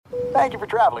Thank you for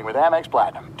traveling with Amex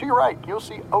Platinum. To your right, you'll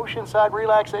see oceanside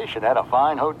relaxation at a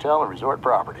fine hotel and resort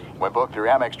property. When booked through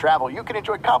Amex Travel, you can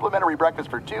enjoy complimentary breakfast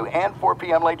for 2 and 4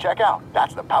 p.m. late checkout.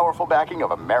 That's the powerful backing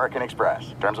of American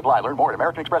Express. Terms apply. Learn more at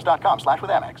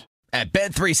americanexpress.com/withAmex. At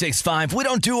Bet365, we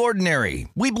don't do ordinary.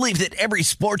 We believe that every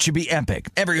sport should be epic.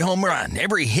 Every home run,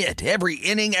 every hit, every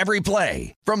inning, every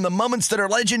play. From the moments that are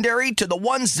legendary to the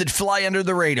ones that fly under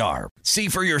the radar. See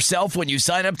for yourself when you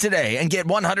sign up today and get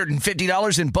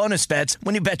 $150 in bonus bets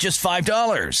when you bet just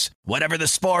 $5. Whatever the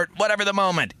sport, whatever the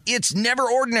moment, it's never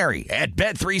ordinary at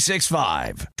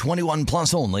Bet365. 21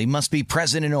 plus only. Must be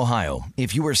present in Ohio.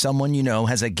 If you or someone you know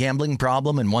has a gambling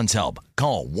problem and wants help,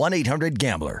 call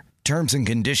 1-800-GAMBLER. Terms and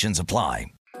conditions apply.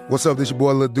 What's up, this your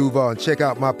boy Lil Duval, and check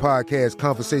out my podcast,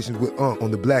 Conversations with Unc, on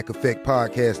the Black Effect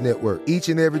Podcast Network. Each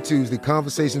and every Tuesday,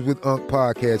 Conversations with Unc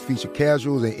podcast feature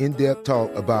casuals and in-depth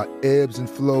talk about ebbs and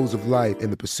flows of life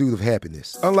and the pursuit of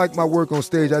happiness. Unlike my work on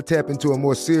stage, I tap into a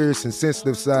more serious and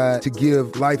sensitive side to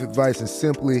give life advice and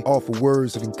simply offer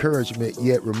words of encouragement,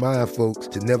 yet remind folks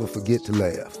to never forget to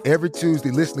laugh. Every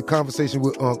Tuesday, listen to Conversation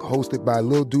with Unc, hosted by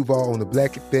Lil Duval on the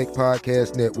Black Effect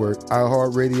Podcast Network,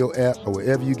 iHeartRadio app, or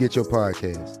wherever you get your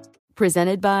podcasts.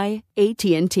 Presented by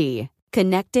AT&T.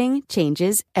 Connecting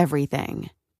changes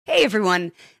everything. Hey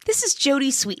everyone, this is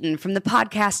Jody Sweeten from the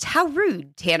podcast How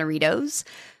Rude, Tanneritos.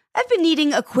 I've been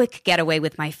needing a quick getaway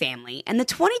with my family, and the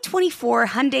 2024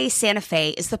 Hyundai Santa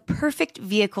Fe is the perfect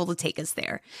vehicle to take us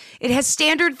there. It has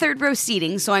standard third-row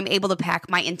seating, so I'm able to pack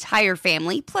my entire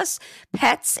family, plus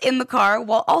pets, in the car,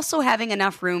 while also having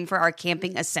enough room for our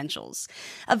camping essentials.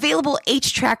 Available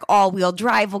H-Track all-wheel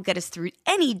drive will get us through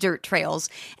any dirt trails,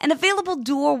 and available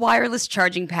dual wireless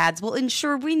charging pads will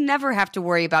ensure we never have to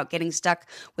worry about getting stuck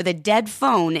with a dead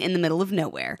phone in the middle of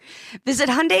nowhere. Visit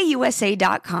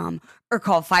HyundaiUSA.com or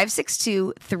call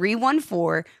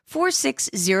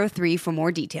 562-314-4603 for more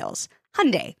details.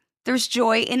 Hyundai, there's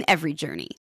joy in every journey.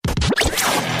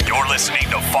 You're listening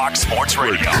to Fox Sports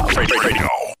Radio.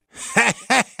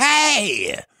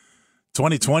 Hey!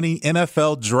 2020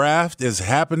 NFL Draft is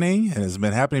happening and has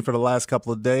been happening for the last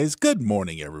couple of days. Good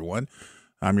morning, everyone.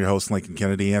 I'm your host, Lincoln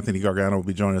Kennedy. Anthony Gargano will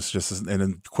be joining us just in a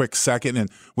quick second. And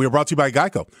we are brought to you by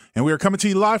Geico. And we are coming to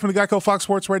you live from the Geico Fox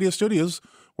Sports Radio studios,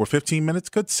 where 15 minutes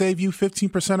could save you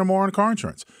 15% or more on car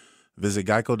insurance. Visit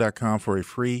geico.com for a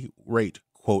free rate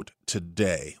quote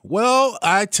today. Well,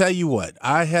 I tell you what,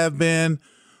 I have been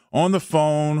on the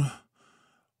phone,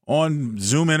 on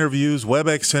Zoom interviews,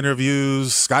 WebEx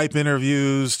interviews, Skype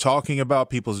interviews, talking about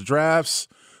people's drafts,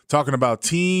 talking about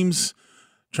teams,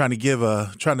 trying to,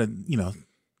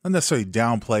 not necessarily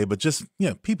downplay, but just,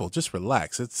 people just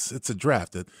relax. It's a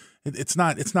draft. It's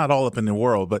not all up in the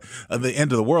world, but the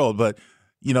end of the world, but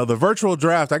the virtual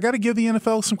draft, I got to give the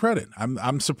NFL some credit.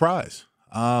 I'm surprised.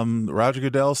 Roger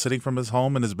Goodell sitting from his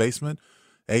home in his basement,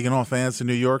 egging on fans in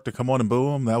New York to come on and boo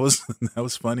him. That was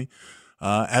funny,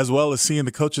 as well as seeing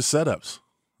the coaches' setups.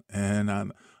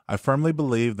 And I firmly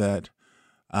believe that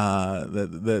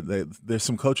there's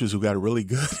some coaches who got really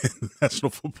good in the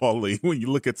National Football League when you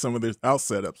look at some of their house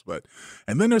setups.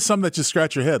 And then there's some that just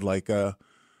scratch your head, like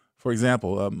for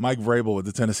example, Mike Vrabel with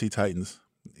the Tennessee Titans.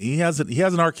 He has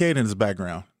an arcade in his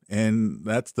background, and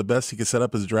that's the best he can set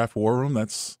up his draft war room.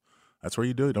 That's where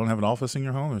you do it. You don't have an office in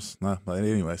your home. But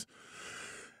anyways.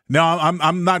 Now,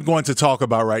 I'm not going to talk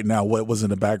about right now what was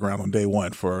in the background on day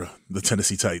one for the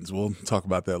Tennessee Titans. We'll talk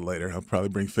about that later. I'll probably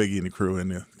bring Figgy and the crew in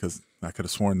there because I could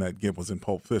have sworn that Gimp was in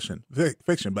Pulp Fiction. But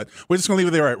we're just going to leave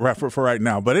it there for right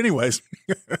now. But anyways,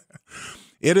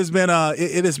 it has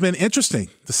been interesting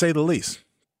to say the least.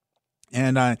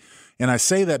 And I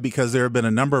say that because there have been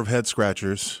a number of head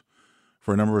scratchers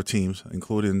for a number of teams,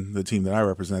 including the team that I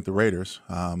represent, the Raiders.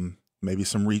 Maybe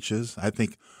some reaches. I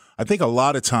think a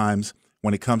lot of times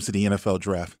when it comes to the NFL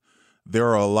draft, there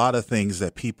are a lot of things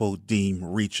that people deem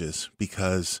reaches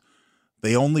because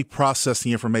they only process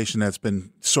the information that's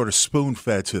been sort of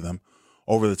spoon-fed to them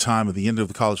over the time of the end of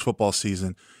the college football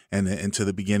season and into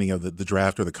the beginning of the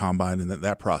draft or the combine and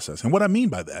that process. And what I mean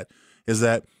by that is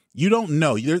that you don't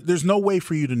know. There's no way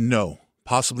for you to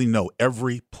possibly know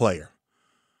every player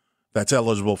that's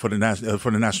eligible for the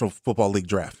National Football League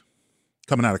draft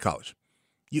coming out of college.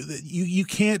 You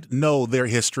can't know their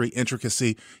history,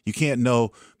 intricacy. You can't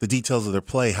know the details of their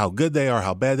play, how good they are,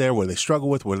 how bad they are, where they struggle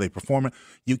with, where they perform.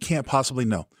 You can't possibly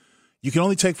know. You can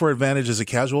only take for advantage as a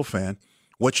casual fan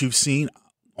what you've seen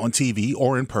on TV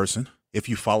or in person if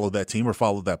you follow that team or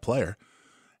follow that player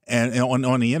and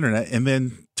on the internet, and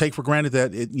then take for granted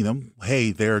that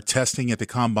hey, their testing at the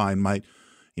combine might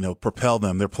propel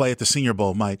them. Their play at the Senior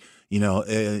Bowl might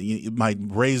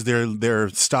raise their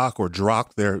stock or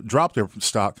drop their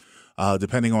stock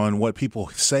depending on what people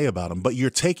say about him. But you're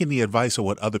taking the advice of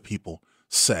what other people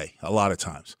say a lot of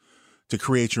times to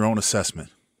create your own assessment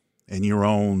and your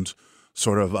own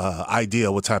sort of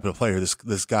idea what type of player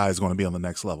this guy is going to be on the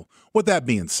next level. With that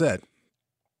being said,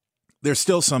 there's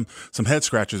still some head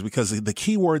scratchers because the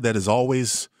key word that is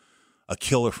always a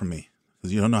killer for me,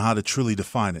 because you don't know how to truly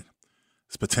define it,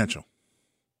 is potential.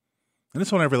 And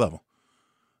it's on every level.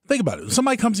 Think about it. If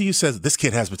somebody comes to you and says, this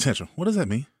kid has potential, what does that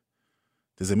mean?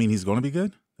 Does it mean he's going to be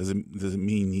good? Does it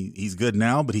mean he's good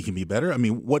now, but he can be better? I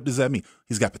mean, what does that mean?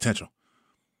 He's got potential.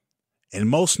 And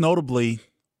most notably,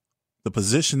 the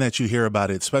position that you hear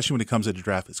about it, especially when it comes to the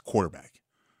draft, is quarterback.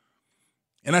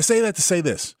 And I say that to say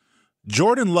this.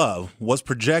 Jordan Love was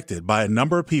projected by a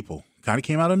number of people, kind of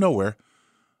came out of nowhere,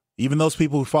 even those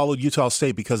people who followed Utah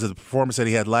State because of the performance that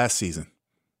he had last season.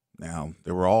 Now,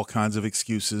 there were all kinds of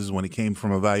excuses when it came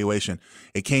from evaluation.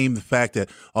 It came the fact that,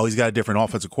 he's got a different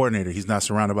offensive coordinator. He's not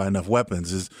surrounded by enough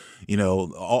weapons.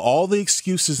 All the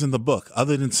excuses in the book,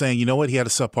 other than saying, you know what, he had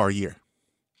a subpar year.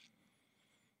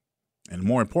 And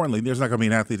more importantly, there's not going to be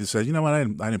an athlete that says, you know what, I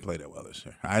didn't play that well this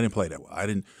year. I didn't play that well.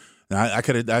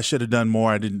 I should have done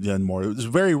more. I didn't done more. It's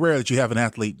very rare that you have an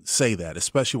athlete say that,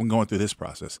 especially when going through this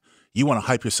process. You want to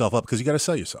hype yourself up because you got to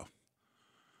sell yourself.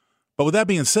 But with that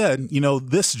being said,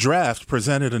 this draft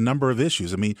presented a number of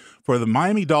issues. I mean, for the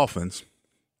Miami Dolphins,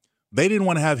 they didn't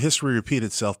want to have history repeat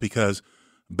itself because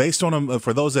based on,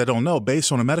 for those that don't know,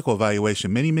 based on a medical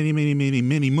evaluation many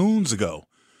moons ago,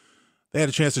 they had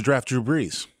a chance to draft Drew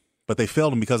Brees, but they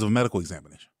failed him because of a medical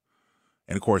examination.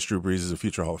 And, of course, Drew Brees is a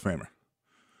future Hall of Famer.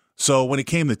 So when it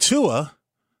came to Tua,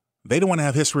 they didn't want to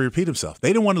have history repeat himself. They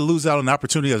didn't want to lose out on an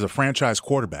opportunity as a franchise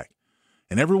quarterback.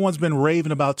 And everyone's been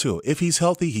raving about Tua. If he's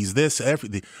healthy, he's this.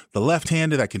 The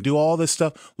left-handed that can do all this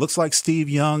stuff. Looks like Steve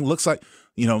Young. Looks like,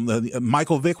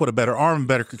 Michael Vick with a better arm,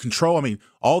 better control. I mean,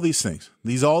 all these things.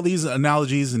 All these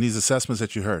analogies and these assessments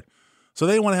that you heard. So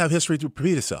they want to have history to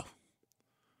repeat itself.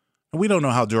 And we don't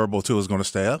know how durable Tua is going to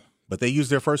stay up, but they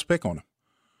used their first pick on him.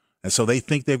 And so they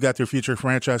think they've got their future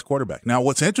franchise quarterback. Now,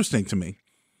 what's interesting to me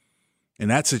in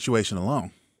that situation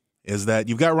alone is that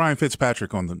you've got Ryan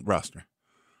Fitzpatrick on the roster.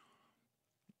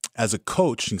 As a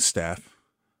coaching staff,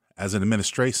 as an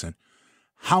administration,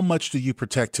 how much do you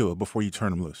protect Tua before you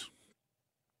turn him loose?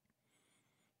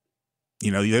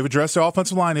 They've addressed their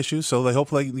offensive line issues, so they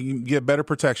hopefully can get better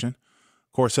protection.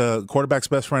 Of course, a quarterback's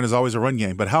best friend is always a run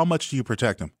game, but how much do you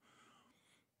protect him?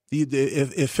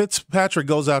 If Fitzpatrick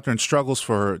goes out there and struggles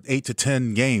for 8 to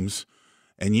 10 games,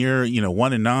 and you're 1-9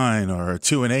 or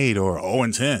 2-8 or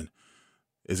 0-10,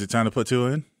 is it time to put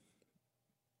Tua in?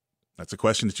 That's a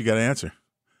question that you got to answer.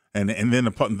 And then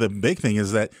the big thing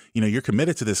is that you're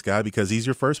committed to this guy because he's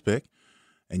your first pick,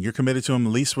 and you're committed to him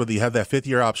at least whether you have that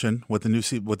 5th-year option with the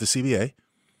CBA.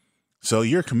 So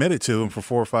you're committed to him for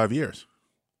 4 or 5 years.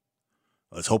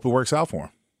 Let's hope it works out for him.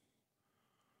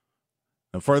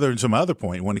 Now, further into my other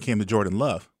point, when it came to Jordan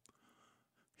Love,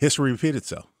 history repeated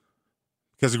itself.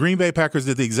 Because the Green Bay Packers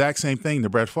did the exact same thing to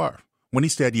Brett Favre when he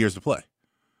still had years to play.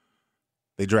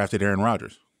 They drafted Aaron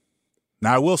Rodgers.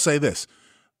 Now, I will say this.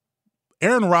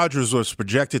 Aaron Rodgers was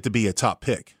projected to be a top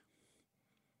pick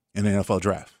in the NFL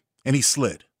draft, and he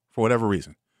slid for whatever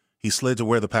reason. He slid to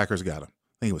where the Packers got him.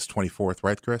 I think it was 24th,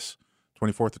 right, Chris?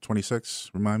 24th or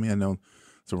 26th? Remind me. I know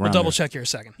it's around. I'll double check here a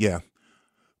second. Yeah.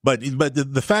 But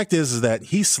the fact is that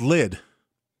he slid,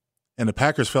 and the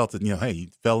Packers felt that, hey, he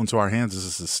fell into our hands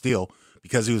as a steal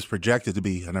because he was projected to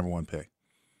be a number 1 pick.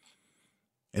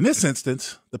 In this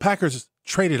instance, the Packers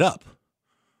traded up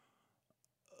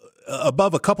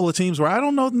above a couple of teams where I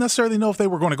don't necessarily know if they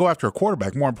were going to go after a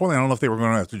quarterback. More importantly, I don't know if they were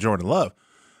going after Jordan Love,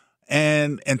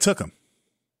 and took him.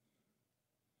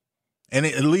 And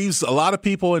it leaves a lot of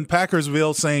people in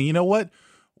Packersville saying, you know what,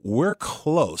 we're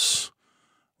close.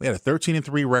 We had a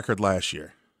 13-3 record last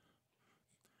year.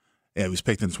 Yeah, he was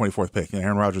picked in the 24th pick.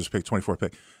 Aaron Rodgers was picked 24th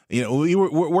pick.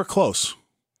 We're close.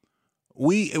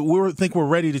 We think we're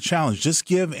ready to challenge. Just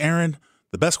give Aaron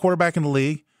the best quarterback in the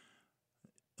league.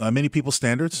 Many people's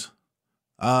standards,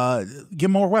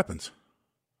 give more weapons.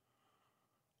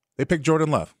 They picked Jordan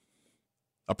Love,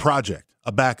 a project,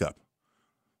 a backup.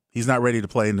 He's not ready to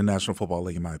play in the National Football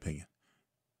League, in my opinion.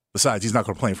 Besides, he's not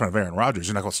going to play in front of Aaron Rodgers.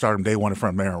 You're not going to start him day 1 in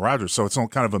front of Aaron Rodgers, so it's on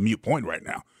kind of a mute point right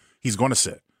now. He's going to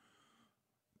sit.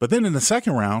 But then in the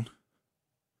second round,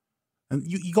 and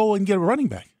you go and get a running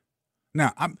back.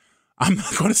 Now, I'm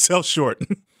not going to sell short.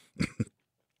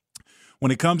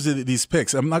 When it comes to these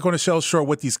picks, I'm not going to sell short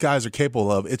what these guys are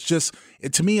capable of. It's just,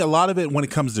 to me, a lot of it when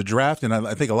it comes to draft, and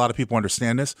I think a lot of people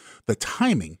understand this, the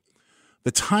timing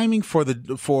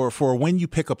for when you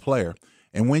pick a player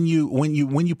and when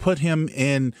you put him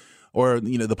in or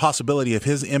the possibility of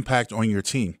his impact on your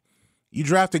team. You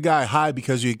draft a guy high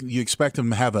because you expect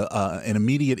him to have an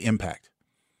immediate impact.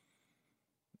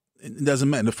 It doesn't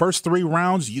matter. The first 3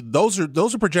 rounds, those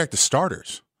are projected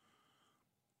starters.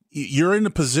 You're in a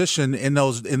position in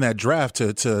that draft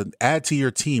to add to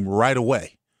your team right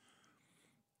away.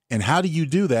 And how do you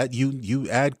do that? You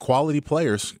add quality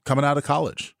players coming out of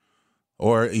college,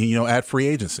 or add free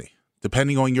agency,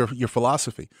 depending on your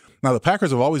philosophy. Now, the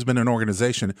Packers have always been an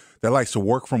organization that likes to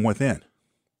work from within.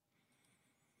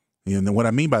 And what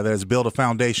I mean by that is build a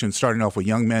foundation, starting off with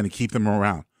young men and keep them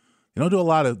around. They don't do a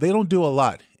lot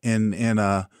in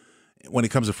when it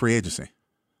comes to free agency.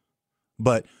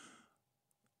 But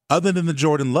other than the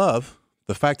Jordan Love,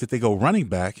 the fact that they go running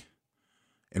back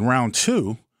in round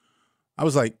 2, I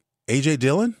was like, A.J.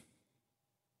 Dillon?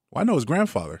 Well, I know his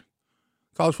grandfather,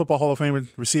 College Football Hall of Fame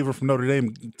receiver from Notre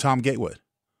Dame, Tom Gatewood.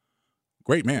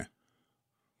 Great man.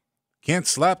 Can't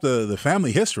slap the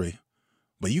family history,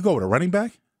 but you go with a running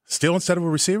back still instead of a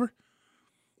receiver?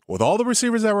 With all the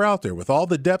receivers that were out there, with all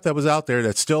the depth that was out there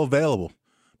that's still available,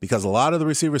 because a lot of the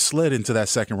receivers slid into that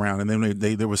second round, and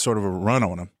then there was sort of a run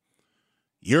on them.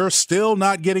 You're still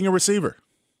not getting a receiver.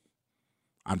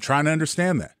 I'm trying to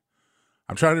understand that.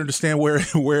 I'm trying to understand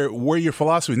where your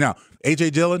philosophy is. Now,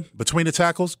 A.J. Dillon, between the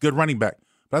tackles, good running back.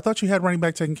 But I thought you had running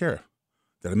back taken care of.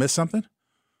 Did I miss something?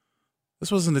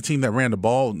 This wasn't a team that ran the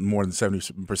ball more than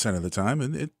 70% of the time,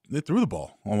 and it threw the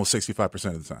ball almost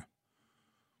 65% of the time.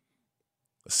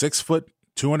 A 6-foot,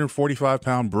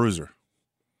 245-pound bruiser.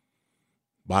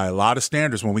 By a lot of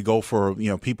standards, when we go for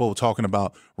people talking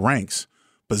about ranks,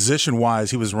 position-wise,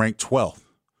 he was ranked 12th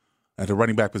at the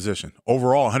running back position.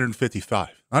 Overall,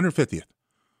 150th.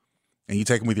 And you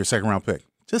take him with your second-round pick.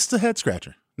 Just a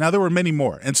head-scratcher. Now, there were many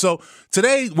more. And so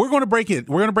today, we're going to break it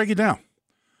down.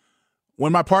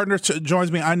 When my partner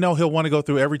joins me, I know he'll want to go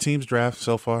through every team's draft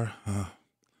so far.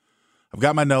 I've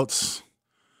got my notes.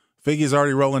 Figgy's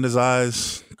already rolling his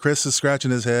eyes. Chris is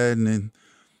scratching his head. And then,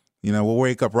 we'll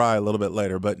wake up Rye a little bit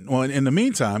later. But in the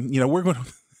meantime, we're going to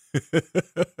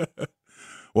 –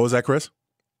 What was that, Chris?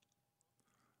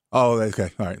 Oh,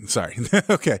 okay. All right. Sorry.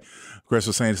 Okay. Chris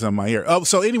was saying something in my ear. Oh,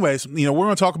 so anyways, we're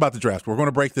going to talk about the draft. We're going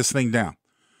to break this thing down.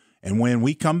 And when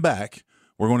we come back,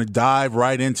 we're going to dive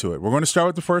right into it. We're going to start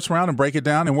with the first round and break it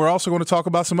down. And we're also going to talk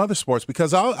about some other sports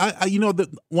because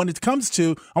when it comes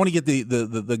to, I want to get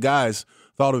the guys'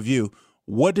 thought of view.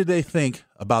 What did they think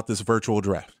about this virtual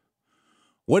draft?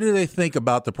 What did they think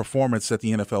about the performance that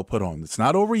the NFL put on? It's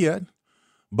not over yet,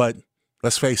 but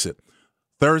let's face it.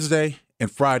 Thursday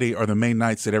and Friday are the main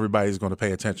nights that everybody's going to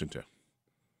pay attention to.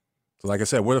 So like I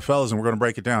said, we're the fellas, and we're going to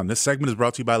break it down. This segment is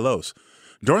brought to you by Lowe's.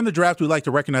 During the draft, we like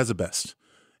to recognize the best.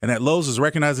 And at Lowe's is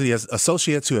recognizing the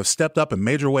associates who have stepped up in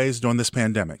major ways during this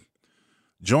pandemic.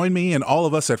 Join me and all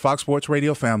of us at Fox Sports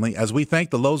Radio family as we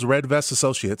thank the Lowe's Red Vest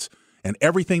associates and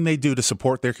everything they do to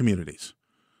support their communities.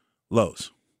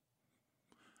 Lowe's.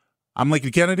 I'm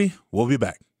Lincoln Kennedy. We'll be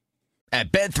back.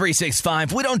 At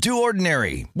Bet365, we don't do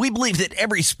ordinary. We believe that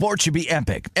every sport should be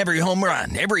epic. Every home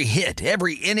run, every hit,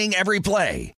 every inning, every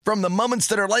play. From the moments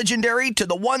that are legendary to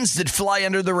the ones that fly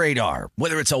under the radar.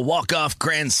 Whether it's a walk-off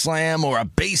grand slam or a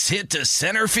base hit to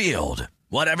center field.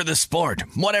 Whatever the sport,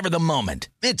 whatever the moment.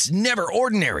 It's never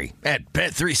ordinary at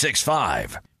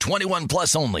Bet365. 21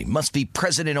 plus only. Must be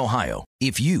present in Ohio.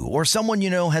 If you or someone you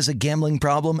know has a gambling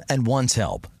problem and wants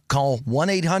help, call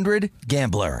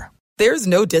 1-800-GAMBLER. There's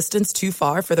no distance too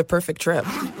far for the perfect trip.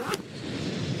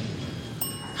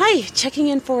 Hi, checking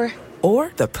in for...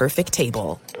 Or the perfect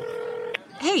table.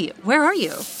 Hey, where are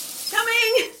you?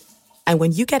 Coming! And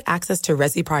when you get access to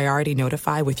Resi Priority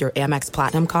Notify with your Amex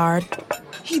Platinum card...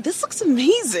 Hey, this looks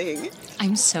amazing.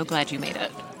 I'm so glad you made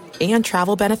it. And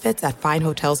travel benefits at fine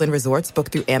hotels and resorts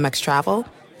booked through Amex Travel.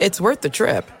 It's worth the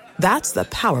trip. That's the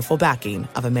powerful backing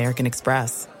of American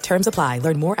Express. Terms apply.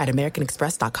 Learn more at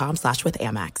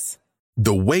americanexpress.com/withAmex.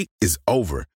 The wait is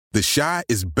over. The Chi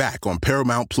is back on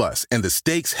Paramount Plus, and the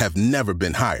stakes have never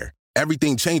been higher.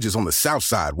 Everything changes on the South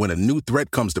Side when a new threat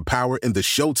comes to power in the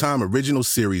Showtime original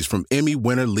series from Emmy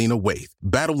winner Lena Waithe.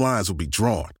 Battle lines will be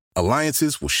drawn,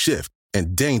 alliances will shift,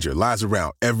 and danger lies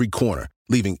around every corner,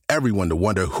 leaving everyone to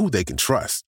wonder who they can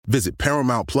trust. Visit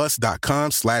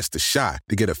ParamountPlus.com/The Chi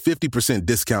to get a 50%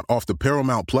 discount off the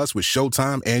Paramount Plus with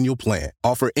Showtime annual plan.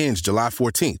 Offer ends July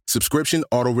 14th. Subscription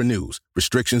auto-renews.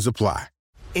 Restrictions apply.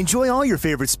 Enjoy all your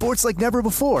favorite sports like never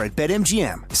before at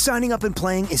BetMGM. Signing up and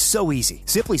playing is so easy.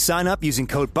 Simply sign up using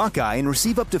code Buckeye and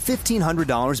receive up to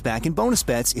 $1,500 back in bonus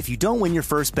bets if you don't win your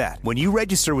first bet. When you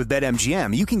register with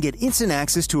BetMGM, you can get instant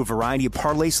access to a variety of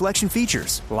parlay selection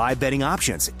features, live betting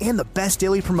options, and the best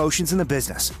daily promotions in the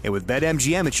business. And with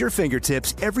BetMGM at your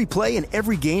fingertips, every play and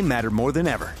every game matter more than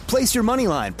ever. Place your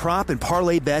moneyline, prop, and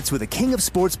parlay bets with the king of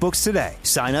sportsbooks today.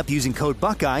 Sign up using code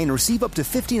Buckeye and receive up to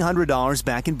 $1,500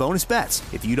 back in bonus bets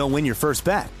if you don't win your first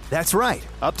bet. That's right,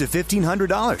 up to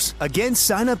 $1,500. Again,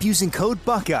 sign up using code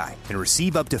Buckeye and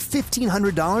receive up to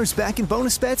 $1,500 back in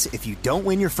bonus bets if you don't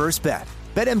win your first bet.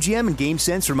 BetMGM and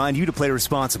GameSense remind you to play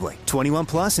responsibly. 21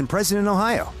 plus and present in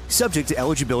Ohio. Subject to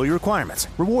eligibility requirements.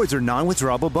 Rewards are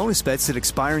non-withdrawable bonus bets that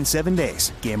expire in 7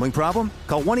 days. Gambling problem?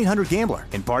 Call 1-800-GAMBLER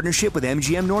in partnership with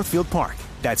MGM Northfield Park.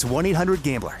 That's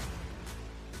 1-800-GAMBLER.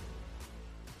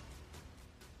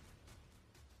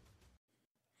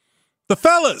 The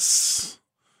fellas,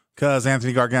 because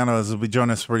Anthony Gargano will be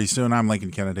joining us pretty soon. I'm Lincoln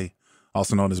Kennedy,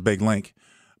 also known as Big Link.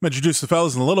 I'm going to introduce the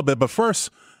fellas in a little bit, but first,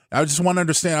 I just want to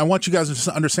understand. I want you guys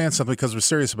to understand something because we're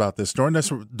serious about this. During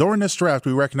this draft,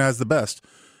 we recognize the best,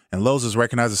 and Lowe's has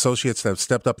recognized associates that have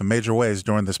stepped up in major ways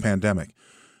during this pandemic.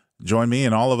 Join me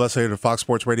and all of us here at the Fox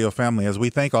Sports Radio family as we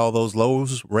thank all those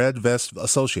Lowe's Red Vest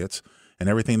associates and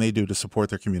everything they do to support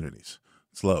their communities.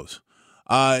 It's Lowe's.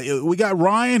 We got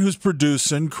Ryan who's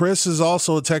producing. Chris is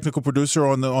also a technical producer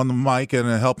on the mic and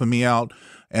helping me out.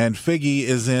 And Figgy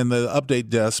is in the update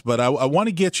desk. But I want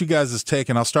to get you guys' take,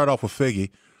 and I'll start off with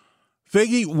Figgy.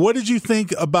 Figgy, what did you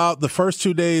think about the first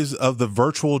 2 days of the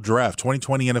virtual draft,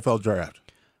 2020 NFL draft?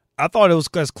 I thought it was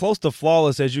as close to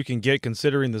flawless as you can get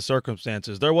considering the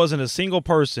circumstances. There wasn't a single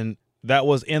person that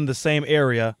was in the same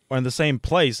area or in the same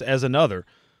place as another.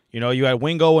 You know, you had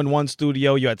Wingo in one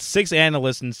studio. You had 6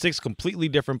 analysts in 6 completely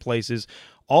different places.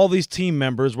 All these team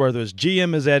members, whether it's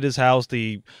GM is at his house,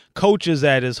 the coach is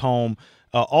at his home,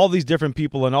 all these different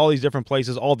people in all these different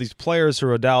places, all these players who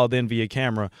are dialed in via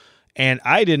camera. And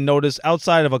I didn't notice,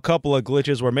 outside of a couple of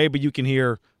glitches where maybe you can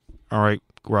hear, all right,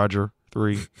 Roger,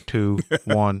 3, 2,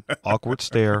 1, awkward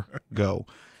stare, go.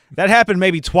 That happened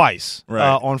maybe twice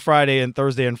on Friday and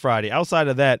Thursday and Friday. Outside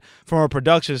of that, from a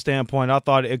production standpoint, I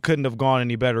thought it couldn't have gone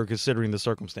any better considering the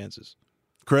circumstances.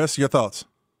 Chris, your thoughts?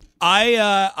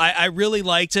 I really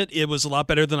liked it. It was a lot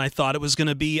better than I thought it was going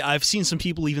to be. I've seen some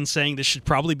people even saying this should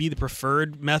probably be the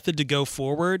preferred method to go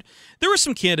forward. There were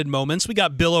some candid moments. We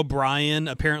got Bill O'Brien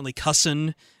apparently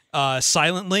cussing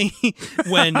silently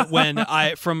when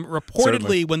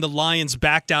reportedly when the Lions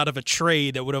backed out of a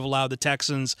trade that would have allowed the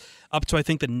Texans up to I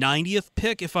think the 90th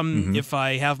pick if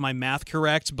I have my math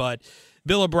correct. But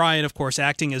Bill O'Brien, of course,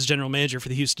 acting as general manager for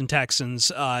the Houston Texans,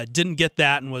 didn't get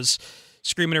that and was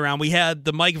screaming around. We had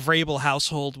the Mike Vrabel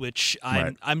household, which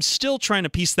I'm still trying to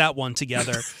piece that one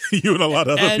together. You and a lot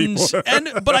of other people.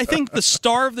 But I think the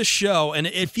star of the show, and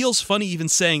it feels funny even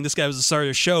saying this guy was the star of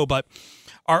the show, but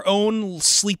our own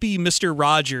sleepy Mr.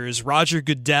 Rogers, Roger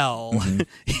Goodell,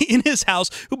 in his house,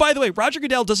 who, by the way, Roger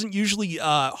Goodell doesn't usually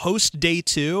host day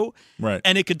 2. Right.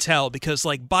 And it could tell because,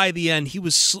 like, by the end,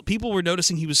 people were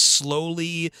noticing he was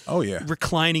slowly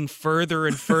reclining further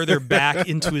and further back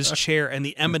into his chair, and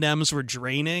the M&Ms were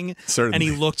draining. Certainly. And he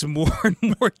looked more and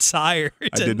more tired. I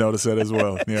did notice that as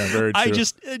well. Yeah, very true. I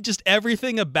just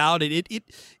everything about it.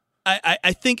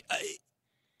 I think.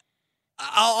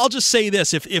 I'll just say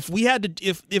this: if we had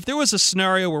to, if there was a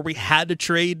scenario where we had to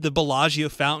trade the Bellagio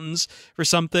fountains for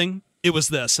something, it was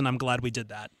this, and I'm glad we did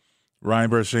that.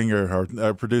 Ryan Bershinger,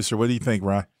 our producer, what do you think,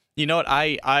 Ryan? You know what?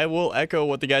 I will echo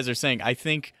what the guys are saying. I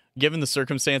think, given the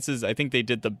circumstances, I think they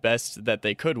did the best that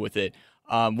they could with it,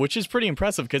 which is pretty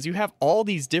impressive because you have all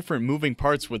these different moving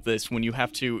parts with this when you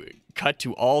have to cut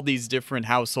to all these different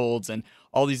households and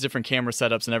all these different camera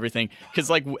setups and everything. Because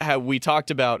like how we talked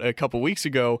about a couple weeks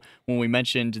ago when we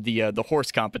mentioned the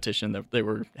horse competition that they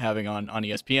were having on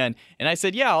ESPN, and I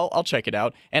said, yeah, I'll check it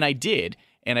out, and I did.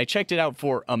 And I checked it out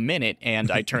for a minute, and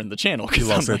I turned the channel.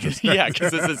 Especially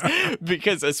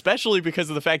because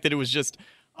of the fact that it was just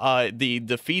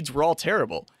the feeds were all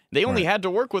terrible. They only had to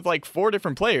work with like 4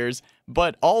 different players,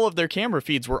 but all of their camera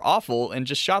feeds were awful and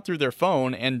just shot through their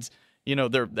phone. And you know,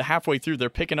 they're halfway through, they're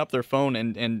picking up their phone,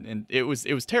 and it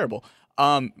was terrible.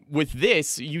 With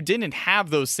this, you didn't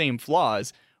have those same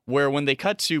flaws where when they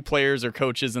cut to players or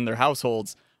coaches in their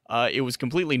households, it was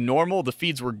completely normal. The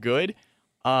feeds were good.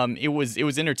 It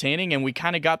was entertaining, and we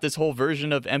kind of got this whole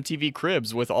version of MTV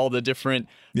Cribs with all the different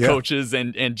coaches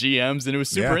and GMs, and it was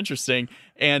super interesting.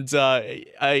 And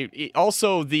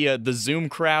also the Zoom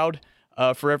crowd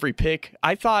for every pick.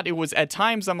 I thought it was, at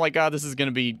times I'm like, this is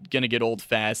gonna get old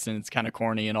fast and it's kind of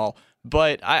corny and all.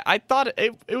 But I thought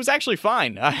it was actually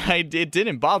fine. It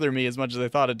didn't bother me as much as I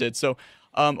thought it did. So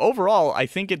overall, I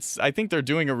think they're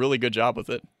doing a really good job with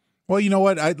it. Well, you know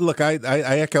what? I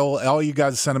echo all you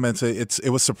guys' sentiments. It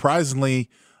was surprisingly,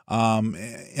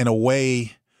 in a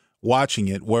way, watching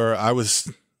it where I was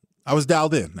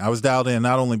dialed in. I was dialed in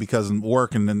not only because of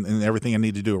work and everything I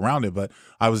need to do around it, but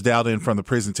I was dialed in from the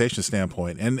presentation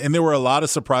standpoint. And there were a lot of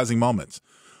surprising moments.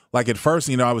 Like at first,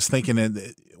 I was thinking on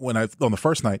the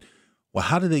first night, well,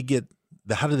 how did they get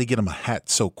him a hat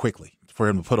so quickly for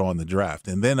him to put on the draft?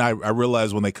 And then I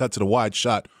realized when they cut to the wide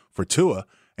shot for Tua,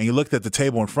 and you looked at the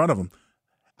table in front of him,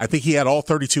 I think he had all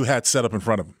 32 hats set up in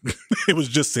front of him. It was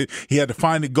just he had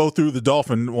to go through the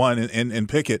Dolphin one and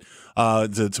pick it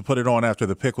to put it on after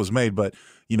the pick was made. But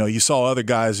you saw other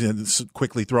guys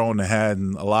quickly throwing the hat,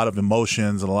 and a lot of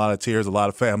emotions and a lot of tears, a lot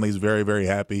of families very, very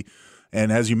happy.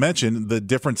 And as you mentioned, the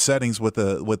different settings with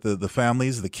the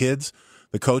families, the kids,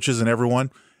 the coaches, and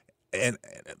everyone. And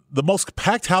the most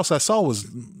packed house I saw was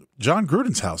John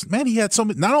Gruden's house. Man, he had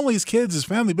not only his kids, his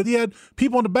family, but he had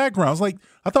people in the background. I was like,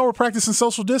 I thought we're practicing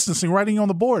social distancing, writing on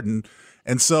the board.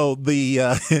 And so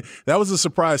that was a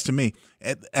surprise to me.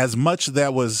 As much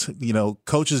that was,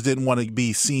 coaches didn't want to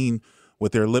be seen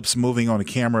with their lips moving on the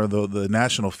camera, the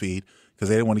national feed, because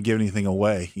they didn't want to give anything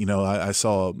away. I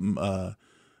saw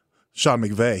Sean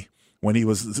McVay. When he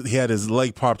had his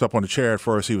leg popped up on the chair at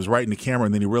first, he was right in the camera,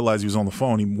 and then he realized he was on the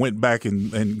phone. He went back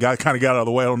and got out of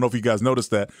the way. I don't know if you guys noticed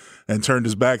that, and turned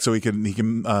his back so he can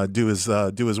do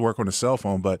his work on his cell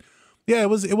phone. But yeah, it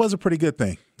was a pretty good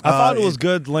thing. I thought it was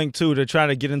good, Link, too, to try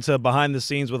to get into behind the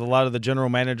scenes with a lot of the general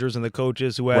managers and the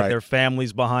coaches who had their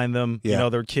families behind them,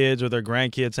 their kids or their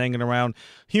grandkids hanging around,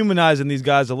 humanizing these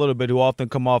guys a little bit who often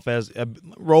come off as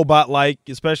robot-like,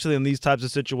 especially in these types of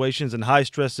situations and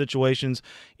high-stress situations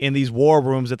in these war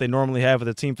rooms that they normally have at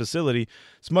the team facility.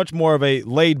 It's much more of a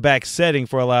laid-back setting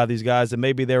for a lot of these guys, and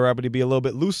maybe they were able to be a little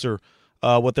bit looser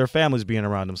with their families being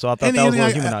around them. So I thought that was a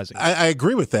little humanizing. I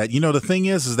agree with that. The thing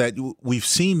is that we've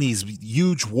seen these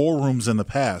huge war rooms in the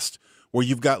past where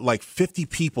you've got like 50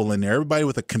 people in there, everybody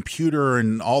with a computer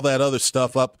and all that other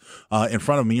stuff up in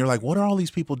front of them. And you're like, what are all these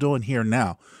people doing here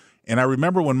now? And I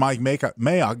remember when Mike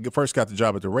Mayock first got the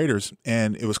job at the Raiders,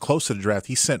 and it was close to the draft,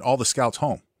 he sent all the scouts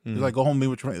home. He's like, go home, meet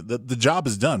with your the job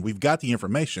is done. We've got the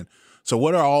information. So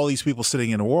what are all these people sitting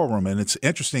in the war room? And it's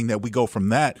interesting that we go from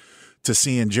that to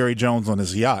seeing Jerry Jones on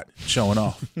his yacht showing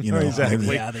off,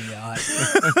 Exactly. Yeah, the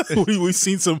yacht.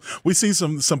 We've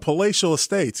seen some palatial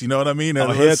estates. You know what I mean?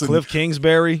 Cliff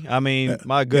Kingsbury. I mean,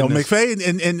 my goodness. McVay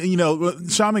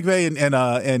and Sean McVay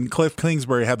and Cliff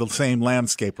Kingsbury have the same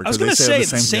landscaper. I was going to say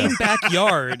the same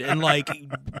backyard, and like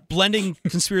blending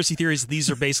conspiracy theories.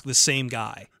 These are basically the same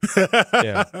guy.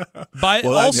 Yeah. But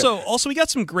also we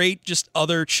got some great just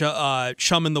other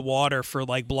chum in the water for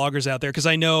like bloggers out there, because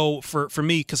I know for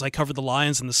me, because I cover the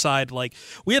Lions on the side, like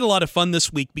we had a lot of fun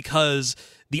this week because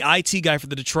the IT guy for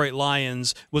the Detroit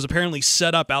Lions was apparently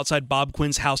set up outside Bob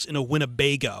Quinn's house in a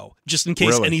Winnebago, just in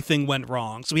case anything went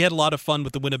wrong. So we had a lot of fun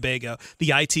with the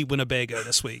IT Winnebago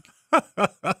this week.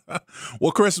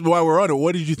 Well, Chris, while we're on it,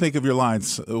 what did you think of your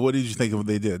Lions? What did you think of what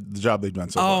they did, the job they've done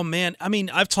so far? Oh, man. I mean,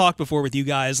 I've talked before with you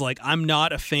guys. Like, I'm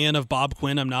not a fan of Bob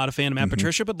Quinn. I'm not a fan of Matt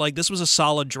Patricia, but like, this was a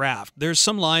solid draft. There's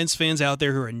some Lions fans out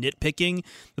there who are nitpicking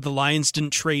that the Lions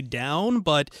didn't trade down,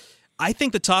 but I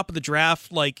think the top of the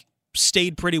draft, like,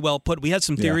 stayed pretty well put. We had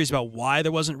some theories about why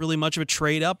there wasn't really much of a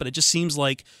trade up, but it just seems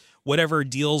like whatever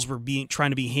deals were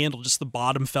trying to be handled, just the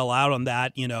bottom fell out on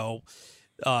that,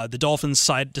 The Dolphins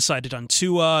decided on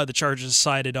Tua, the Chargers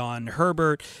decided on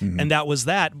Herbert, and that was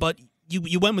that. But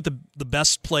you went with the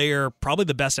best player, probably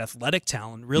the best athletic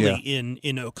talent, really, in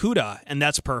Okudah, and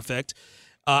that's perfect.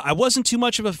 I wasn't too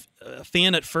much of a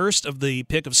fan at first of the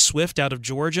pick of Swift out of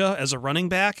Georgia as a running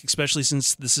back, especially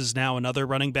since this is now another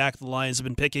running back the Lions have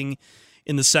been picking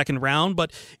in the second round,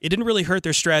 but it didn't really hurt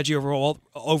their strategy overall.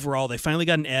 They finally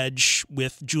got an edge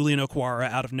with Julian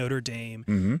Okwara out of Notre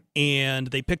Dame, and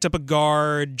they picked up a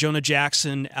guard, Jonah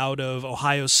Jackson, out of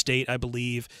Ohio State, I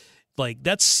believe. Like,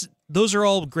 those are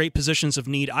all great positions of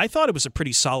need. I thought it was a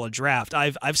pretty solid draft.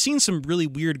 I've seen some really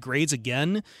weird grades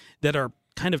again that are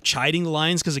kind of chiding the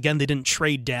Lions because, again, they didn't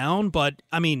trade down, but,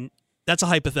 I mean, that's a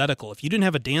hypothetical. If you didn't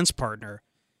have a dance partner,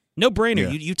 no brainer.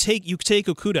 Yeah. You take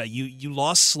Okudah. You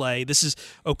lost Slay.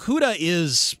 Okudah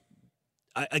is,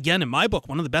 again, in my book,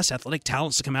 one of the best athletic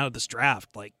talents to come out of this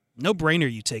draft. Like, No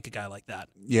brainer you take a guy like that.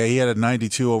 Yeah, he had a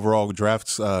 92 overall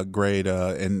draft grade,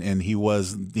 and he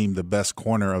was deemed the best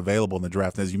corner available in the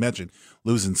draft. As you mentioned,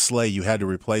 losing Slay, you had to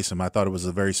replace him. I thought it was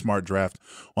a very smart draft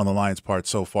on the Lions' part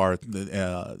so far,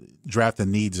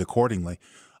 drafting needs accordingly.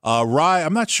 Rye,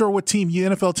 I'm not sure what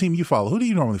NFL team you follow. Who do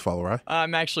you normally follow, Rye?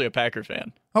 I'm actually a Packer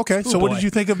fan. Okay, so what did you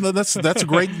think of that's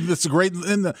great. That's great.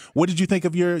 What did you think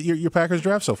of your Packers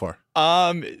draft so far?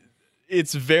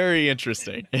 It's very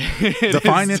interesting.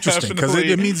 Define interesting, because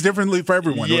it means differently for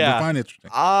everyone. Yeah. Define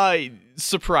interesting.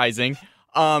 Surprising.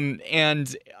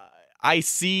 And I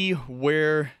see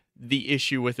where the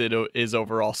issue with it is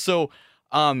overall. So,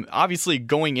 obviously,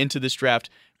 going into this draft,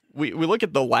 we look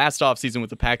at the last offseason with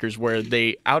the Packers where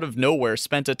they, out of nowhere,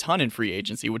 spent a ton in free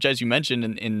agency, which, as you mentioned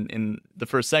in the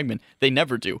first segment, they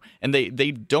never do. And they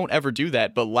don't ever do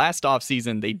that. But last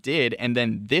offseason, they did. And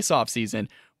then this offseason,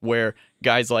 where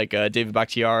guys like David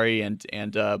Bakhtiari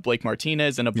and Blake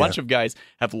Martinez and a bunch of guys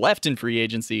have left in free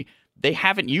agency, they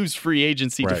haven't used free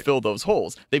agency to fill those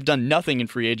holes. They've done nothing in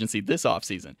free agency this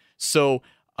offseason. So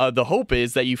the hope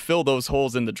is that you fill those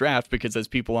holes in the draft because, as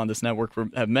people on this network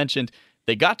have mentioned,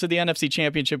 they got to the NFC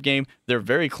Championship game. They're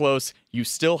very close. You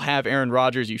still have Aaron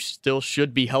Rodgers. You still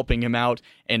should be helping him out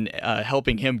and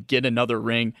helping him get another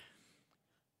ring.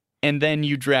 And then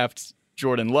you draft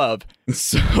Jordan Love,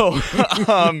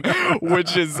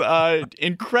 which is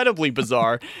incredibly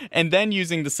bizarre. And then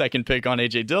using the second pick on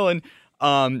A.J. Dillon,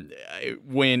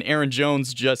 when Aaron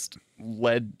Jones just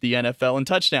led the NFL in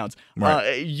touchdowns.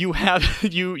 Right. You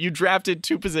drafted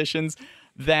two positions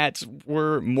that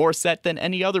were more set than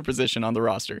any other position on the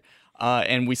roster.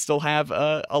 And we still have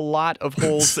a lot of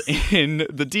holes in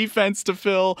the defense to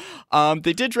fill.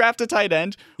 They did draft a tight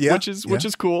end, which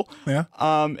is cool. Yeah.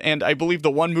 And I believe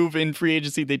the one move in free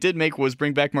agency they did make was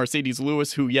bring back Mercedes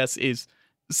Lewis, who, yes, is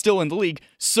still in the league.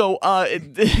 So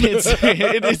it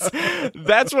is.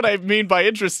 That's what I mean by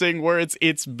interesting, where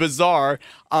it's bizarre.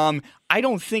 I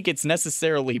don't think it's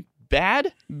necessarily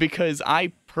bad because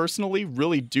I personally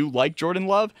really do like Jordan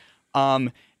Love.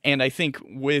 And I think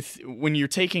when you're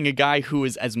taking a guy who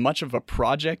is as much of a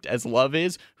project as Love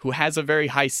is, who has a very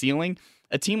high ceiling,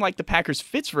 a team like the Packers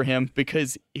fits for him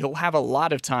because he'll have a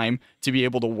lot of time to be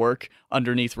able to work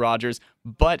underneath Rodgers.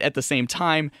 But at the same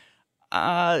time,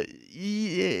 the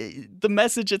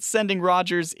message it's sending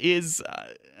Rodgers is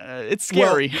it's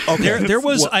scary. Well, okay. There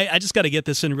was I just got to get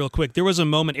this in real quick. There was a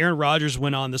moment Aaron Rodgers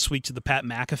went on this week to the Pat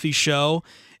McAfee show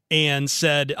and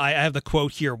said, I have the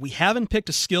quote here, "We haven't picked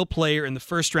a skill player in the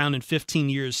first round in 15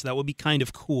 years, so that would be kind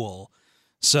of cool."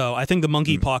 So I think the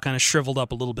monkey paw kind of shriveled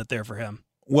up a little bit there for him.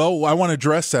 Well, I want to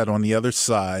address that on the other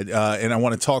side, and I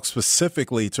want to talk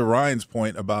specifically to Ryan's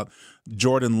point about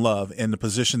Jordan Love and the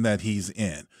position that he's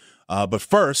in. But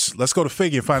first, let's go to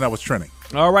Figgy and find out what's trending.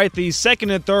 All right, the second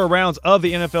and third rounds of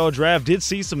the NFL draft did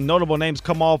see some notable names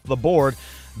come off the board.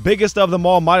 Biggest of them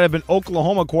all might have been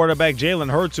Oklahoma quarterback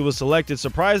Jalen Hurts, who was selected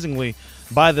surprisingly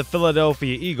by the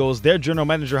Philadelphia Eagles. Their general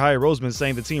manager, Howie Roseman,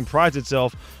 saying the team prides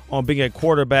itself on being a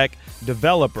quarterback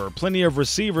developer. Plenty of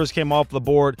receivers came off the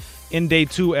board in day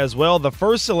two as well. The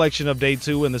first selection of day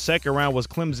two in the second round was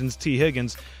Clemson's T.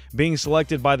 Higgins, being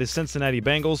selected by the Cincinnati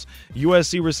Bengals.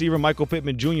 USC receiver Michael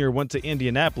Pittman Jr. went to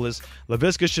Indianapolis.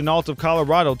 Laviska Shenault of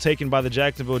Colorado taken by the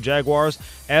Jacksonville Jaguars.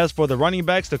 As for the running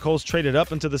backs, the Colts traded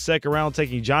up into the second round,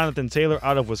 taking Jonathan Taylor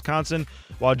out of Wisconsin,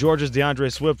 while Georgia's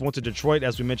DeAndre Swift went to Detroit,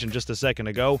 as we mentioned just a second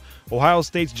ago. Ohio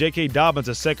State's J.K. Dobbins,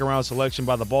 a second-round selection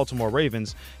by the Baltimore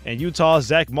Ravens, and Utah's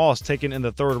Zach Moss taken in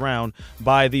the third round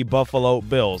by the Buffalo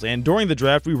Bills. And during the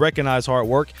draft, we recognize hard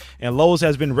work, and Lowe's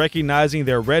has been recognizing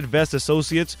their Red Vest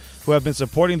associates who have been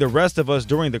supporting the rest of us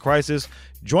during the crisis.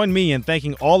 Join me in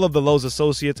thanking all of the Lowe's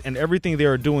associates and everything they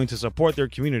are doing to support their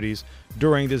communities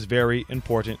during this very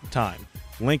important time.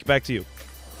 Link, back to you.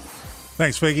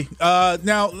 Thanks, Figgy.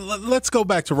 Now, let's go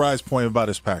back to Rye's point about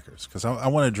his Packers, because I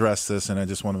want to address this, and I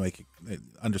just want to make it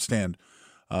understand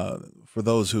for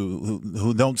those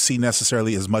who don't see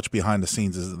necessarily as much behind the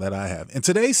scenes as that I have. In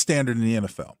today's standard in the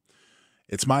NFL,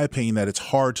 it's my opinion that it's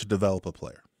hard to develop a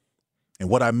player. And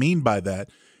what I mean by that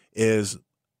is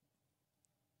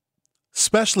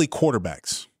especially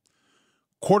quarterbacks.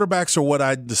 Quarterbacks are what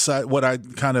I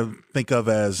kind of think of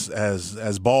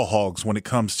as ball hogs when it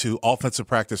comes to offensive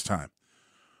practice time.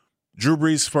 Drew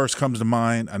Brees first comes to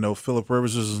mind. I know Phillip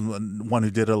Rivers is one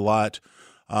who did it a lot.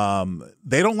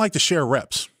 They don't like to share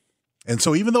reps. And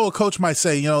so even though a coach might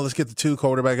say, let's get the 2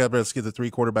 quarterback up there, let's get the 3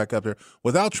 quarterback up there,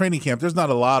 without training camp, there's not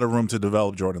a lot of room to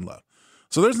develop Jordan Love.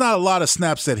 So there's not a lot of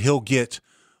snaps that he'll get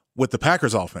with the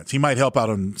Packers offense. He might help out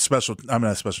on special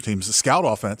teams, the scout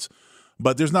offense,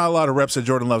 but there's not a lot of reps that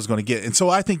Jordan Love is going to get. And so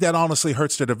I think that honestly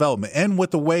hurts their development. And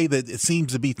with the way that it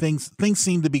seems to be, things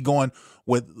seem to be going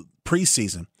with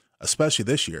preseason, especially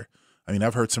this year. I mean,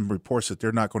 I've heard some reports that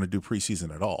they're not going to do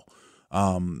preseason at all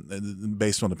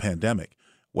based on the pandemic.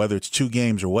 Whether it's 2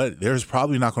 games or what, there's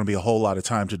probably not going to be a whole lot of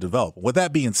time to develop. With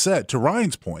that being said, to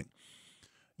Ryan's point,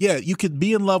 yeah, you could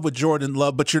be in love with Jordan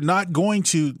Love, but you're not going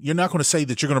to say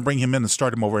that you're going to bring him in and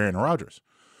start him over Aaron Rodgers.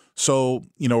 So,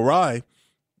 Rye,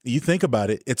 you think about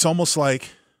it, it's almost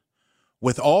like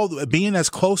with all being as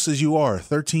close as you are,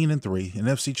 13-3, an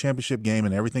NFC Championship game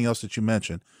and everything else that you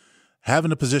mentioned,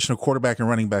 having a position of quarterback and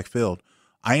running back field,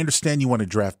 I understand you want to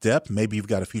draft depth. Maybe you've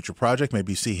got a future project.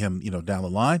 Maybe you see him, down the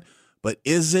line. But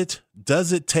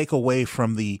does it take away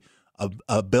from the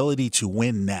ability to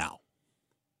win now?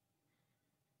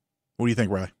 What do you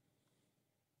think, Rye?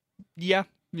 Yeah,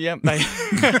 I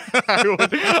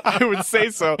would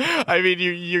say so. I mean,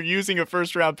 you're using a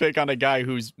first-round pick on a guy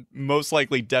who's most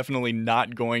likely definitely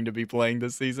not going to be playing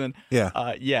this season. Yeah.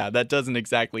 That doesn't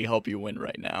exactly help you win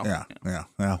right now. Yeah.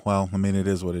 Well, I mean, it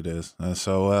is what it is.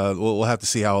 So we'll have to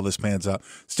see how all this pans out.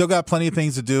 Still got plenty of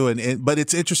things to do, but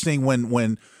it's interesting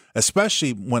when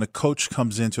especially when a coach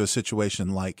comes into a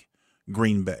situation like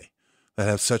Green Bay that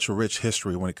have such a rich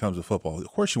history when it comes to football. Of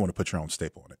course, you want to put your own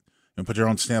staple on it and put your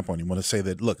own stamp on it. You want to say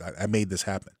that, look, I made this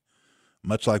happen,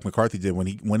 much like McCarthy did when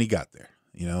he got there,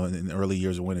 in the early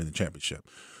years of winning the championship.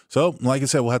 So, like I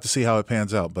said, we'll have to see how it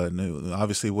pans out. But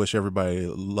obviously, wish everybody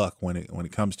luck when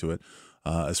it comes to it,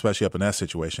 especially up in that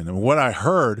situation. And what I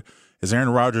heard is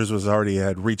Aaron Rodgers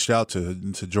had reached out to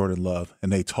Jordan Love,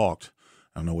 and they talked.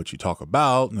 I don't know what you talk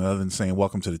about, other than saying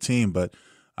welcome to the team. But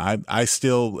I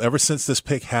still, ever since this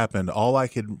pick happened, all I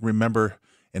could remember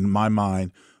in my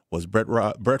mind was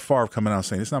Brett Favre coming out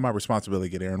saying, it's not my responsibility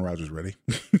to get Aaron Rodgers ready.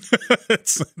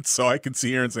 So I can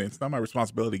see Aaron saying, it's not my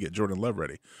responsibility to get Jordan Love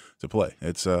ready to play.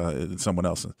 It's someone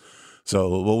else's. So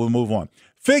we'll move on.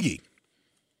 Figgy,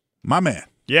 my man.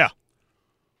 Yeah.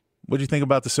 What do you think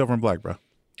about the silver and black, bro?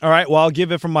 All right, well, I'll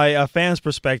give it from my fan's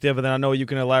perspective, and then I know you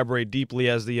can elaborate deeply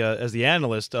as the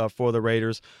analyst for the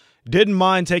Raiders. Didn't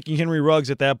mind taking Henry Ruggs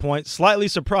at that point. Slightly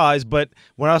surprised, but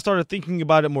when I started thinking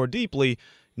about it more deeply,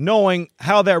 knowing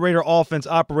how that Raider offense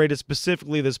operated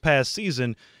specifically this past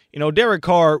season, Derek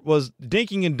Carr was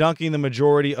dinking and dunking the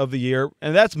majority of the year,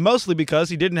 and that's mostly because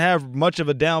he didn't have much of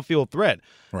a downfield threat.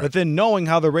 Right. But then knowing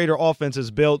how the Raider offense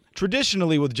is built,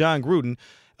 traditionally with John Gruden,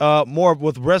 more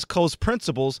with West Coast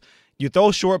principles, you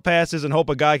throw short passes and hope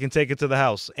a guy can take it to the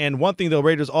house. And one thing the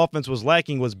Raiders' offense was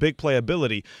lacking was big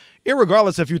playability.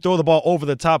 Irregardless if you throw the ball over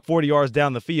the top 40 yards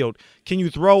down the field, can you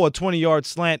throw a 20-yard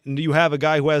slant and do you have a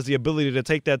guy who has the ability to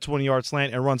take that 20-yard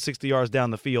slant and run 60 yards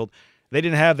down the field? They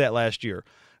didn't have that last year.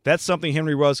 That's something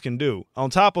Henry Ruggs can do.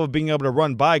 On top of being able to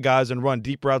run by guys and run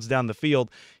deep routes down the field,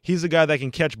 he's a guy that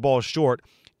can catch balls short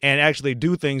and actually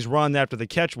do things run after the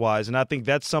catch-wise, and I think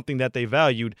that's something that they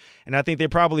valued, and I think they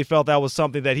probably felt that was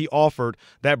something that he offered,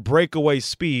 that breakaway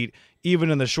speed,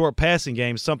 even in the short passing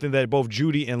game, something that both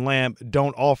Jeudy and Lamb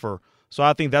don't offer. So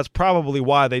I think that's probably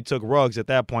why they took Ruggs at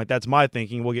that point. That's my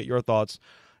thinking. We'll get your thoughts.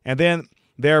 And then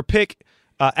their pick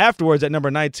afterwards at number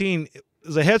 19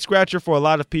 is a head-scratcher for a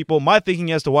lot of people. My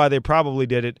thinking as to why they probably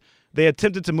did it, they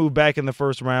attempted to move back in the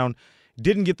first round,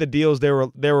 didn't get the deals they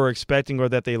were expecting or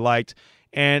that they liked,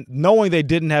 and knowing they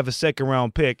didn't have a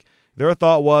second-round pick, their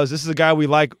thought was, this is a guy we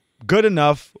like good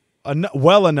enough,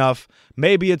 well enough,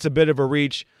 maybe it's a bit of a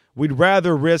reach. We'd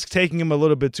rather risk taking him a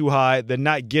little bit too high than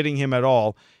not getting him at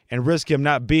all and risk him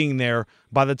not being there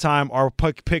by the time our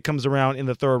pick comes around in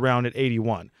the third round at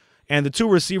 81. And the two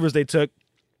receivers they took,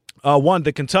 one,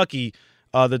 the Kentucky,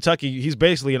 he's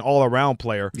basically an all-around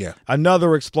player. Yeah.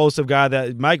 Another explosive guy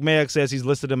that Mike Mayock says he's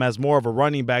listed him as more of a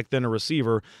running back than a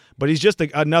receiver, but he's just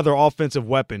another offensive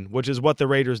weapon, which is what the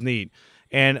Raiders need.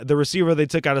 And the receiver they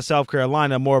took out of South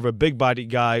Carolina, more of a big-bodied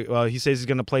guy, he says he's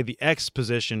going to play the X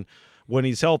position when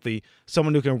he's healthy,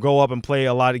 someone who can go up and play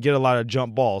get a lot of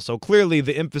jump balls. So clearly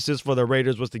the emphasis for the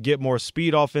Raiders was to get more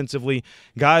speed offensively,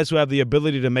 guys who have the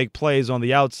ability to make plays on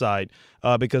the outside,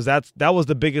 because that was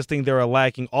the biggest thing they were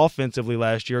lacking offensively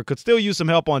last year. Could still use some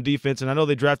help on defense, and I know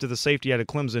they drafted the safety out of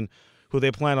Clemson, who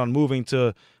they plan on moving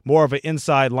to more of an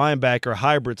inside linebacker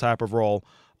hybrid type of role.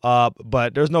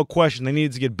 But there's no question they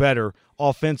needed to get better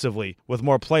offensively with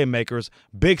more playmakers,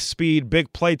 big speed,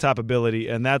 big play type ability,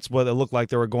 and that's what it looked like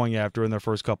they were going after in their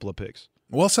first couple of picks.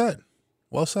 Well said.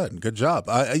 Well said. Good job.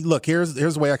 Look, here's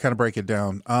the way I kind of break it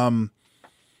down.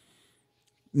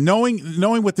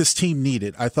 Knowing what this team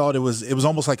needed, I thought it was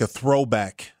almost like a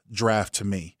throwback draft to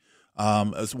me.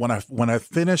 When I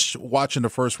finished watching the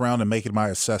first round and making my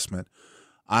assessment,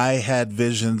 I had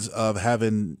visions of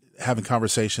having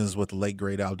conversations with the late,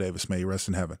 great Al Davis, may he rest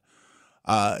in heaven.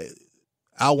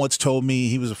 Al once told me,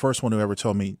 he was the first one who ever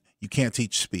told me, you can't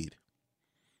teach speed,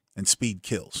 and speed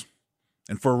kills.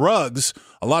 And for Ruggs,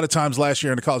 a lot of times last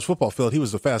year in the college football field, he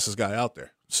was the fastest guy out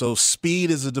there. So speed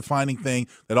is a defining thing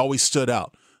that always stood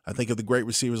out. I think of the great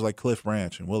receivers like Cliff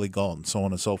Branch and Willie Galton, so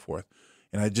on and so forth.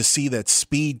 And I just see that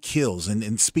speed kills,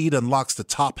 and speed unlocks the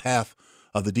top half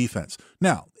of the defense.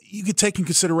 Now, you could take in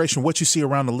consideration what you see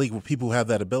around the league with people who have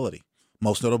that ability,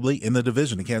 most notably in the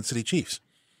division, the Kansas City Chiefs.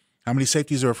 How many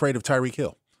safeties are afraid of Tyreek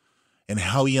Hill? And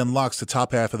how he unlocks the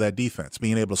top half of that defense,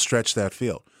 being able to stretch that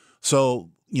field.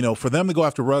 So, for them to go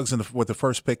after Ruggs with the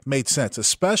first pick made sense,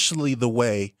 especially the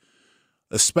way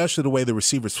the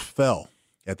receivers fell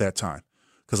at that time.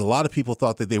 Because a lot of people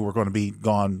thought that they were going to be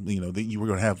gone, that you were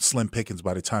going to have slim pickings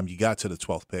by the time you got to the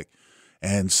 12th pick.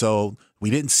 And so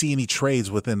we didn't see any trades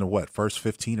within the, first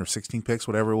 15 or 16 picks,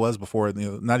 whatever it was before,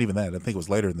 not even that. I think it was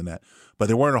later than that. But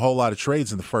there weren't a whole lot of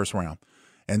trades in the first round.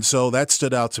 And so that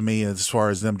stood out to me as far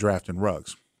as them drafting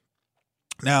Ruggs.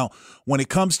 Now, when it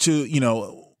comes to,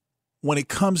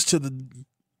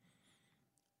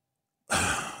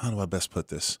 how do I best put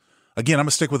this? Again, I'm going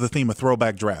to stick with the theme of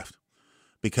throwback draft,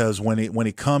 because when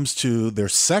it comes to their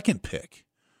second pick,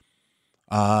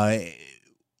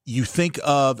 you think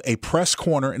of a press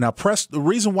corner. Now, the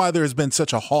reason why there has been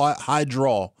such a high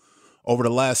draw over the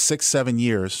last 6-7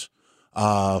 years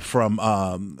for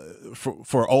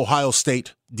Ohio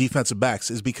State defensive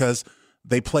backs is because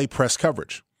they play press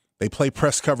coverage. They play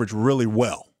press coverage really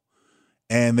well.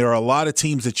 And there are a lot of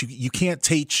teams that you can't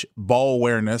teach ball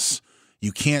awareness.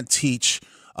 You can't teach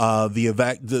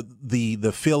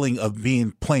the feeling of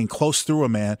playing close through a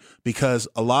man, because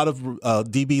a lot of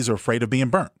DBs are afraid of being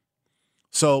burnt.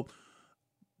 So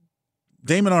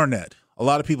Damon Arnette, a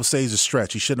lot of people say he's a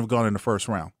stretch. He shouldn't have gone in the first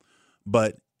round.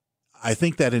 But I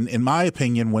think that in my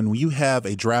opinion, when you have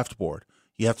a draft board,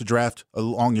 you have to draft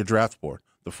along your draft board.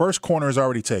 The first corner is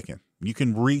already taken. You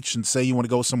can reach and say you want to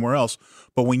go somewhere else.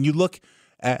 But when you look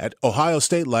at Ohio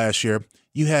State last year,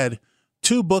 you had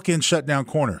 2 bookend shutdown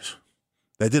corners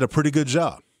that did a pretty good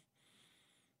job.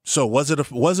 So was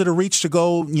it a reach to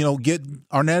go, get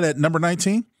Arnette at number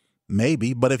 19?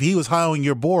 Maybe. But if he was high on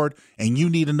your board and you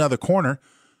need another corner,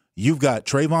 you've got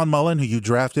Trayvon Mullen, who you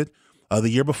drafted the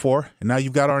year before, and now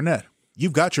you've got Arnette.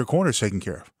 You've got your corners taken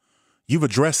care of. You've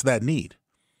addressed that need.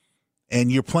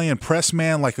 And you're playing press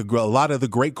man like a lot of the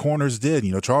great corners did.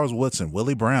 Charles Woodson,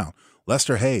 Willie Brown,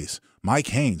 Lester Hayes, Mike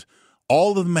Haynes.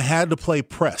 All of them had to play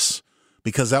press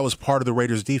because that was part of the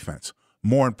Raiders' defense.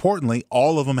 More importantly,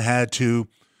 all of them had to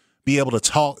be able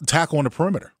to tackle on the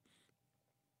perimeter.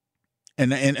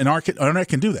 And Arnette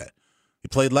can do that. He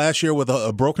played last year with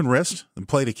a broken wrist and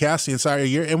played a cast the entire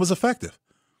year and was effective.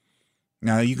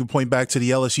 Now, you can point back to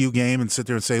the LSU game and sit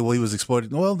there and say, well, he was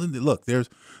exploited. Well, look, there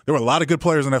were a lot of good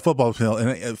players on that football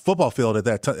field at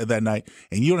that night,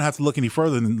 and you don't have to look any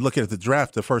further than look at the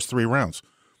draft, the first 3 rounds,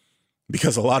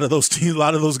 because a lot of those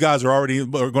guys are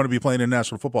going to be playing in the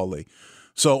National Football League.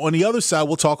 So on the other side,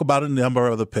 we'll talk about a number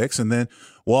of the picks, and then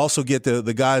we'll also get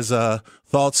the guys'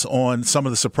 thoughts on some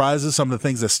of the surprises, some of the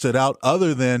things that stood out,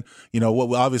 other than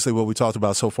what we talked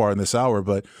about so far in this hour.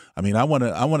 But I mean, I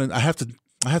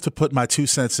have to put my 2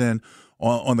 cents in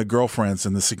on the girlfriends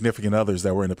and the significant others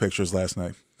that were in the pictures last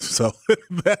night. So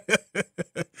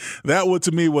that one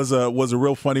to me was a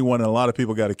real funny one, and a lot of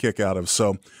people got a kick out of.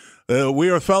 So we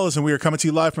are fellas, and we are coming to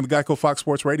you live from the Geico Fox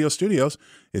Sports Radio studios.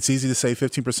 It's easy to save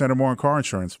 15% or more on car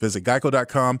insurance. Visit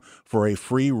geico.com for a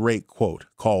free rate quote.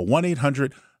 Call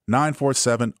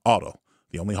 1-800-947-AUTO.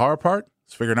 The only hard part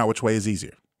is figuring out which way is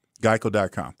easier.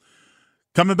 Geico.com.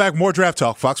 Coming back, more Draft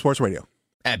Talk, Fox Sports Radio.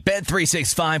 At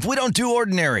Bet365, we don't do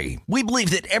ordinary. We believe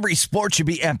that every sport should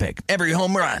be epic. Every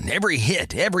home run, every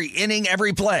hit, every inning,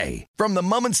 every play. From the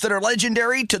moments that are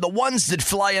legendary to the ones that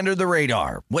fly under the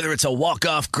radar. Whether it's a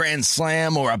walk-off grand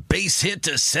slam or a base hit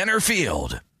to center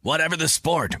field. Whatever the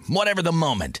sport, whatever the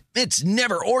moment. It's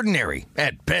never ordinary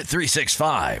at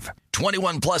Bet365.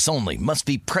 21 plus only. Must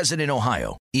be present in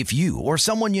Ohio. If you or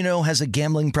someone you know has a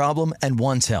gambling problem and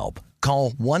wants help, call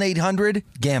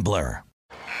 1-800-GAMBLER.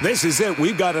 This is it.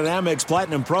 We've got an Amex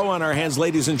Platinum Pro on our hands,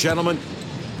 ladies and gentlemen.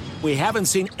 We haven't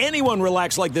seen anyone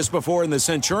relax like this before in the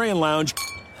Centurion Lounge.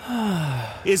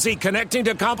 Is he connecting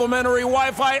to complimentary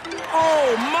Wi-Fi?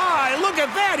 Oh, my. Look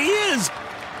at that. He is.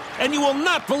 And you will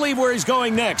not believe where he's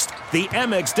going next. The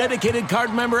Amex dedicated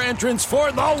card member entrance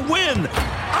for the win.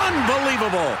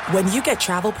 Unbelievable. When you get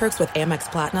travel perks with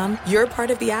Amex Platinum, you're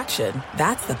part of the action.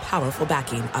 That's the powerful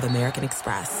backing of American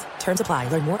Express. Terms apply.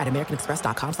 Learn more at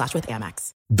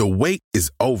americanexpress.com/withAmex. The wait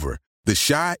is over. The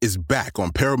Chi is back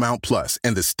on Paramount Plus,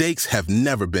 and the stakes have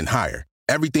never been higher.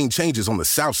 Everything changes on the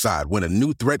South Side when a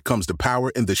new threat comes to power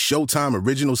in the Showtime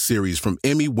original series from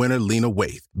Emmy winner Lena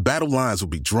Waithe. Battle lines will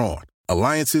be drawn,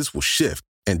 alliances will shift,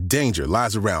 and danger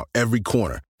lies around every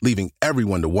corner, leaving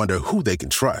everyone to wonder who they can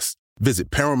trust.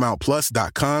 Visit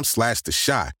ParamountPlus.com/The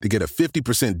Chi to get a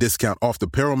 50% discount off the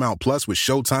Paramount Plus with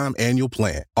Showtime annual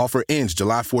plan. Offer ends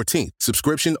July 14th.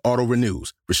 Subscription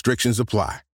auto-renews. Restrictions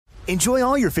apply. Enjoy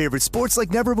all your favorite sports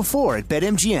like never before at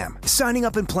BetMGM. Signing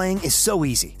up and playing is so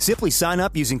easy. Simply sign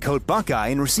up using code Buckeye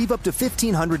and receive up to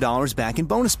 $1,500 back in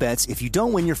bonus bets if you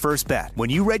don't win your first bet. When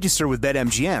you register with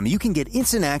BetMGM, you can get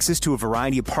instant access to a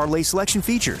variety of parlay selection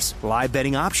features, live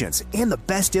betting options, and the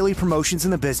best daily promotions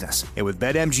in the business. And with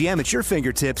BetMGM at your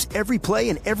fingertips, every play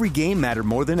and every game matter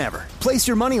more than ever. Place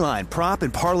your moneyline, prop,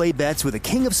 and parlay bets with the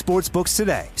king of sportsbooks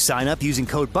today. Sign up using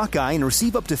code Buckeye and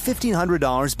receive up to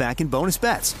 $1,500 back in bonus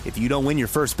bets if you don't win your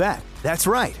first bet. That's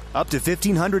right, up to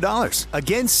 $1,500.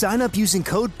 Again, sign up using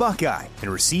code Buckeye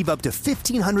and receive up to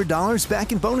 $1,500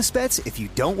 back in bonus bets if you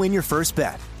don't win your first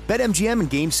bet. BetMGM and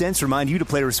GameSense remind you to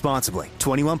play responsibly.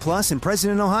 21 plus and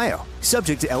present in Ohio.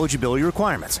 Subject to eligibility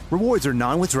requirements. Rewards are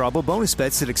non-withdrawable bonus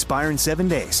bets that expire in 7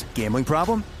 days. Gambling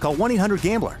problem? Call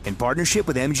 1-800-GAMBLER in partnership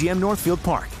with MGM Northfield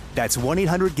Park. That's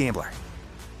 1-800-GAMBLER.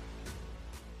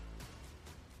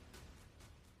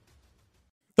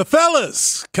 The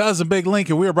fellas, Cousin Big Link,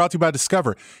 and we are brought to you by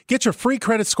Discover. Get your free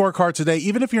credit scorecard today,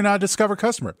 even if you're not a Discover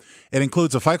customer. It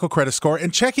includes a FICO credit score,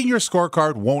 and checking your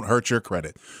scorecard won't hurt your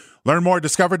credit. Learn more at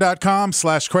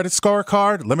discover.com/credit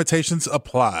scorecard. Limitations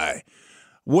apply.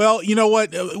 Well, you know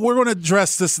what? We're going to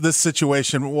address this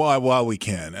situation while we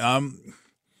can.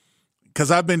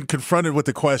 Because I've been confronted with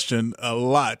the question a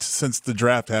lot since the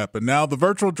draft happened. Now, the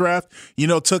virtual draft,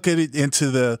 took it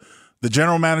into the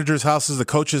general managers' houses, the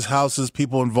coaches' houses,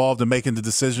 people involved in making the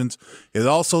decisions. It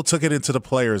also took it into the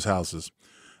players' houses.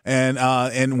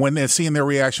 And when they're seeing their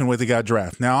reaction when they got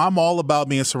drafted. Now, I'm all about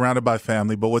being surrounded by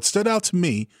family, but what stood out to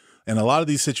me in a lot of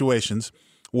these situations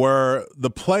were the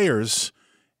players,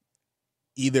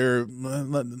 either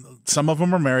some of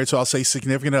them are married, so I'll say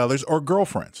significant others, or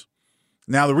girlfriends.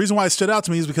 Now, the reason why it stood out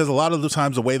to me is because a lot of the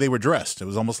times the way they were dressed, it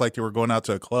was almost like they were going out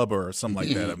to a club or something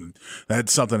like that. I mean,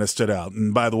 that's something that stood out.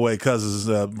 And by the way, Cuz is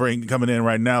coming in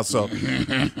right now. So,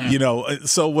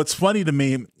 so what's funny to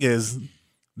me is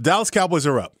Dallas Cowboys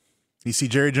are up. You see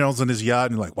Jerry Jones on his yacht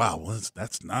and you're like, wow, well,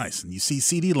 that's nice. And you see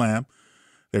CeeDee Lamb.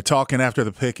 They're talking after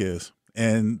the pick is.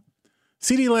 And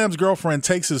CeeDee Lamb's girlfriend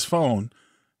takes his phone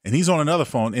and he's on another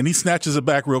phone and he snatches it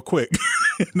back real quick.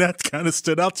 And that kind of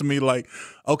stood out to me like,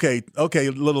 okay,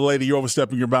 little lady, you're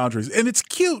overstepping your boundaries. And it's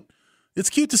cute.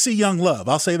 It's cute to see young love.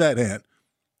 I'll say that, Ant.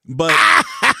 But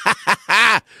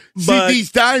see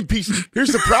these dime pieces.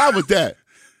 Here's the problem with that.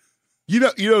 You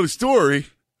know the story.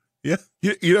 Yeah.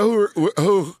 You know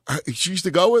who she used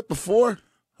to go with before?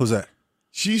 Who's that?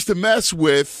 She used to mess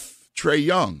with Trae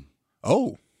Young.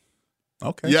 Oh.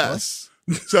 Okay. Yes.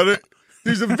 Well. So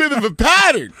there's a bit of a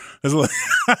pattern.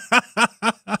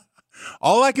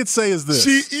 All I could say is this.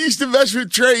 She used to mess with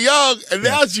Trae Young, and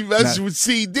now she messes with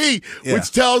CD,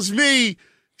 which tells me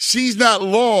she's not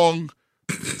long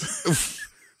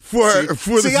for the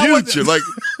future.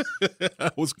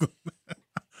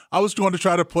 I was going to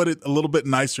try to put it a little bit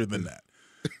nicer than that.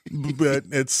 But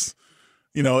it's,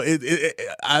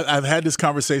 I've had this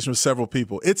conversation with several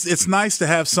people. It's nice to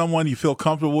have someone you feel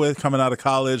comfortable with coming out of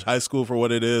college, high school for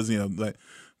what it is,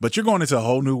 but you're going into a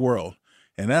whole new world.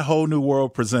 And that whole new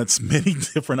world presents many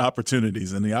different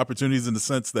opportunities, and the opportunities in the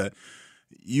sense that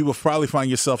you will probably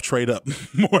find yourself trade up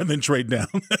more than trade down.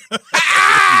 You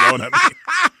know what I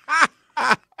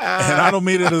mean? And I don't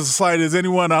mean it as slight as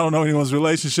anyone. I don't know anyone's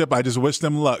relationship. I just wish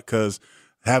them luck because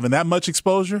having that much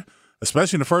exposure,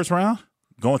 especially in the first round,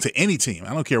 going to any team,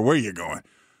 I don't care where you're going.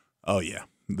 Oh, yeah.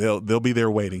 They'll be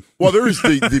there waiting. Well, there is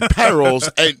the perils,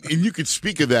 and you can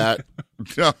speak of that.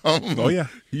 Oh, yeah.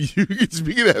 You can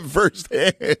speak of that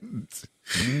firsthand.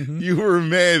 Mm-hmm. You were a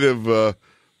man of,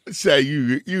 say,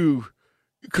 you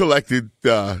collected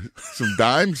some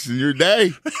dimes in your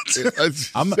day.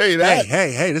 I'm say that.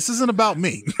 Hey, this isn't about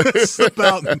me. It's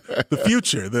about the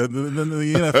future, the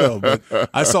NFL. But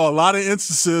I saw a lot of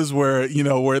instances where,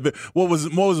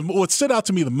 what stood out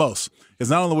to me the most is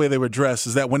not only the way they were dressed,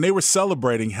 is that when they were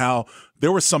celebrating how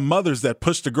there were some mothers that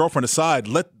pushed the girlfriend aside,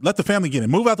 let the family get in,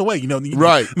 move out the way.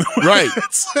 Right.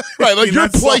 Like your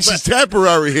place is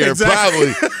temporary here,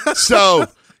 exactly. Probably. So,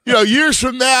 years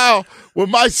from now, when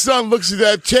my son looks at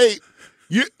that tape,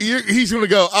 he's going to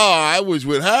go, oh, I was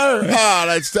with her? Oh,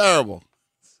 that's terrible.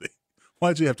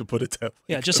 Why'd you have to put it that way?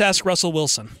 Yeah, just ask Russell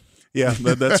Wilson. Yeah,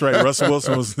 that's right. Russell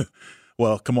Wilson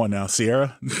Well, come on now,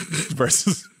 Sierra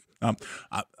versus.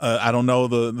 I don't know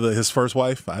his first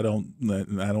wife. I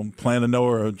don't plan to know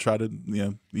her or try to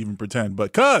even pretend.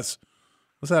 But what's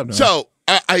happening? So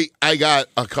I got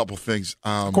a couple things.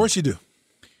 Of course you do.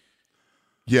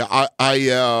 Yeah, I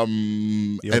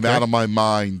am out of my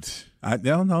mind. I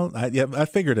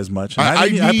figured as much. I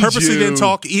purposely didn't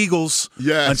talk Eagles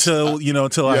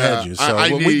until I had you.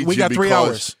 So we got 3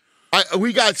 hours.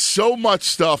 We got so much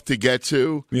stuff to get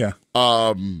to. Yeah.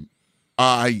 I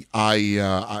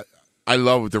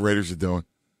love what the Raiders are doing.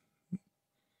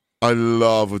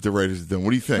 What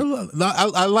do you think?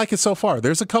 I like it so far.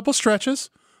 There's a couple stretches,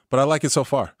 but I like it so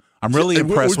far. I'm really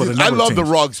impressed with the number I love of the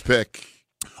teams. Ruggs pick.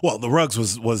 Well, the Ruggs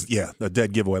was a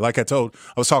dead giveaway. Like I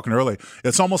was talking earlier,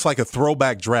 it's almost like a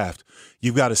throwback draft.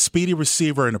 You've got a speedy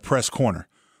receiver and a press corner.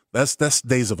 That's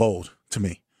days of old to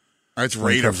me. That's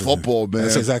Raider football, man.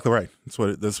 That's exactly right.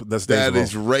 That's days that of old.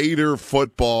 is Raider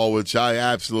football, which I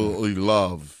absolutely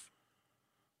love.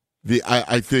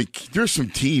 I think there's some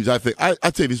teams.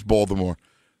 I'd say this Baltimore,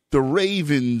 the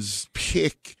Ravens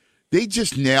pick. They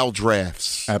just nail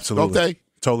drafts. Absolutely, don't they?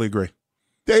 Totally agree.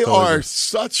 They are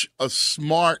such a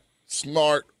smart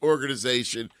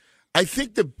organization. I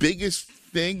think the biggest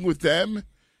thing with them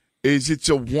is it's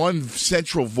a one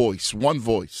central voice, one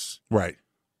voice. Right.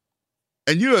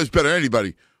 And you know this better than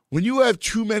anybody. When you have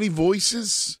too many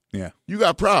voices, you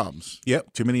got problems.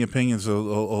 Yep. Too many opinions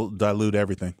will dilute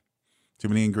everything. Too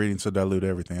many ingredients will dilute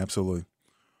everything. Absolutely.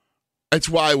 That's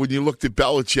why when you looked at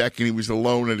Belichick and he was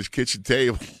alone at his kitchen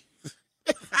table.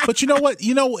 But you know what?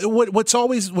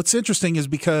 What's interesting is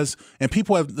because, and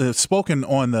people have spoken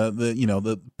on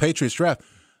the Patriots draft.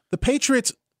 The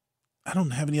Patriots, I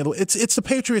don't have any other. It's the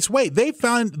Patriots way. They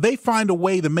find a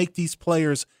way to make these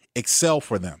players excel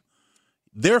for them.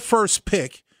 Their first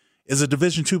pick is a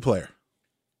Division II player.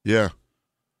 Yeah.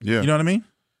 You know what I mean?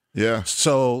 Yeah.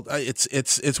 So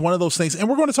it's one of those things, and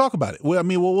we're going to talk about it.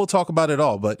 We'll talk about it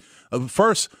all. But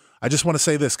first, I just want to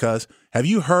say this, cuz have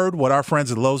you heard what our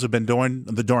friends at Lowe's have been doing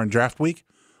during draft week?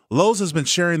 Lowe's has been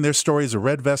sharing their stories of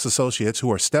Red Vest associates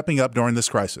who are stepping up during this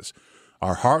crisis.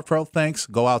 Our heartfelt thanks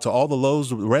go out to all the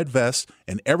Lowe's Red Vests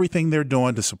and everything they're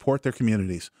doing to support their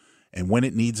communities and when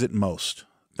it needs it most.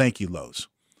 Thank you, Lowe's.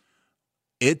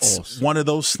 It's one of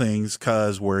those things,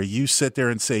 cuz where you sit there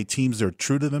and say teams are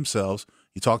true to themselves.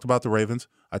 You talked about the Ravens.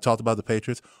 I talked about the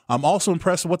Patriots. I'm also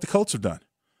impressed with what the Colts have done.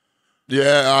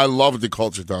 Yeah, I love what the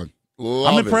Colts have done.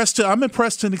 I'm impressed to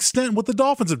an extent what the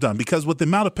Dolphins have done, because with the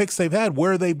amount of picks they've had,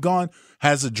 where they've gone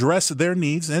has addressed their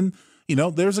needs. And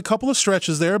there's a couple of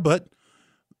stretches there, but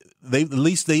at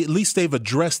least they've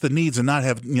addressed the needs and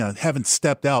haven't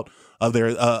stepped out of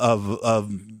their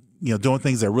doing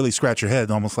things that really scratch your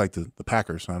head, almost like the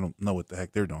Packers. I don't know what the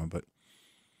heck they're doing, but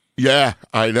yeah,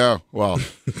 I know. Well,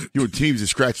 you want teams that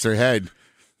scratch their head,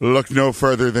 look no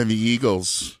further than the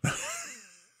Eagles.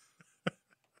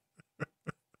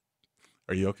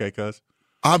 Are you okay, cuz?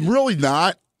 I'm really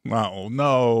not. Oh,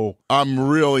 no. I'm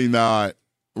really not.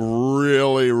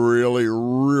 Really, really,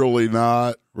 really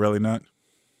not. Really not?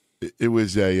 It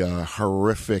was a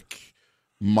horrific,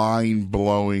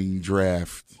 mind-blowing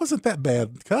draft. Wasn't that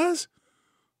bad, cuz?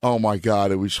 Oh, my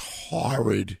God. It was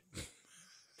horrid.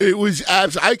 It was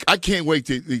I can't wait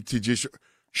to just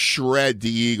shred the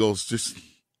Eagles just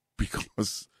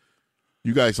because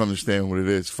you guys understand what it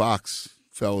is. Fox,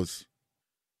 fellas.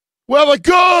 Well,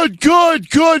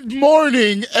 good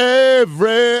morning,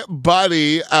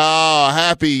 everybody.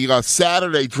 Happy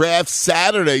Saturday, Draft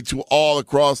Saturday to all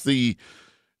across the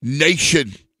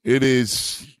nation. It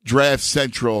is Draft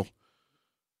Central.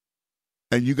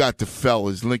 And you got the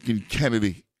fellas, Lincoln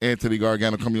Kennedy, Anthony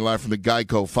Gargano, coming live from the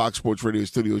Geico Fox Sports Radio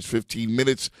studios. 15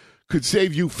 minutes could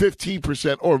save you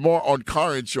 15% or more on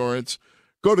car insurance.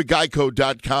 Go to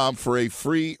geico.com for a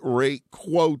free rate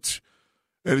quote.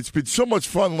 And it's been so much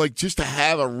fun, just to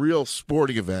have a real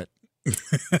sporting event.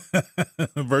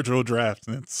 Virtual draft.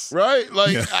 Right?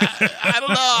 I don't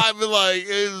know. I've been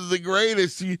it's the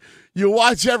greatest. You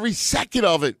watch every second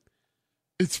of it.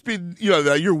 It's been,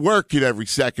 you're working every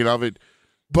second of it.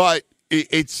 But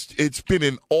it's been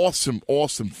an awesome,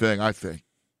 awesome thing, I think.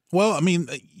 Well,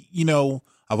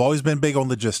 I've always been big on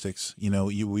logistics.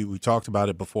 We talked about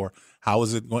it before. How are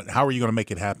you going to make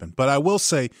it happen? But I will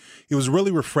say it was really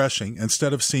refreshing,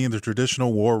 instead of seeing the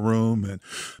traditional war room and,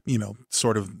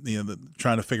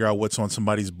 trying to figure out what's on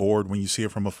somebody's board when you see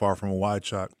it from afar, from a wide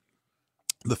shot.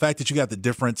 The fact that you got the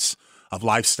difference of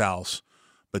lifestyles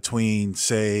between,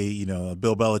 say,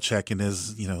 Bill Belichick and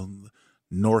his,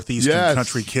 northeastern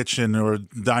country kitchen or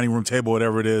dining room table,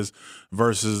 whatever it is,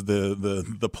 versus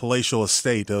the palatial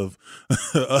estate of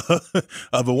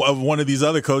one of these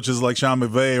other coaches like Sean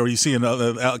McVay, or you see in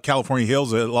California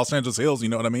Hills, Los Angeles Hills. You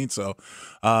know what I mean? So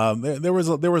there was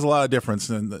a lot of difference,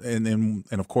 and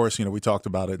of course, we talked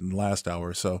about it in the last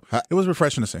hour. So it was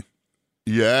refreshing to see.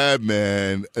 Yeah,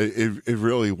 man, it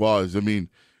really was. I mean,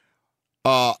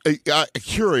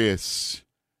 curious.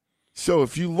 So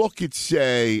if you look at,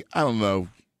 say, I don't know,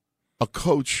 a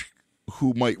coach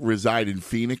who might reside in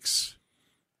Phoenix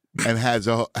and has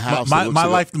a house.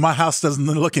 My house doesn't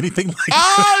look anything like that.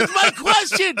 Oh, that's my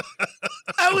question.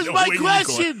 That was my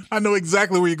question. I know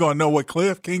exactly where you're going. No, what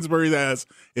Cliff Kingsbury has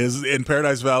is in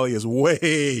Paradise Valley is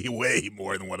way, way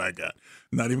more than what I got.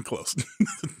 Not even close.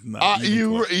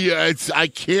 I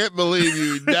can't believe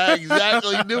you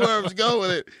exactly knew where I was going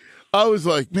with it. I was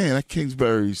like, man, that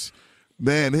Kingsbury's,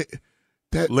 man,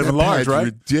 living large, right?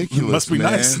 Ridiculous. Must be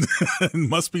man. nice.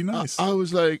 Must be nice. I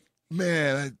was like,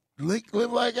 man,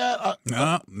 live like that.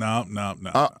 No.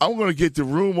 I'm going to get the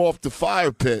room off the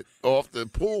fire pit, off the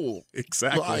pool.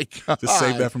 Exactly. Just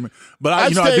save that for me. But I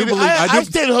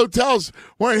stayed in hotels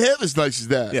weren't half as nice as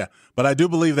that. Yeah. But I do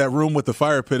believe that room with the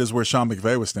fire pit is where Sean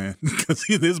McVay was staying, because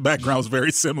his background was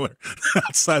very similar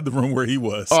outside the room where he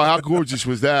was. Oh, how gorgeous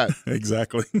was that?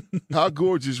 Exactly. How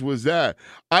gorgeous was that?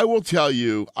 I will tell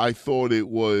you, I thought it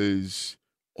was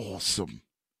awesome.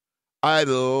 I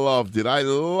loved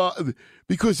it.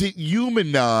 Because it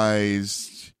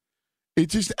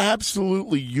just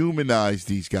absolutely humanized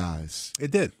these guys.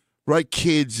 It did. Right?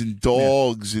 Kids and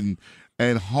dogs and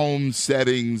home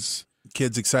settings.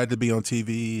 Kids excited to be on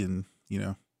TV, and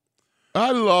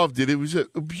I loved it. It was a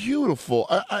beautiful.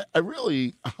 I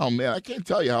really, oh man, I can't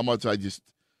tell you how much I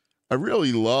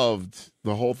really loved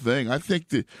the whole thing. I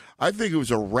think it was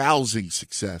a rousing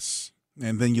success.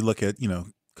 And then you look at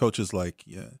coaches like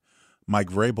Mike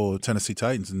Vrabel of Tennessee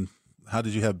Titans, and how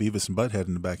did you have Beavis and Butthead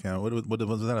in the background? What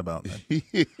was that about?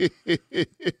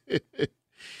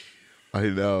 I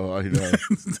know. I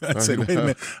said, wait a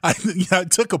minute. I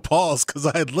took a pause because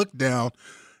I had looked down.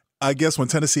 I guess when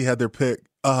Tennessee had their pick,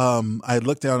 I had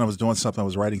looked down. I was doing something. I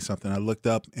was writing something. I looked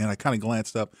up, and I kind of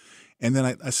glanced up. And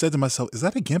then I said to myself, is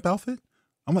that a Gimp outfit?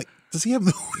 I'm like, does he have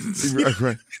the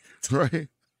 – Right.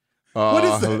 What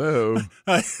is that? Hello.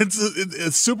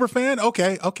 It's super fan?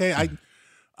 Okay. I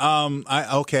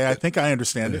think I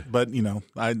understand it. But,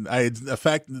 the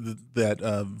fact that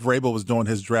Vrabel was doing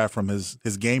his draft from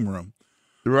his game room.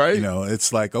 Right.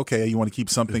 It's like, okay, you want to keep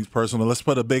some things personal. Let's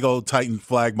put a big old Titan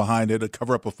flag behind it to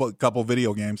cover up a couple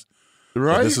video games.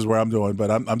 Right. But this is where I'm doing.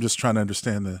 But I'm just trying to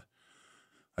understand the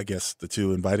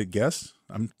two invited guests.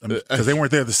 Because they weren't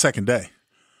there the second day.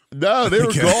 No, they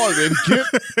were gone.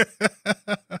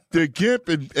 The Gimp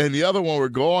and the other one were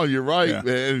gone. You're right,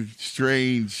 man.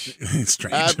 Strange.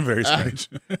 Strange. Very strange.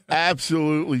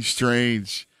 Absolutely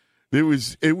strange. It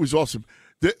was awesome.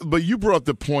 But you brought up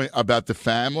the point about the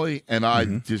family, and I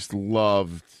just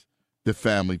loved the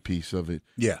family piece of it.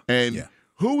 Yeah. And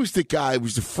who was the guy? It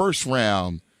was the first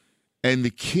round, and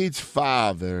the kid's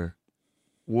father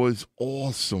was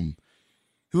awesome.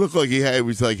 He looked like he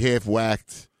was like half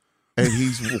whacked, and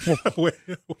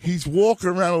he's walking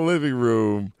around the living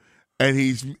room, and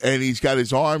he's got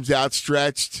his arms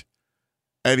outstretched.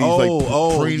 And he's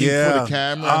preening for the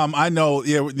camera. I know.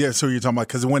 Yeah. So you're talking about,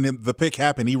 because when the pick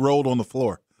happened, he rolled on the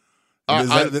floor.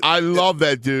 I love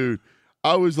that dude.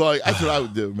 I was like, that's what I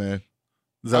would do, man.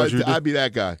 I'd be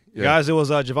that guy. Yeah. Guys, it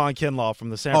was Javon Kinlaw from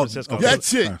the San Francisco.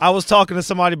 That's it. I was talking to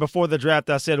somebody before the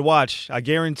draft. I said, watch, I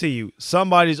guarantee you,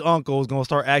 somebody's uncle is going to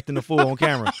start acting the fool on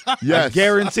camera. Yes. I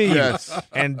guarantee you. Yes.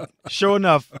 And sure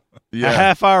enough, a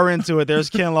half hour into it, there's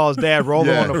Kinlaw's dad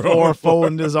rolling on the floor,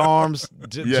 folding his arms,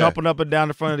 jumping up and down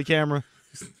in front of the camera.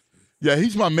 Yeah,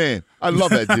 he's my man. I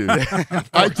love that dude.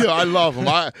 I do. I love him.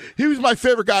 He was my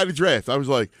favorite guy to draft. I was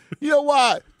like, you know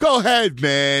what? Go ahead,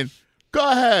 man. Go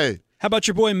aheid. How about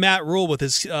your boy Matt Rule with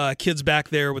his kids back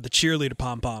there with the cheerleader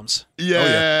pom-poms?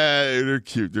 Yeah, they're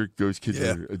cute. Those kids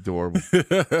are adorable.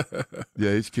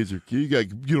 Yeah, his kids are cute. You got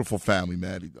a beautiful family,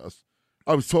 Matty does.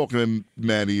 I was talking to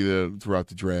Matty throughout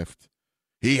the draft.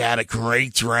 He had a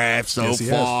great draft so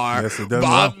far. Yes, he does.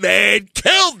 My man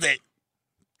killed it.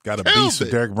 Got a beast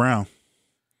with Derek Brown.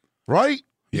 Right?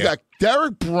 You got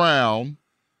Derek Brown.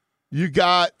 You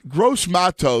got Gross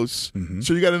Matos.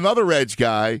 So you got another edge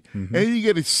guy. And you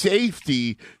get a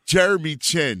safety, Jeremy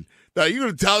Chin. Now, you're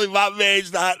going to tell me my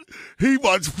man's not – he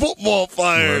wants football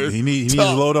players. Well, he needs to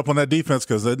load up on that defense,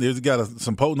 because there's got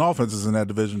some potent offenses in that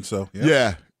division. So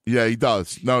Yeah, he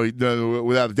does. No,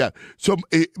 without a doubt. So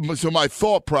my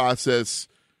thought process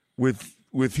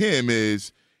with him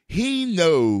is he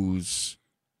knows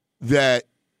that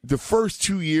the first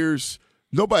 2 years,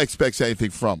 nobody expects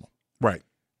anything from him. Right.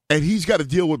 And he's got to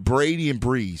deal with Brady and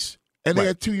Breeze. And they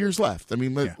got 2 years left. I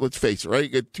mean, let's face it, right?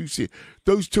 You got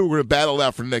those two are going to battle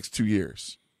out for the next 2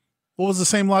 years. Well, it was the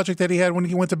same logic that he had when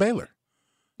he went to Baylor.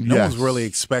 No one's really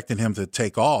expecting him to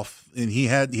take off, and he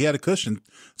had a cushion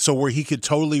so where he could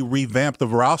totally revamp the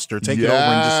roster, take it over,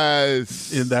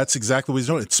 and that's exactly what he's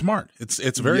doing. It's smart. It's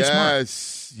very smart.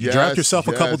 You draft yourself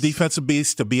a couple defensive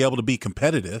beasts to be able to be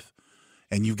competitive,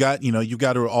 and you've got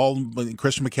all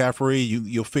Christian McCaffrey.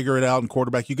 You'll figure it out in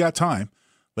quarterback. You got time,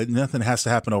 but nothing has to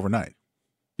happen overnight.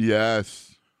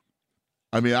 Yes,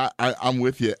 I mean I'm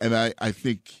with you, and I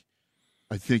just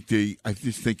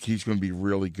think he's going to be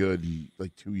really good in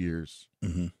like 2 years.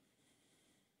 Mm-hmm.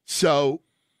 So,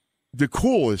 the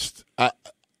coolest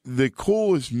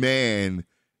man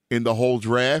in the whole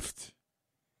draft,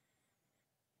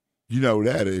 you know who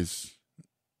that is?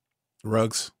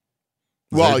 Ruggs.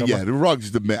 Well, yeah, the Ruggs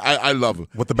is the man. I love him.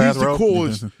 With the bathrobe?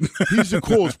 He's the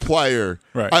coolest player.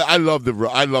 Right. I love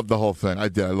the whole thing. I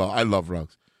love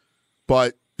Ruggs.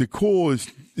 But the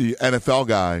coolest NFL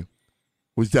guy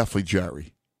was definitely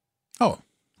Jerry. Oh,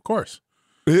 of course.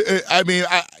 I mean,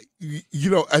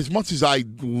 as much as I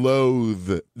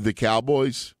loathe the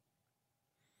Cowboys,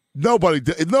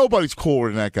 nobody's cooler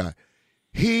than that guy.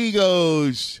 He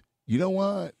goes, you know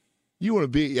what? You want to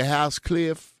be at your house,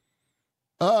 Cliff?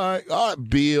 All right,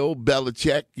 Bill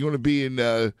Belichick. You want to be in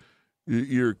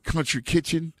your country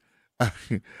kitchen out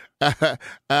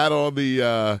on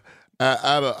the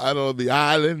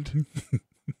island?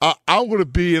 I'm going to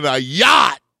be in a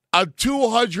yacht. A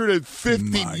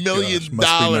 $250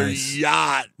 million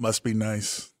yacht. Must be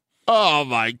nice. Oh,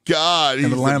 my God.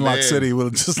 In a landlocked city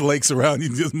with just lakes around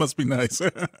you, just must be nice.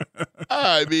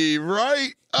 I mean,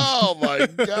 right? Oh, my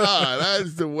God.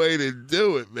 That's the way to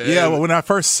do it, man. Yeah, well, when I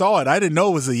first saw it, I didn't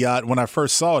know it was a yacht when I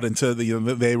first saw it until they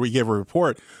gave a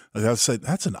report. I said,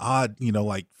 that's an odd,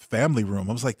 like family room.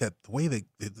 I was like, that the way it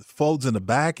folds in the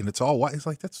back and it's all white. It's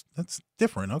like, that's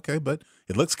different. Okay, but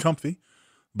it looks comfy.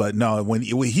 But no, when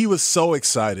he was so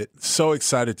excited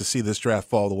to see this draft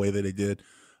fall the way that it did.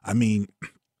 I mean,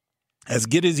 as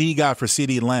good as he got for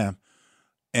CeeDee Lamb,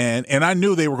 and I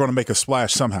knew they were going to make a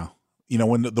splash somehow.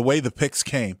 When the way the picks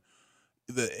came,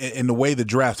 and the way the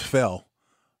draft fell,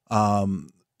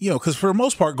 because for the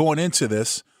most part going into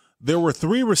this, there were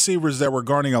three receivers that were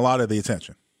garnering a lot of the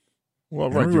attention.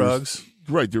 Well, Henry Ruggs.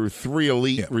 There were three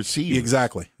elite receivers.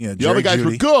 Exactly. Yeah, the other guys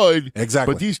were good.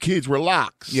 Exactly. But these kids were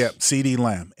locks. Yeah, CeeDee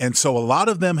Lamb. And so a lot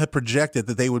of them had projected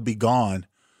that they would be gone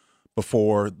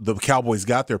before the Cowboys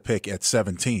got their pick at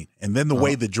 17. And then the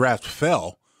way the draft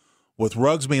fell, with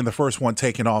Ruggs being the first one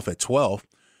taken off at 12,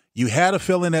 you had a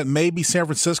feeling that maybe San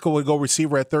Francisco would go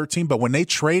receiver at 13. But when they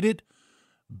traded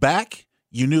back,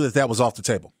 you knew that was off the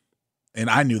table. And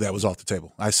I knew that was off the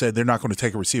table. I said they're not going to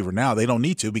take a receiver now. They don't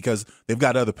need to because they've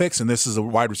got other picks, and this is a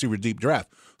wide receiver deep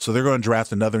draft. So they're going to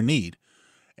draft another need.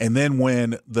 And then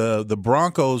when the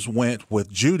Broncos went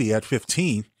with Judy at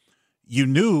 15, you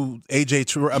knew not AJ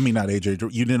Terrell,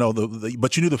 you didn't know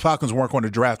but you knew the Falcons weren't going to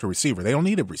draft a receiver. They don't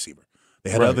need a receiver. They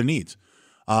had other needs.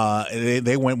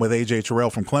 They went with AJ Terrell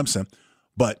from Clemson,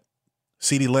 but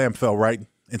CeeDee Lamb fell right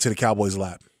into the Cowboys'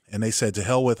 lap. And they said, to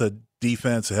hell with a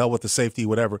defense, to hell with the safety,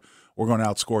 whatever. We're going to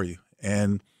outscore you.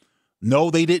 And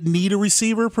no, they didn't need a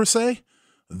receiver per se.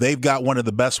 They've got one of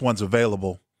the best ones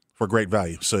available for great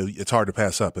value. So it's hard to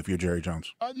pass up if you're Jerry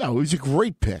Jones. No, it was a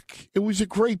great pick. It was a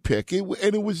great pick. It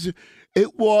was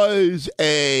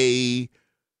a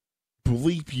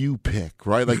bleep you pick,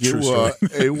 right? Like it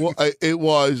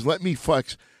was, let me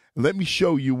flex. Let me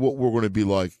show you what we're going to be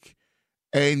like.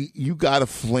 And you got a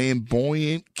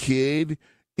flamboyant kid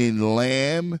in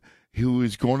Lamb who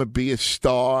is going to be a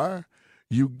star.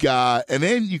 And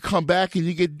then you come back and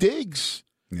you get Diggs.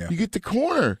 Yeah. You get the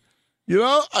corner.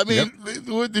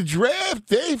 With the draft,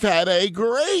 they've had a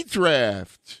great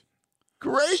draft.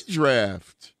 Great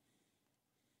draft.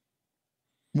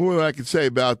 More than I can say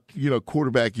about,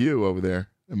 quarterback you over there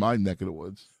in my neck of the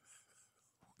woods.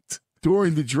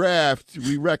 During the draft,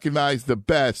 we recognize the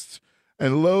best,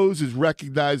 and Lowe's is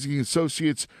recognizing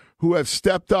associates who have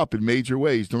stepped up in major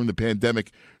ways during the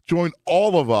pandemic. Join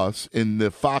all of us in the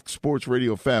Fox Sports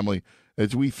Radio family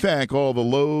as we thank all the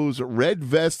Lowe's Red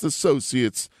Vest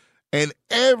associates and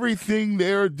everything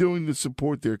they're doing to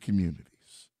support their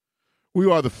communities.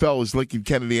 We are the fellas, Lincoln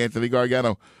Kennedy, Anthony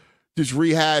Gargano, just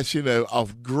rehashing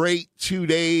a great 2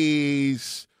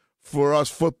 days for us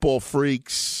football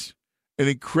freaks. An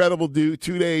incredible 2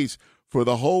 days for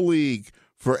the whole league,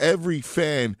 for every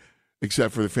fan,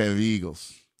 except for the fan of the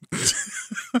Eagles.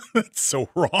 That's so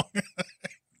wrong.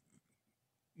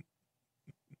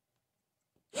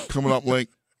 coming up, Link,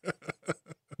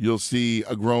 you'll see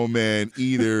a grown man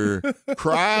either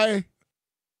cry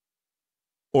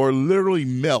or literally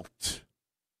melt.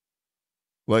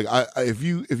 Like if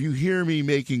you hear me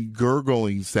making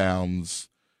gurgling sounds,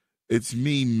 it's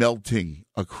me melting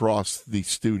across the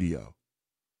studio.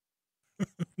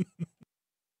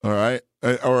 All right,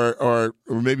 or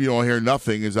maybe you don't hear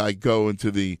nothing as I go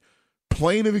into the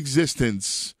plane of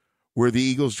existence where the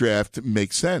Eagles draft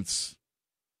makes sense.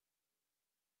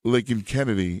 Lincoln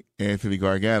Kennedy, Anthony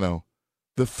Gargano,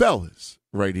 the fellas,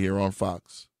 right here on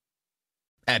Fox.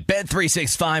 At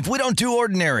Bet365, we don't do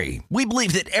ordinary. We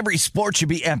believe that every sport should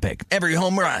be epic. Every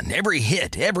home run, every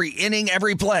hit, every inning,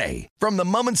 every play. From the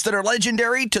moments that are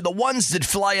legendary to the ones that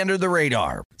fly under the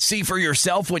radar. See for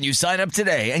yourself when you sign up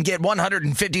today and get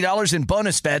 $150 in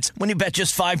bonus bets when you bet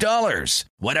just $5.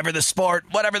 Whatever the sport,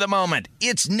 whatever the moment,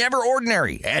 it's never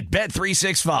ordinary at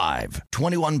Bet365.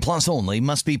 21 plus only.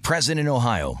 Must be present in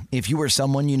Ohio. If you or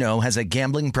someone you know has a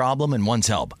gambling problem and wants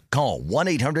help, call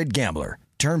 1-800-GAMBLER.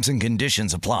 Terms and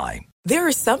conditions apply. There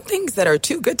are some things that are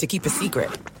too good to keep a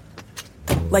secret.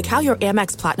 Like how your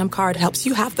Amex Platinum card helps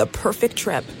you have the perfect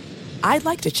trip. I'd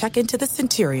like to check into the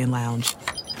Centurion Lounge.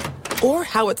 Or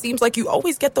how it seems like you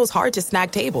always get those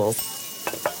hard-to-snag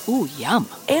tables. Ooh, yum.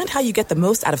 And how you get the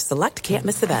most out of select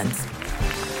can't-miss events.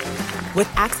 With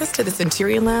access to the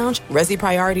Centurion Lounge, Resi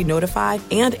Priority Notified,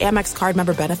 and Amex card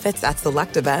member benefits at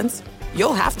select events,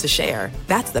 you'll have to share.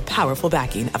 That's the powerful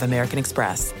backing of American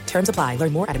Express. Terms apply.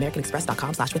 Learn more at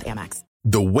americanexpress.com/withAmex.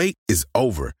 The wait is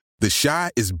over. The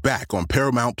Chi is back on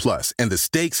Paramount Plus, and the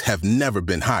stakes have never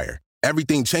been higher.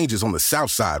 Everything changes on the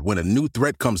South Side when a new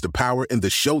threat comes to power in the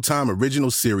Showtime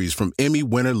original series from Emmy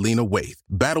winner Lena Waithe.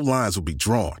 Battle lines will be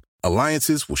drawn,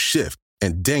 alliances will shift,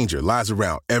 and danger lies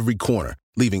around every corner,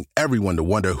 leaving everyone to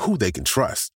wonder who they can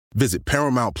trust. Visit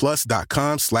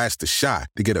ParamountPlus.com/The Chi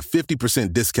to get a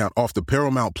 50% discount off the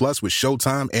Paramount Plus with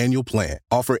Showtime annual plan.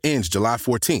 Offer ends July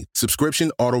 14th.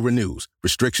 Subscription auto-renews.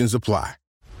 Restrictions apply.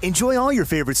 Enjoy all your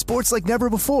favorite sports like never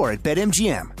before at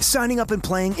BetMGM. Signing up and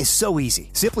playing is so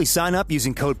easy. Simply sign up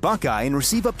using code Buckeye and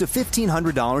receive up to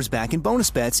 $1,500 back in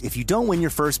bonus bets if you don't win your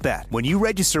first bet. When you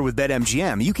register with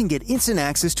BetMGM, you can get instant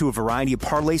access to a variety of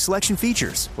parlay selection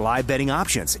features, live betting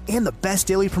options, and the best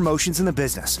daily promotions in the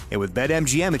business. And with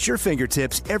BetMGM at your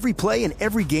fingertips, every play and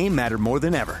every game matter more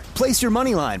than ever. Place your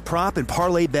moneyline, prop, and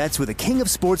parlay bets with the king of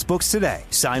sportsbooks today.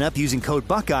 Sign up using code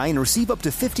Buckeye and receive up to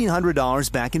 $1,500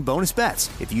 back in bonus bets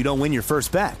if you don't win your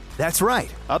first bet. That's right,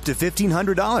 up to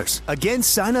 $1,500. Again,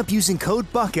 sign up using code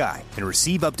Buckeye and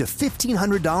receive up to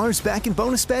 $1,500 back in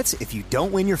bonus bets if you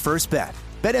don't win your first bet.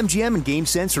 BetMGM and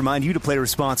GameSense remind you to play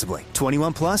responsibly.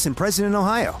 21 plus and present in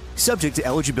Ohio. Subject to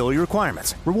eligibility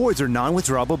requirements. Rewards are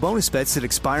non-withdrawable bonus bets that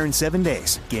expire in 7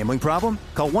 days. Gambling problem?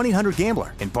 Call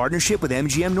 1-800-GAMBLER in partnership with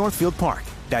MGM Northfield Park.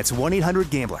 That's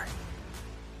 1-800-GAMBLER.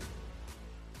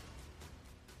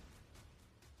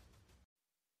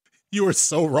 You are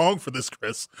so wrong for this,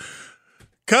 Chris.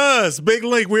 Cuz, Big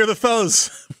Link, we are the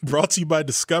fellas. Brought to you by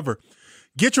Discover.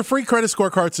 Get your free credit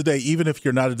scorecard today, even if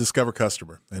you're not a Discover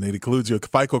customer. And it includes your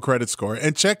FICO credit score.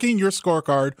 And checking your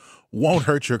scorecard won't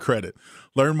hurt your credit.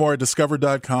 Learn more at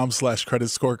discover.com/credit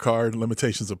scorecard.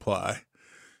 Limitations apply.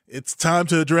 It's time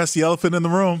to address the elephant in the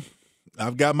room.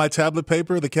 I've got my tablet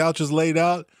paper. The couch is laid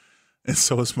out. And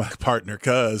so is my partner,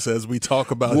 Cuz, as we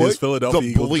talk about his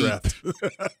Philadelphia Eagles draft.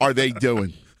 Are they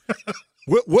doing?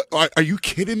 What are you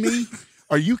kidding me?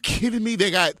 Are you kidding me?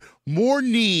 They got more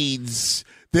needs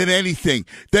than anything.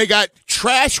 They got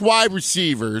trash wide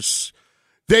receivers.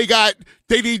 They have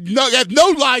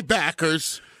no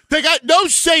linebackers. They got no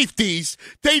safeties.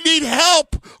 They need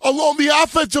help along the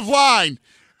offensive line.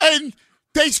 And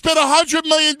they spent $100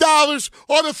 million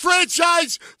on a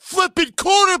franchise flipping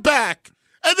quarterback.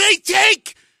 And they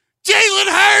take Jalen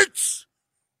Hurts.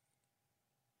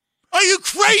 Are you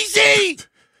crazy?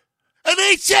 And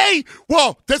they say,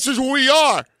 well, this is who we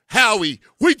are, Howie.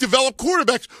 We develop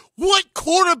quarterbacks. What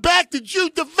quarterback did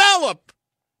you develop?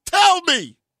 Tell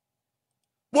me.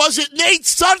 Was it Nate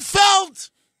Sudfeld?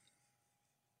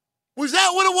 Was that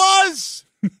what it was?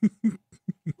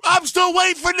 I'm still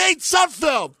waiting for Nate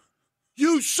Sudfeld.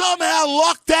 You somehow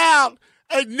lucked out,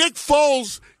 and Nick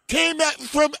Foles came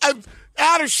from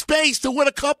outer space to win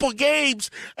a couple games,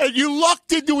 and you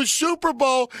lucked into a Super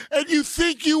Bowl, and you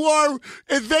think you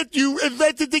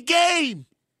invented the game.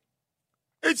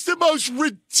 It's the most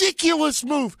ridiculous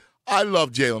move. I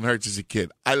love Jalen Hurts as a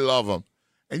kid. I love him.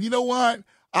 And you know what?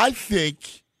 I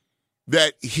think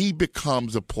that he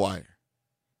becomes a player.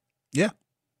 Yeah.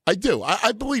 I do.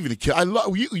 I believe in the kid. I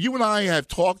love you and I have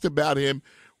talked about him.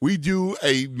 We do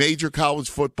a major college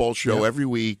football show every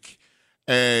week.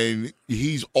 and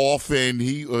he's often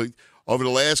over the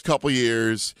last couple of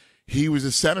years he was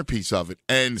a centerpiece of it,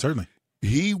 and certainly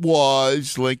he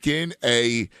was Lincoln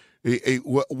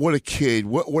what a kid,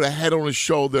 what a head on his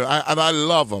shoulder, and I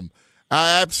love him.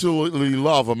 I absolutely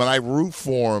love him, and I root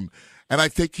for him, and I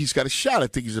think he's got a shot. I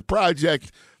think he's a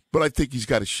project, but I think he's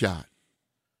got a shot.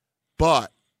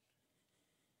 But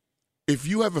if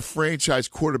you have a franchise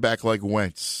quarterback like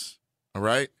Wentz, all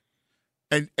right,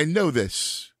 and know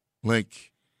this,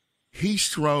 Link, he's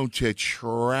thrown to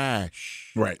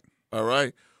trash. Right. All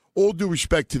right? All due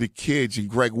respect to the kids and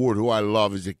Greg Ward, who I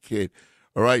love as a kid,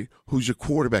 all right, who's a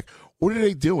quarterback. What are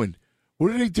they doing?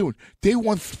 They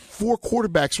won 4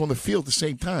 quarterbacks on the field at the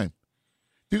same time.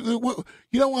 You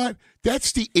know what?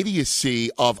 That's the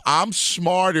idiocy of I'm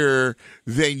smarter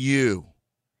than you.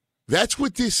 That's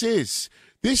what this is.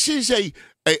 This is a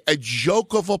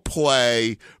joke of a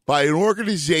play by an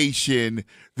organization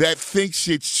that thinks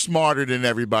it's smarter than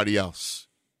everybody else.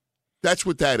 That's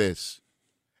what that is.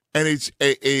 And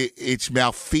it's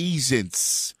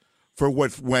malfeasance for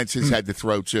what Wentz has had to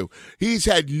throw to. He's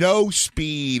had no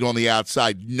speed on the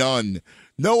outside, none.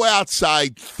 No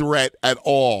outside threat at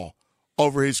all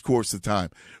over his course of time.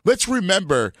 Let's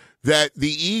remember that the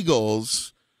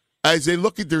Eagles, as they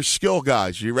look at their skill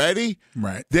guys, you ready?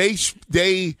 Right.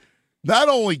 They not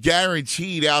only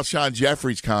guaranteed Alshon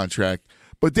Jeffrey's contract,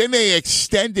 but then they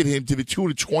extended him to the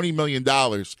tune of $20 million.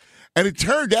 And it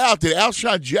turned out that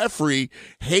Alshon Jeffrey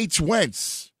hates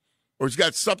Wentz, or he's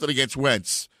got something against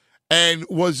Wentz, and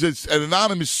was an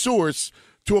anonymous source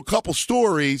to a couple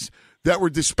stories that were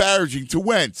disparaging to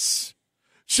Wentz.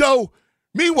 So,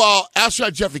 meanwhile,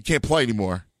 Alshon Jeffrey can't play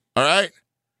anymore, all right?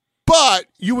 But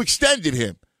you extended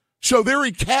him. So they're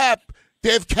in cap.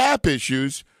 They have cap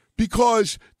issues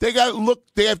because they have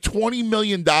 $20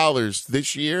 million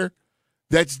this year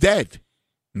that's dead.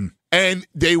 And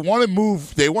they want to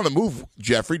move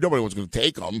Jeffrey. Nobody was going to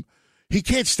take him. He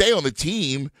can't stay on the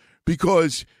team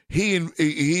because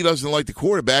he doesn't like the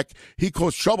quarterback. He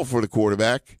caused trouble for the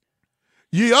quarterback.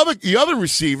 The other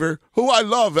receiver, who I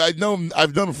love, I've known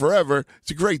him forever.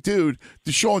 It's a great dude.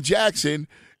 Deshaun Jackson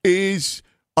is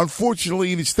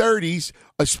unfortunately in his 30s,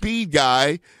 a speed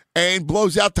guy, and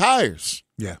blows out tires.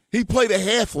 Yeah, he played a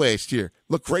half last year.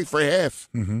 Looked great for a half.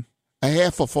 Mm-hmm. A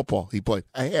half of football he played.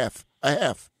 A half.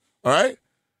 All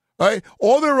right?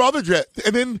 All their other draft.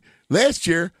 And then last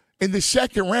year, in the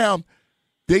second round,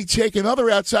 they take another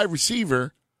outside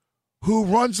receiver who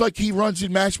runs like he runs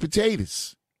in mashed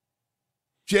potatoes.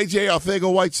 J.J.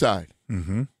 Arcega-Whiteside,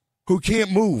 who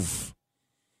can't move.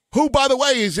 Who, by the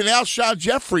way, is an Alshon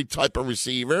Jeffrey type of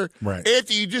receiver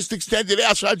after you just extended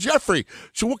Alshon Jeffrey.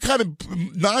 So what kind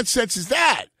of nonsense is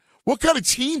that? What kind of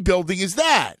team building is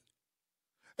that?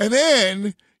 And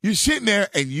then you're sitting there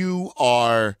and we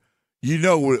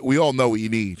all know what you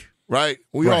need, right?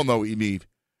 We all know what you need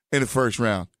in the first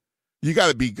round. You got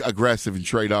to be aggressive and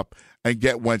trade up and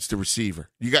get Wentz the receiver.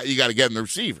 You got to get him the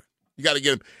receiver. You got to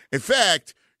get him. In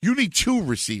fact, you need 2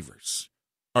 receivers,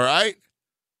 all right?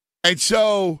 And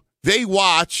so they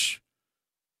watch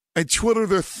and twiddle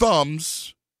their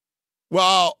thumbs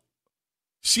while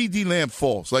CeeDee Lamb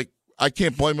falls. Like, I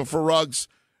can't blame him for Ruggs.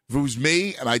 If it was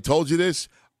me, and I told you this,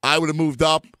 I would have moved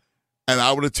up and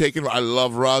I would have taken – I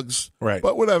love Ruggs. Right.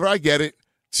 But whatever, I get it.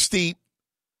 It's steep.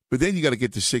 But then you got to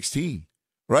get to 16,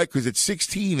 right? Because at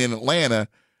 16 in Atlanta,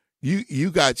 you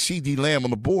got CeeDee Lamb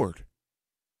on the board.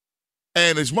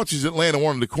 And as much as Atlanta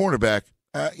wanted the cornerback,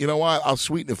 you know what? I'll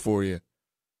sweeten it for you.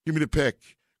 Give me the pick.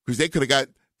 Because they could have got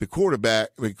the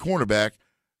cornerback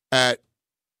at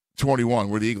 21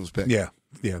 where the Eagles picked. Yeah,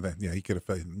 he could have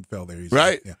fell there easily.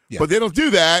 Right? Yeah. But they don't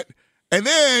do that. And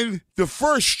then the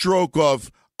first stroke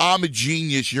of I'm a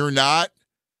genius, you're not,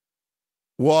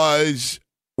 was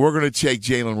we're going to take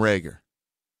Jalen Reagor.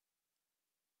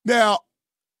 Now,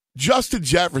 Justin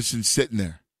Jefferson's sitting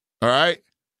there, all right?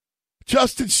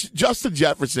 Justin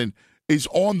Jefferson is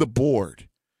on the board.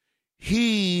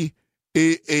 He's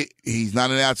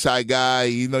not an outside guy.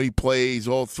 He plays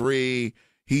all 3.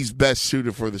 He's best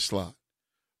suited for the slot.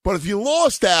 But if you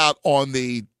lost out on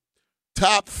the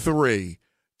top 3,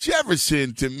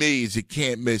 Jefferson, to me, is a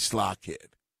can't-miss slot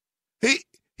kid.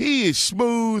 He is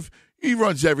smooth. He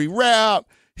runs every route.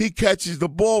 He catches the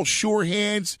ball, sure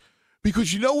hands.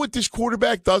 Because you know what this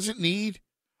quarterback doesn't need?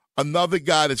 Another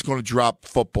guy that's going to drop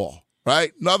football,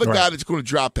 right? Another guy that's going to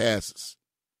drop passes.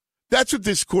 That's what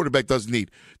this quarterback doesn't need.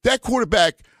 That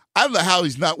quarterback, I don't know how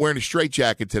he's not wearing a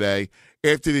straitjacket today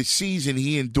after the season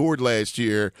he endured last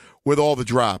year with all the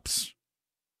drops.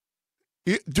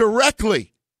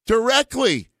 Directly,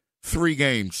 3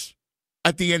 games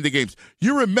at the end of games.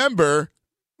 You remember,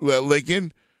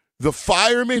 Lincoln, the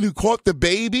fireman who caught the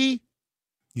baby.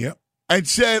 Yep. And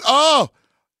said, "Oh,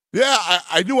 yeah,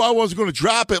 I knew I wasn't going to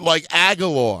drop it like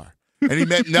Aguilar." And he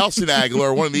meant Nelson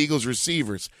Aguilar, one of the Eagles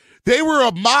receivers. They were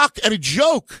a mock and a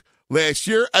joke last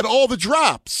year at all the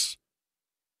drops.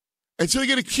 And so they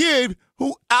get a kid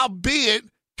who, albeit,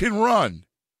 can run.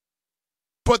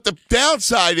 But the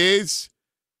downside is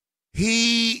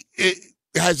he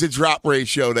has a drop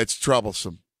ratio that's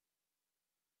troublesome.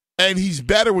 And he's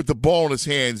better with the ball in his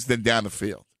hands than down the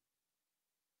field.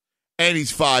 And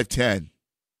he's 5'10".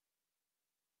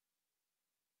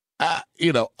 All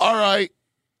right,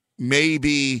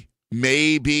 maybe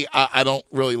I don't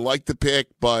really like the pick,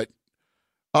 but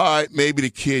all right, maybe the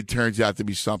kid turns out to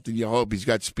be something. You hope he's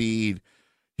got speed.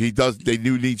 They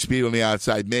do need speed on the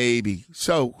outside, maybe.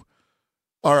 So,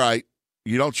 all right,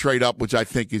 you don't trade up, which I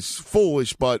think is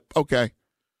foolish, but okay,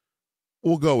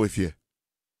 we'll go with you.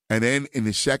 And then in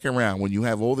the second round, when you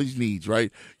have all these needs,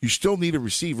 right, you still need a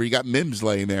receiver. You got Mims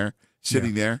laying there,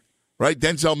 sitting there, right?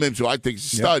 Denzel Mims, who I think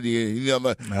is a stud. You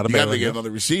got to get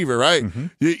another receiver, right?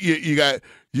 Mm-hmm.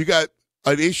 You got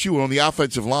an issue on the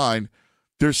offensive line.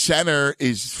 Their center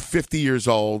is 50 years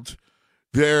old.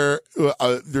 Their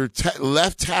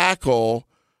left tackle,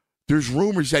 there's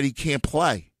rumors that he can't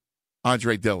play,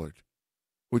 Andre Dillard,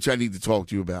 which I need to talk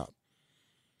to you about.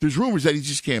 There's rumors that he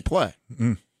just can't play.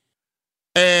 Mm.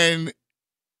 And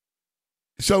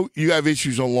so you have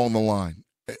issues along the line.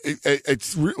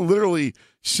 It's literally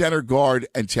center, guard,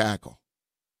 and tackle.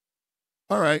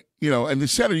 All right, and the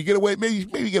center, you get away,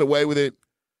 maybe get away with it.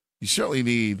 You certainly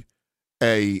need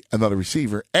another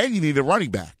receiver, and you need a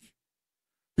running back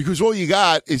because all you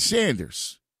got is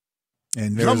Sanders.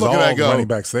 And there's all running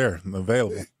backs there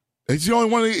available. It's the only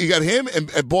one. You got him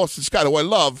and Boston Scott, who I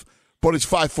love, but it's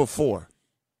 5'4",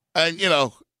 and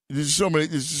there's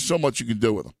so much you can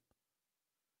do with him.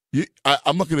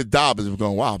 I'm looking at Dobbins and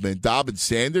going, wow, man, Dobbins,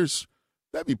 Sanders,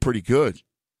 that'd be pretty good.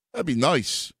 That'd be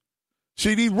nice. So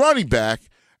you need running back,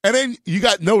 and then you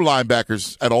got no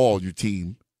linebackers at all on your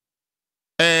team,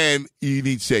 and you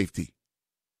need safety.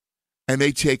 And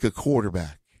they take a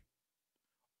quarterback,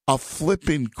 a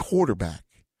flipping quarterback,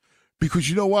 because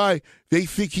you know why? They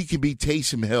think he can be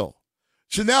Taysom Hill.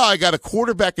 So now I got a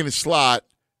quarterback in the slot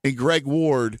in Greg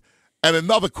Ward and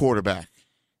another quarterback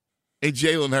in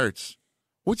Jalen Hurts.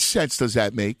 What sense does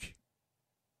that make?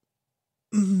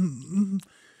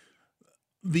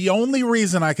 The only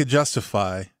reason I could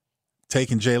justify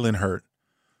taking Jalen Hurts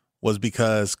was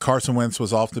because Carson Wentz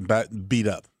was often beat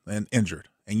up and injured,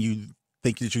 and you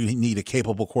think that you need a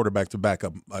capable quarterback to back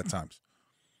up at times.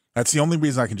 That's the only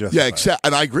reason I can justify. Yeah,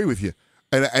 and I agree with you,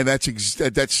 and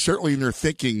that's certainly in their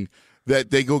thinking that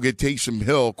they go get Taysom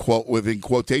Hill, quote within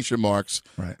quotation marks,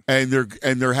 right? And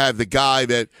they're have the guy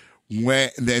that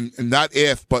not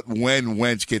if but when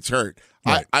Wentz gets hurt.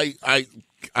 Right. I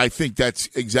think that's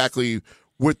exactly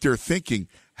what they're thinking.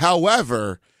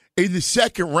 However, in the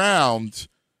second round,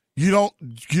 you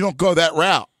don't go that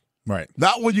route. Right.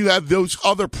 Not when you have those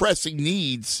other pressing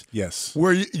needs. Yes.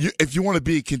 Where if you want to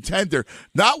be a contender,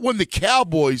 not when the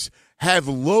Cowboys have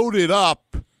loaded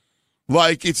up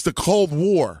like it's the Cold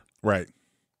War. Right.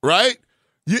 Right?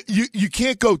 You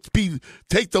can't go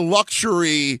take the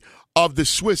luxury of the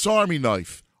Swiss Army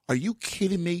knife. Are you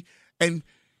kidding me? And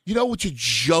you know what's a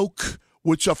joke?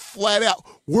 Which a flat out,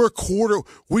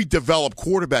 we develop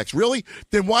quarterbacks. Really?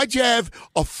 Then why'd you have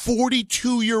a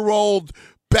 42-year-old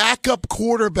backup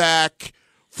quarterback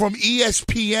from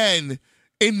ESPN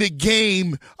in the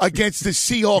game against the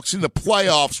Seahawks in the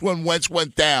playoffs when Wentz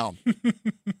went down?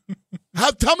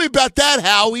 Tell me about that,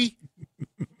 Howie.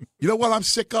 You know what I'm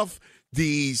sick of?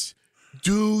 These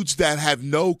dudes that have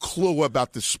no clue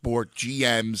about the sport,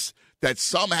 GMs, that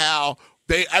somehow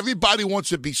everybody wants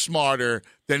to be smarter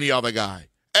than the other guy.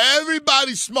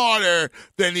 Everybody's smarter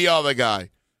than the other guy.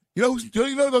 You know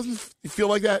doesn't feel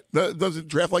like that? Doesn't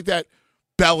draft like that?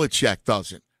 Belichick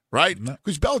doesn't, right?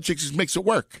 Because Belichick just makes it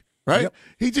work, right? Yep.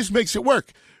 He just makes it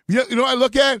work. You know what I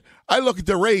look at? I look at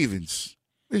the Ravens.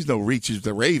 There's no reaches with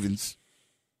the Ravens.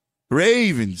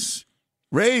 Ravens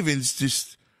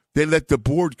just, they let the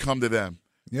board come to them.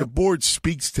 Yep. The board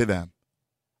speaks to them.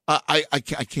 I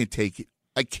can't take it.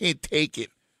 I can't take it.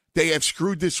 They have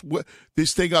screwed this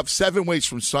thing up 7 ways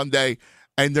from Sunday,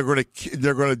 and they're gonna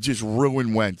just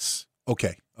ruin Wentz.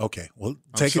 Okay. Well,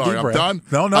 take a deep breath. I'm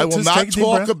done. No, I will not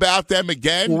talk about them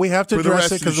again. Well, we have to for the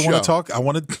address rest it because of the I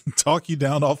want to talk you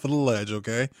down off of the ledge.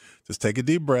 Okay, just take a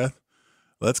deep breath.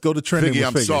 Let's go to trending.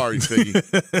 Figgy, with I'm sorry, Figgy.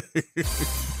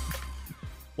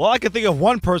 Well, I can think of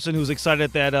one person who's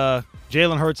excited that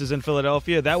Jalen Hurts is in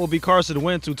Philadelphia. That will be Carson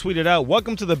Wentz, who tweeted out,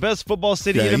 "Welcome to the best football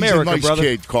city in America, he's a nice brother."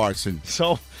 kid, Carson.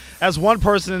 So, as one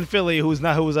person in Philly who's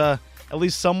at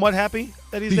least somewhat happy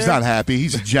that he's there. He's not happy.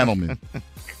 He's a gentleman.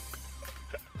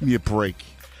 Give me a break.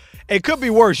 It could be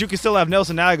worse. You can still have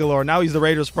Nelson Aguilar. Now he's the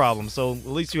Raiders' problem, so at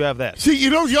least you have that. See,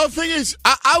 the other thing is,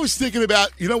 I was thinking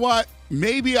about, you know what?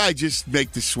 Maybe I just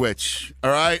make the switch,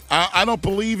 all right? I don't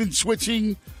believe in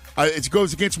switching. It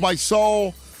goes against my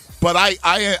soul. But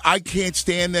I can't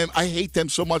stand them. I hate them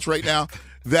so much right now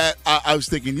that I was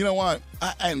thinking, you know what?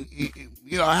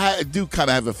 I do kind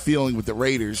of have a feeling with the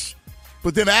Raiders.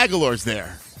 But then Aguilar's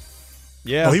there.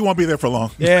 Yeah. Well, he won't be there for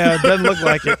long. Yeah, it doesn't look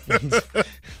like it.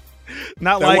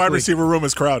 Not that likely. wide receiver room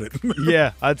is crowded.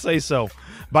 Yeah, I'd say so.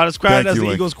 About as crowded as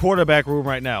the Eagles' quarterback room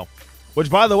right now. Which,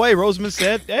 by the way, Roseman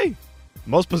said, hey,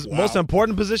 most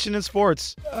important position in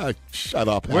sports. Shut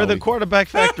up, We're the quarterback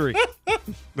factory.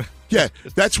 Yeah,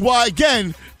 that's why they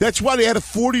had a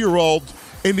 40-year-old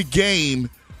in the game.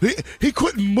 He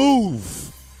couldn't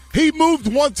move. He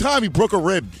moved one time. He broke a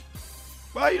rib.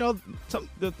 Well,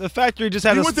 the factory just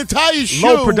had went to tie his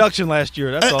low shoe, production last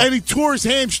year. That's all. And he tore his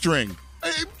hamstring.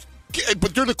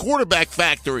 But they're the quarterback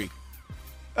factory.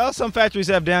 Well, some factories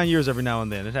have down years every now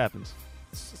and then. It happens.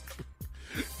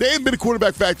 They ain't been a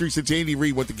quarterback factory since Andy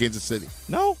Reid went to Kansas City.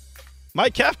 No.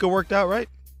 Mike Kafka worked out, right?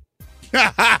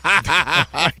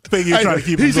 I think you're trying to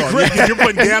keep him going. You're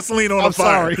putting gasoline on the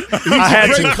fire. Sorry.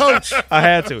 He's a great coach. I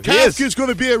had to. Kafka's going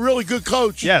to be a really good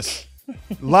coach. Yes.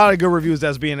 A lot of good reviews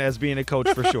as being a coach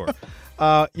for sure.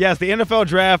 Yes, the NFL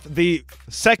draft, the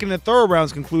second and third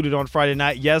rounds concluded on Friday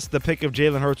night. Yes, the pick of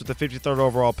Jalen Hurts with the 53rd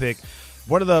overall pick.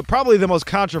 One of probably the most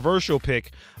controversial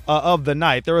pick of the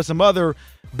night. There were some other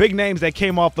big names that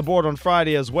came off the board on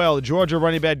Friday as well. Georgia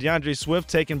running back DeAndre Swift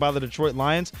taken by the Detroit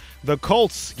Lions. The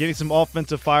Colts getting some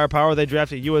offensive firepower. They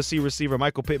drafted USC receiver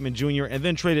Michael Pittman Jr. and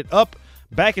then traded up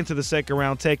back into the second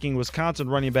round, taking Wisconsin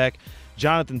running back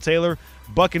Jonathan Taylor.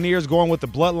 Buccaneers going with the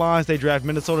Bloodlines. They draft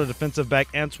Minnesota defensive back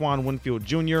Antoine Winfield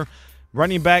Jr.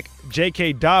 Running back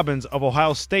J.K. Dobbins of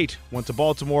Ohio State went to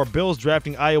Baltimore. Bills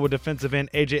drafting Iowa defensive end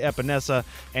A.J. Epinesa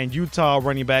and Utah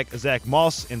running back Zach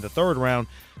Moss in the third round.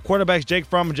 Quarterbacks Jake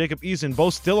Fromm and Jacob Eason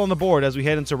both still on the board as we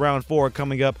head into round 4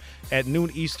 coming up at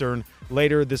noon Eastern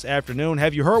later this afternoon.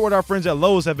 Have you heard what our friends at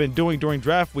Lowe's have been doing during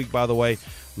draft week, by the way?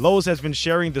 Lowe's has been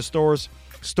sharing the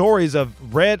stories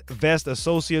of Red Vest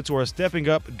associates who are stepping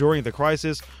up during the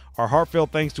crisis. Our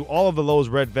heartfelt thanks to all of the Lowe's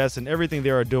Red Vests and everything they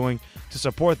are doing to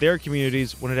support their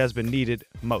communities when it has been needed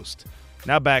most.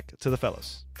 Now back to the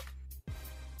fellas.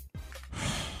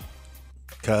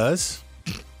 Cuz.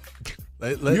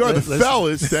 You're the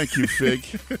fellas. Thank you, Fig.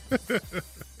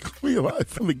 We are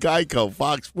from the Geico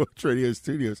Fox Sports Radio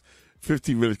Studios.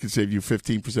 15 minutes can save you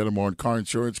 15% or more on car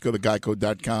insurance. Go to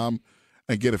geico.com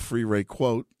and get a free rate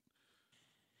quote.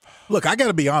 Look, I got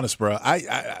to be honest, bro.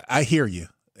 I hear you.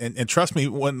 And trust me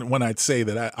when I say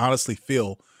that I honestly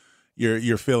feel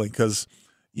your feeling because,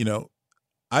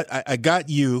 I got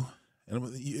you,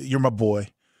 and you're my boy.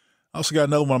 I also got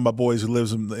another one of my boys who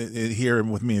lives here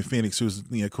with me in Phoenix, who's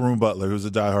Karoon Butler, who's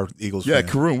a diehard Eagles fan. Yeah,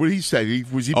 Karoon. What did he say?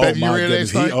 Was he betting your ear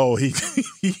last night?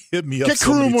 He hit me up. Get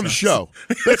Karoon on the show.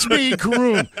 That's me and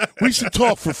Karoon. We should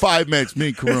talk for 5 minutes, me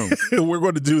and Karoon. We're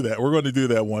going to do that. We're going to do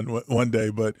that one day.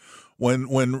 But when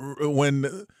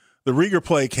the Rieger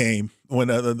play came, when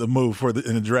the move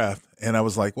in the draft, and I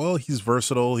was like, well, he's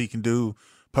versatile. He can do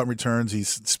punt returns. He's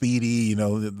speedy.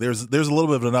 There's a little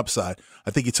bit of an upside. I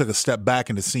think he took a step back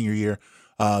in his senior year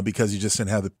because he just didn't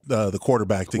have the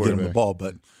quarterback to get him the ball.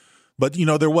 But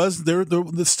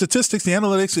the statistics, the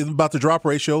analytics about the drop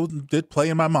ratio did play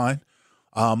in my mind.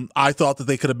 I thought that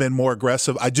they could have been more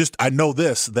aggressive. I know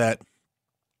this, that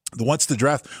once the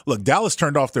draft, look, Dallas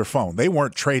turned off their phone. They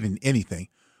weren't trading anything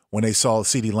when they saw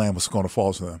CeeDee Lamb was going to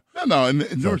fall to them. No,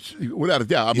 without a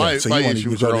doubt. My issue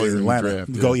was early in the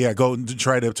draft. Go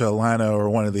trade up to Atlanta or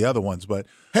one of the other ones. But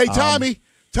hey, Tommy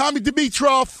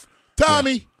Dimitroff,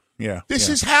 Tommy. Yeah. This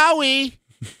is Howie.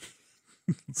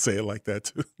 Say it like that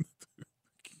too.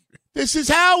 This is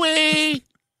Howie.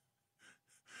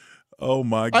 Oh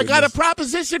my goodness. I got a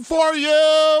proposition for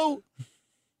you.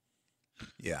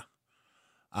 Yeah.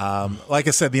 Like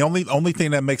I said, the only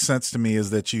thing that makes sense to me is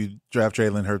that you draft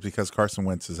Jalen Hurts because Carson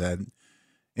Wentz has had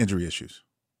injury issues.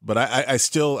 But I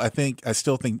still think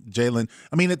Jalen.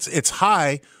 I mean, it's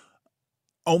high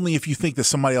only if you think that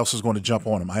somebody else is going to jump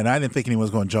on him. And I didn't think anyone was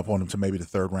going to jump on him to maybe the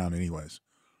third round, anyways.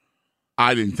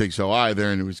 I didn't think so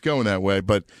either, and it was going that way.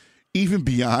 But even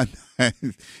beyond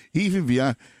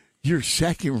your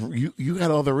second, you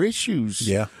got other issues.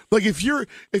 Yeah. Like if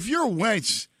you're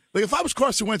Wentz. Like, if I was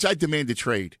Carson Wentz, I'd demand a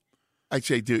trade. I'd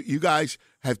say, dude, you guys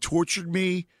have tortured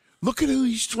me Look at who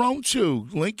he's thrown to,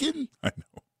 Lincoln. I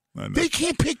know. They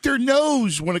can't pick their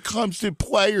nose when it comes to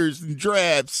players and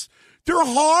drafts. They're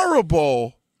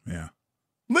horrible. Yeah.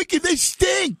 Lincoln, they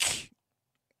stink.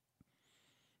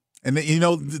 And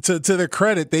to their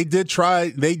credit, they did try.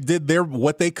 They did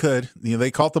what they could. They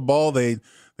caught the ball. He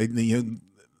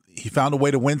found a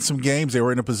way to win some games. They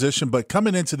were in a position, but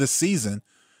coming into this season,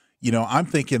 I'm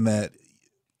thinking that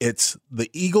it's the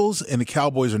Eagles and the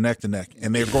Cowboys are neck to neck,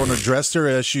 and they're going to address their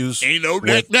issues. Ain't no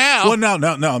neck now. Well,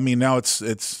 no. I mean, now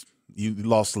it's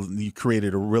you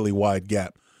created a really wide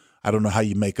gap. I don't know how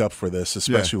you make up for this,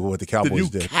 especially with what the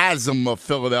Cowboys did. The new chasm of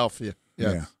Philadelphia.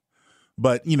 Yes. Yeah.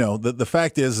 But, the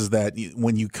fact is that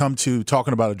when you come to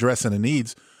talking about addressing the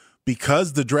needs,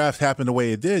 because the draft happened the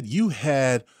way it did, you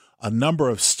had a number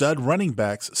of stud running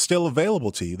backs still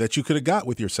available to you that you could have got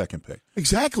with your second pick.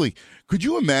 Exactly. Could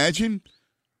you imagine?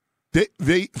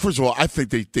 They first of all, I think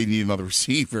they need another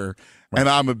receiver, right. And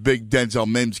I'm a big Denzel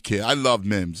Mims kid. I love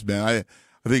Mims, man.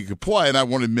 I think he could play, and I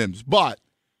wanted Mims. But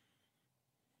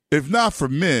if not for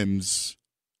Mims,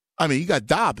 I mean, you got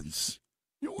Dobbins.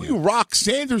 You rock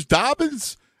Sanders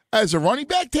Dobbins as a running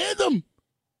back tandem.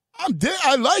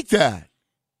 I like that.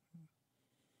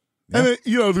 Yeah. And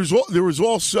there was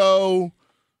also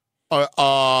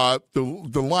the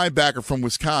linebacker from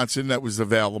Wisconsin that was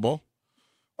available.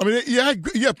 I mean, you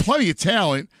had plenty of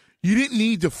talent. You didn't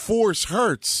need to force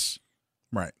Hurts.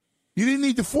 Right. You didn't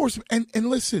need to force him. And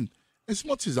listen, as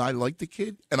much as I like the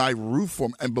kid and I root for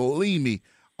him, and believe me,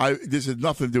 this has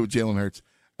nothing to do with Jalen Hurts,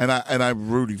 and I'm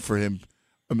rooting for him.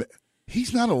 I mean,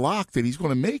 he's not a lock that he's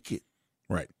going to make it.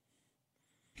 Right.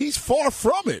 He's far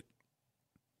from it.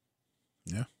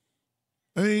 Yeah.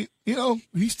 I mean,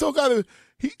 he's still got to.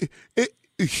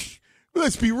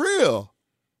 Let's be real.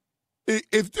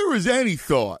 If there was any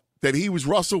thought that he was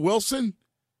Russell Wilson,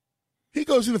 he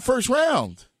goes in the first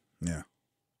round. Yeah.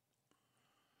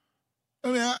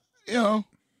 I mean,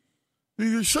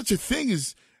 there's such a thing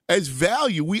as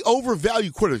value. We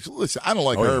overvalue quarterbacks. Listen, I don't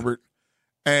like Herbert,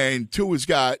 and Tua's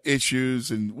got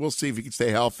issues, and we'll see if he can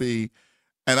stay healthy.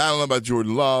 And I don't know about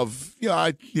Jordan Love.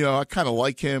 I kind of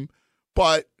like him,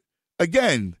 but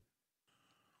again,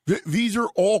 these are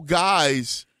all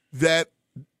guys that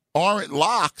aren't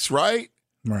locks, right?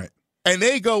 Right. And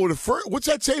they go with the first. What's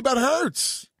that say about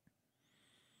Hurts?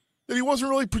 That he wasn't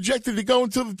really projected to go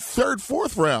into the third,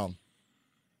 fourth round.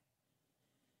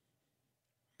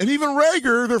 And even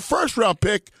Rager, their first round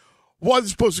pick,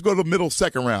 wasn't supposed to go to the middle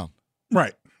second round.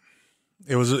 Right.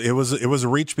 It was a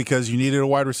reach because you needed a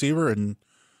wide receiver, and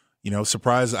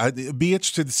surprise. I'd be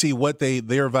interested to see what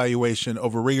their evaluation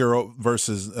over Rager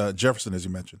versus Jefferson, as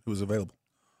you mentioned, who was available.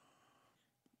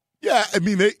 Yeah, I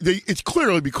mean, it's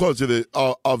clearly because of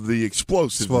the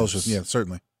explosiveness. Explosion, yeah,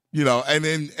 certainly.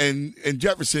 And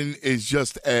Jefferson is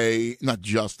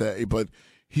but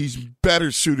he's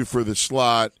better suited for the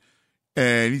slot,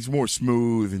 and he's more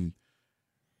smooth. And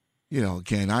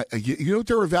again, what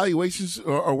their evaluations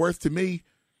are worth to me?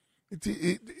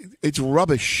 It's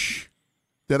rubbish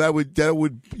that I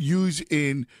would use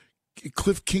in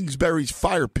Cliff Kingsbury's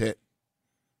fire pit.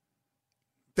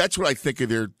 That's what I think of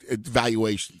their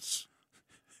evaluations.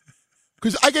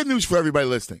 Because I get news for everybody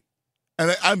listening.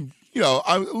 And I'm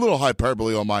a little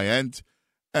hyperbole on my end.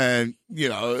 And,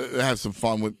 have some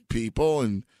fun with people.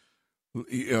 And,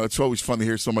 it's always fun to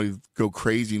hear somebody go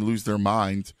crazy and lose their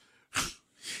mind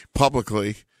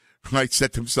publicly. Might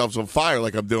set themselves on fire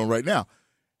like I'm doing right now.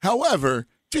 However,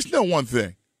 just know one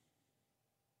thing.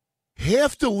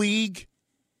 Half the league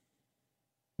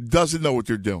doesn't know what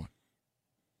they're doing.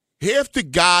 Half the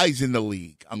guys in the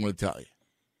league, I'm going to tell you,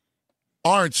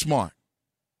 aren't smart.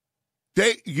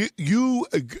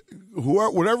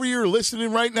 Whatever you're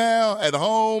listening right now, at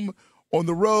home, on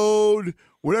the road,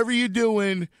 whatever you're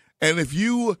doing, and if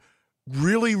you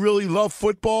really, really love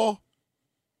football,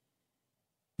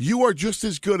 you are just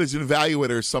as good as an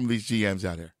evaluator as some of these GMs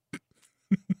out here.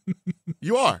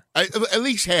 You are. At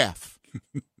least half.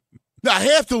 Now,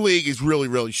 half the league is really,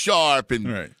 really sharp, and,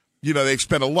 right. They've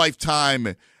spent a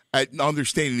lifetime at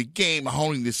understanding the game,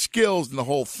 honing the skills, and the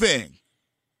whole thing.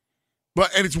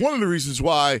 And it's one of the reasons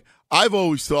why I've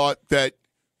always thought that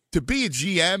to be a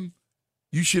GM,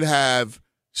 you should have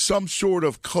some sort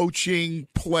of coaching,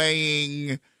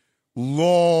 playing,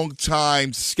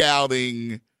 long-time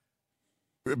scouting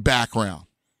background.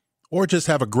 Or just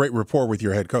have a great rapport with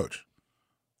your head coach.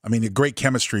 I mean, a great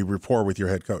chemistry rapport with your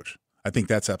head coach. I think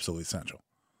that's absolutely essential.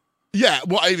 Yeah,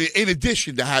 well, in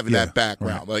addition to having that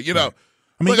background. Right, right.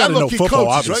 I mean, you got to know football,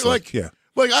 coaches, obviously.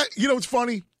 Right? It's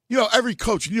funny. Every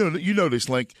coach, you know this,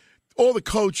 Link, all the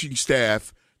coaching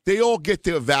staff, they all get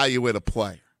to evaluate a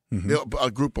player, a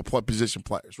group of position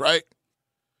players, right?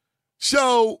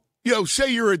 So,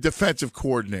 say you're a defensive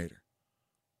coordinator.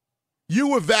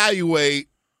 You evaluate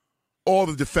all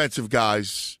the defensive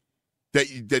guys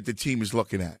that the team is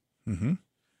looking at. Mm-hmm.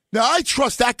 Now, I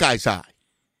trust that guy's eye.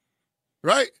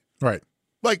 Right? Right.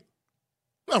 Like,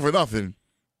 not for nothing,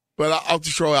 but I'll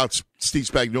just throw out Steve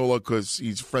Spagnuolo because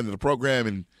he's a friend of the program,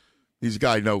 and he's a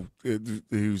guy I know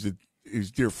who's a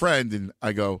dear friend, and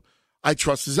I go, I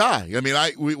trust his eye. I mean,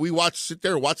 we sit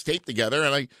there and watch tape together,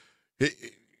 and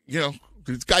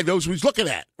this guy knows what he's looking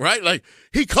at, right? Like,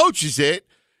 he coaches it.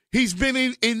 He's been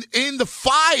in the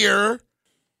fire.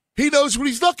 He knows what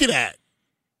he's looking at.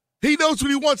 He knows what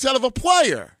he wants out of a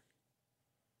player.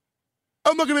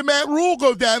 I'm looking at Matt Rule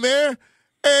go down there,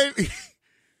 and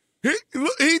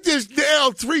he just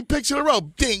nailed 3 picks in a row.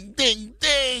 Ding, ding,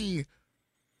 ding.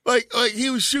 Like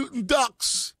he was shooting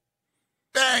ducks.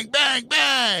 Bang, bang,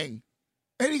 bang.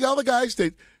 And you got other guys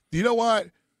that, you know what?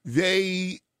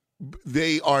 They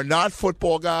are not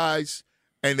football guys,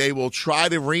 and they will try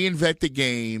to reinvent the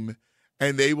game,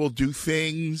 and they will do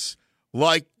things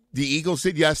like the Eagles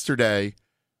did yesterday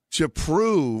to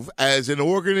prove as an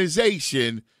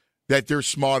organization that they're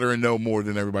smarter and know more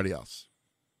than everybody else.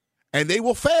 And they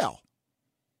will fail.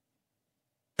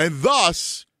 And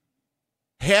thus,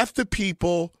 half the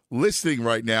people listening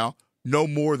right now know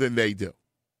more than they do,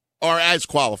 are as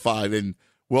qualified, and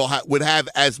would have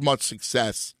as much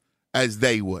success as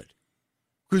they would.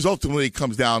 Because ultimately it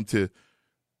comes down to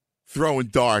throwing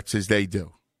darts as they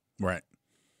do. Right.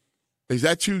 Is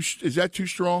that too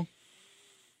strong?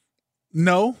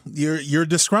 No, you're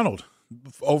disgruntled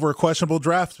over a questionable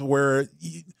draft where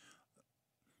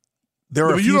there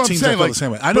are a few teams that feel the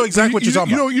same way. I know exactly what you're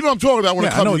talking about. You know what I'm talking about when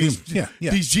it comes to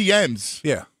these GMs.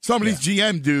 Yeah. Some of these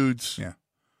GM dudes. Yeah.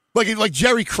 Like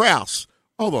Jerry Krause.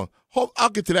 Hold on. I'll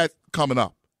get to that coming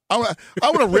up. I want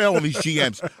to rail on these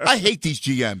GMs. I hate these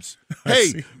GMs.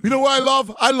 Hey, you know what I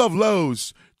love? I love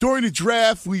Lowe's. During the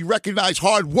draft, we recognize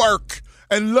hard work.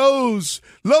 And Lowe's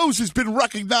has been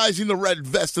recognizing the Red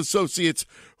Vest associates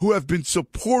who have been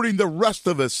supporting the rest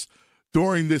of us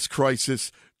during this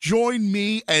crisis. Join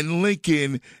me and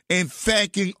Lincoln in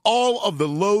thanking all of the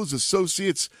Lowe's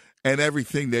associates and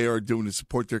everything they are doing to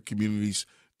support their communities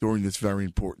during this very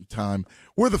important time.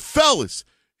 We're the fellas.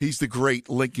 He's the great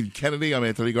Lincoln Kennedy. I'm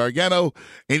Anthony Gargano,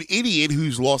 an idiot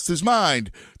who's lost his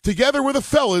mind. Together with the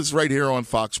fellas right here on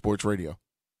Fox Sports Radio.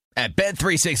 At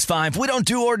Bet365, we don't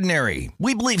do ordinary.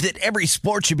 We believe that every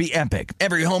sport should be epic.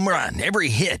 Every home run, every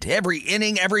hit, every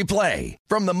inning, every play.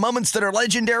 From the moments that are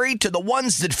legendary to the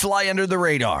ones that fly under the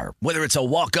radar. Whether it's a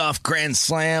walk-off grand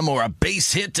slam or a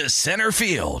base hit to center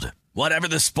field. Whatever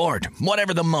the sport,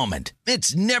 whatever the moment.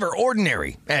 It's never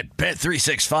ordinary at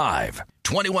Bet365.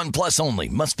 21 plus only.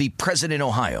 Must be present in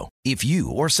Ohio. If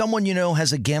you or someone you know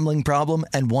has a gambling problem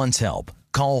and wants help,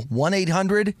 call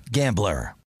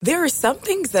 1-800-GAMBLER. There are some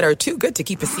things that are too good to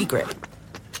keep a secret.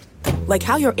 Like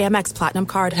how your Amex Platinum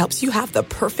card helps you have the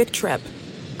perfect trip.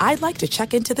 I'd like to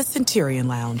check into the Centurion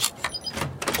Lounge.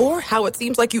 Or how it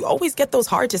seems like you always get those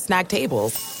hard-to-snag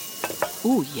tables.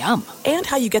 Ooh, yum. And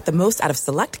how you get the most out of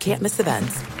select can't-miss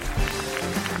events.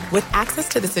 With access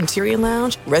to the Centurion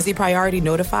Lounge, Resi Priority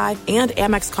Notified, and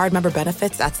Amex card member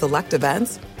benefits at select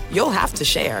events, you'll have to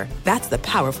share. That's the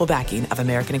powerful backing of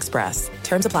American Express.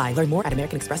 Terms apply. Learn more at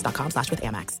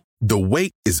americanexpress.com/withAmex. The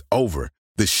wait is over.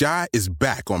 The Chi is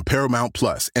back on Paramount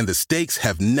Plus, and the stakes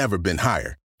have never been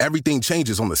higher. Everything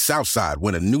changes on the South Side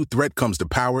when a new threat comes to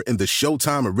power in the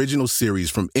Showtime original series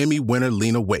from Emmy winner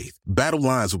Lena Waithe. Battle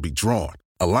lines will be drawn,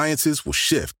 alliances will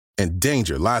shift, and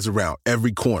danger lies around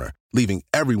every corner, leaving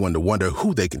everyone to wonder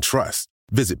who they can trust.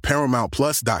 Visit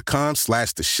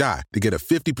ParamountPlus.com/The Chi to get a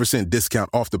 50% discount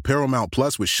off the Paramount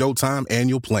Plus with Showtime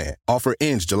annual plan. Offer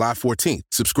ends July 14th.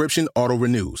 Subscription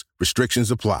auto-renews.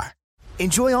 Restrictions apply.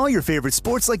 Enjoy all your favorite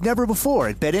sports like never before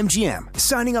at BetMGM.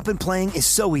 Signing up and playing is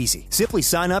so easy. Simply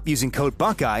sign up using code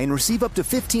Buckeye and receive up to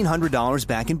 $1,500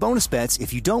 back in bonus bets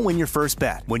if you don't win your first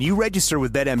bet. When you register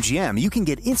with BetMGM, you can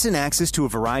get instant access to a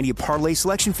variety of parlay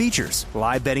selection features,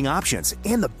 live betting options,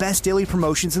 and the best daily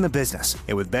promotions in the business.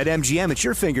 And with BetMGM at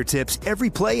your fingertips, every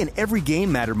play and every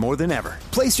game matter more than ever.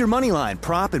 Place your moneyline,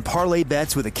 prop, and parlay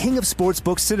bets with the king of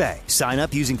sportsbooks today. Sign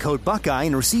up using code Buckeye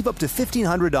and receive up to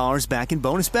 $1,500 back in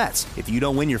bonus bets if you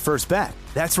don't win your first bet.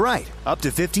 That's right, up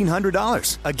to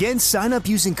 $1,500. Again, sign up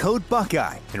using code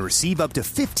Buckeye and receive up to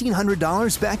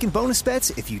 $1,500 back in bonus bets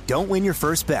if you don't win your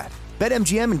first bet.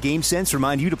 BetMGM and GameSense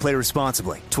remind you to play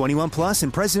responsibly. 21 plus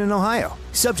and present in Ohio.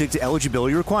 Subject to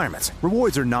eligibility requirements.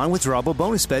 Rewards are non-withdrawable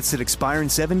bonus bets that expire in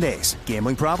 7 days.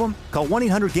 Gambling problem? Call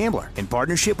 1-800-GAMBLER in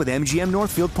partnership with MGM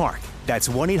Northfield Park. That's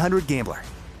 1-800-GAMBLER.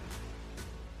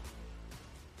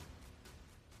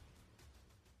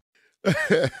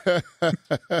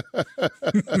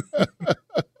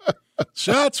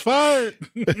 Shots fired.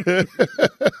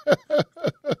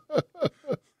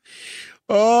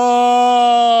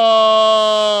 Oh.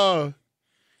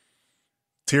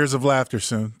 Tears of laughter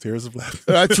soon. Tears of laughter.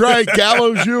 That's right.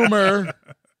 Gallows humor.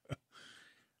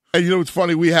 And you know what's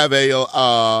funny? We have a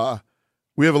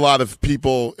lot of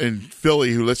people in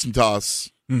Philly who listen to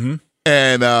us. Mm-hmm.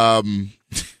 And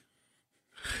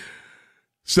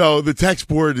so the text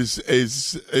board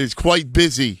is quite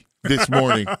busy this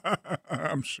morning.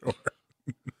 I'm sure.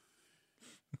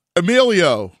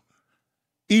 Emilio,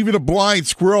 even a blind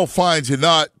squirrel finds a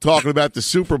nut talking about the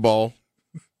Super Bowl.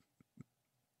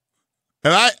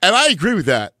 And I agree with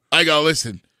that. I go,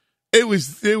 listen, it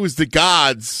was the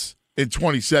gods in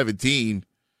 2017.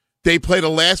 They played a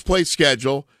last place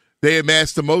schedule. They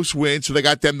amassed the most wins, so they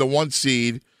got them the 1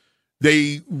 seed.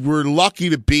 They were lucky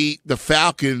to beat the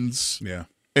Falcons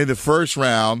in the first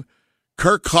round.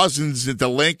 Kirk Cousins at the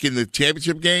link in the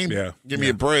championship game. Yeah. Give me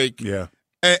a break. Yeah.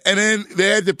 And then they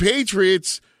had the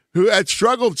Patriots who had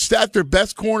struggled, stat their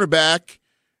best cornerback,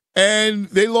 and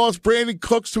they lost Brandon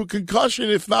Cooks to a concussion.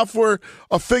 If not for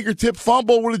a fingertip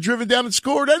fumble, would have driven down and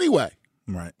scored anyway.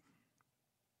 Right.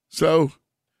 So,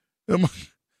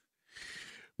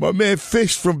 my man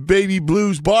Fish from Baby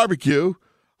Blues Barbecue,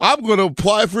 I'm going to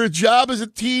apply for a job as a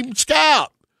team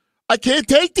scout. I can't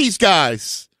take these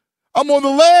guys. I'm on the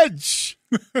ledge.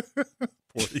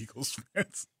 Poor Eagles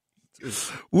fans.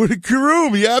 With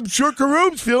Karoom. Yeah, I'm sure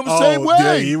Karoom's feeling the same way.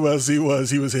 Yeah, he was. He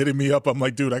was hitting me up. I'm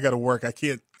like, dude, I got to work. I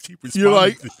can't keep responding. You're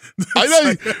like, I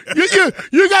know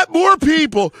you got more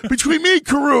people between me and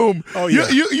Karoom. Oh, yeah.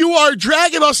 You are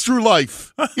dragging us through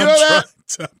life. You know that?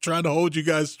 I'm trying to hold you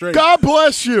guys straight. God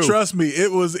bless you. Trust me,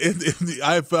 it was.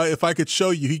 If I could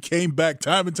show you, he came back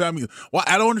time and time again. Well,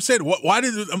 I don't understand. Why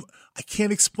did I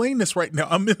can't explain this right now.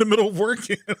 I'm in the middle of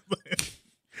working.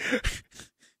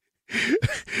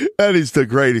 That is the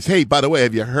greatest. Hey, by the way,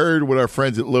 have you heard what our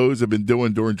friends at Lowe's have been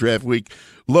doing during draft week?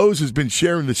 Lowe's has been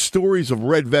sharing the stories of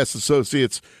Red Vest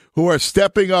associates who are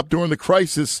stepping up during the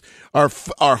crisis. Our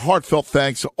heartfelt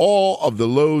thanks to all of the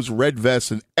Lowe's Red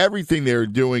Vests and everything they're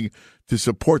doing to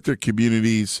support their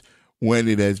communities when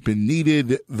it has been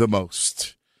needed the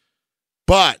most.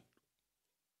 But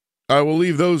I will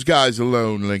leave those guys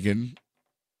alone, Lincoln,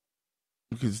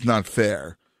 because it's not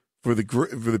fair for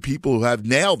the people who have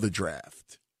nailed the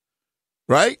draft,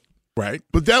 right? Right.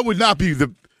 But that would not be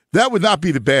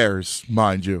the Bears,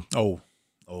 mind you. Oh,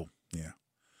 yeah.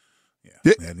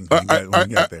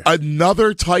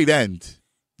 Another tight end.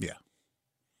 Yeah.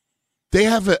 They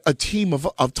have a team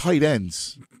of tight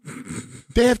ends.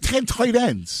 They have 10 tight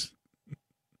ends.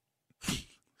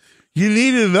 You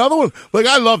needed another one? Like,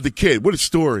 I love the kid. What a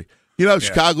story. You know,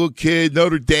 Chicago kid,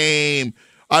 Notre Dame.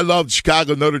 I loved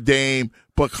Chicago, Notre Dame.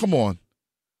 But come on.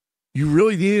 You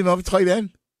really need another tight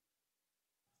end?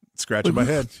 Scratching my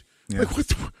head. Yeah. Like,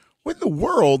 what in the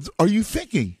world are you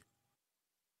thinking?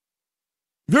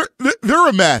 They're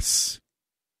a mess.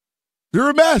 They're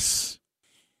a mess.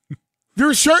 There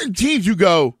are certain teams you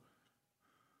go,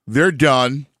 they're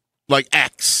done, like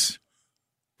X.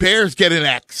 Bears get an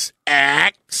X.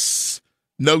 X.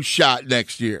 No shot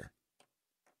next year.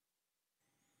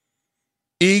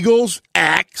 Eagles,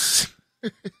 X.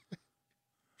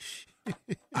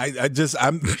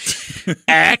 I'm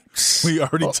X. We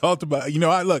already talked about.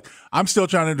 I'm still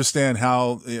trying to understand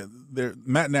how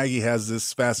Matt Nagy has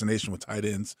this fascination with tight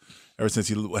ends ever since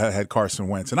he had Carson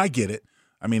Wentz, and I get it.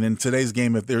 I mean, in today's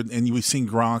game, we've seen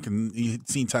Gronk and you've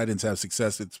seen tight ends have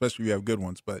success, especially if you have good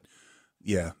ones. But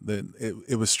yeah,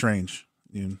 it was strange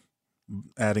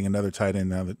adding another tight end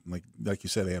now that, like you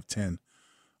said, they have 10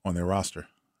 on their roster.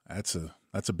 That's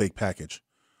a big package.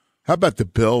 How about the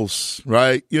Bills,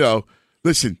 right?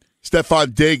 Listen,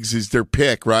 Stephon Diggs is their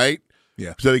pick, right?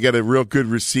 Yeah. So they got a real good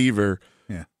receiver.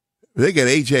 Yeah. They got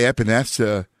A.J.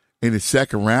 Epinesa in the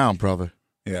second round, brother.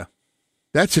 Yeah.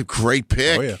 That's a great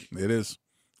pick. Oh, yeah, it is.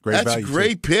 Great value. That's a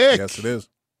great pick. Yes, it is.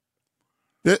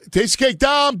 Taste cake,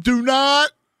 Dom. Do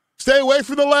not stay away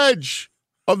from the ledge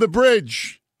of the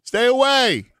bridge. Stay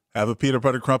away. Have a peanut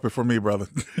butter crumpet for me, brother.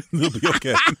 It'll be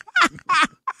okay.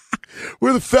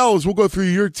 We're the fellas. We'll go through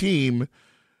your team.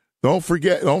 Don't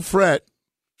fret.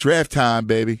 Draft time,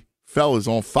 baby. Fellas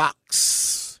on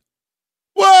Fox.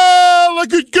 Well,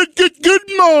 good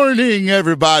morning,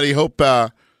 everybody. Hope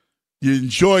you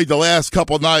enjoyed the last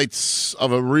couple nights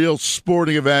of a real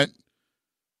sporting event.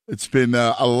 It's been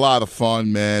a lot of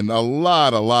fun, man. A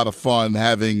lot of fun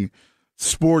having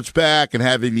sports back and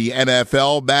having the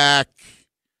NFL back.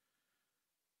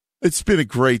 It's been a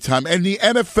great time. And the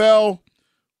NFL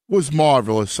was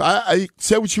marvelous. I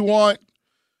say what you want.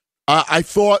 I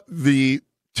thought the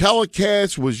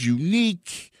telecast was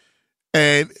unique,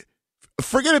 and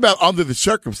forget about under the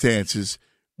circumstances.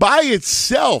 By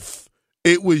itself,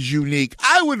 it was unique.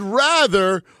 I would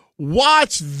rather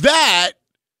watch that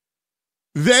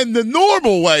than the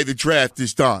normal way the draft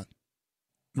is done.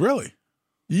 Really?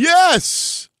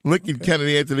 Yes. Lincoln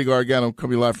Kennedy, Anthony Gargano,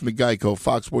 coming live from the Geico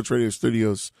Fox Sports Radio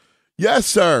studios. Yes,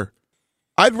 sir.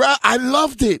 I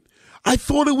loved it. I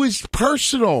thought it was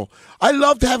personal. I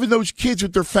loved having those kids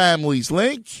with their families,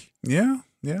 Link. Yeah.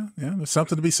 There's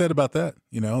something to be said about that.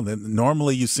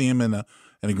 Normally you see them in a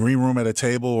green room at a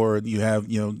table, or you have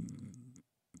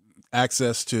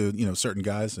access to certain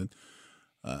guys,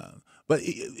 but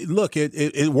look,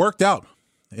 it worked out.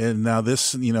 And now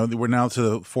this, we're now to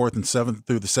the 4th and 7th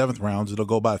through the 7th rounds. It'll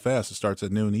go by fast. It starts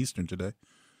at noon Eastern today.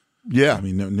 Yeah. I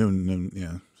mean, noon,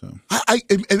 yeah. So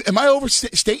am I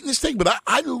overstating this thing? But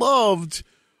I loved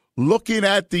looking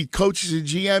at the coaches and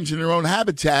GMs in their own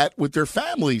habitat with their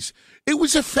families. It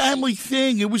was a family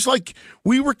thing. It was like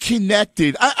we were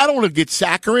connected. I don't want to get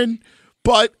saccharine,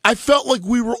 but I felt like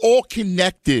we were all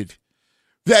connected,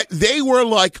 that they were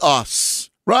like us.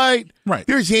 Right?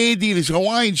 There's Andy in his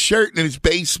Hawaiian shirt in his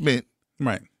basement.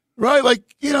 Right? Like,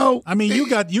 I mean, you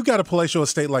got a palatial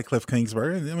estate like Cliff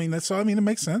Kingsbury. I mean, it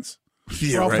makes sense.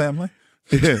 Yeah, we're all family.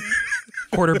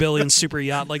 $250 million super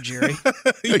yacht like Jerry.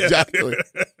 Exactly.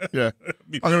 Yeah.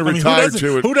 I'm going to retire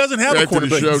to it. Who doesn't have a $250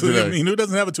 million today? I mean, who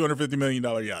doesn't have a $250 million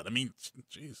yacht? I mean,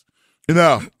 jeez.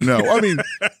 No. I mean,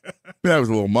 that was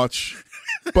a little much,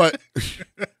 but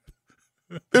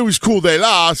it was cool de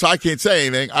la, so I can't say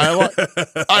anything. I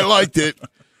liked it.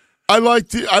 I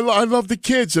love the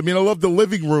kids. I mean, I love the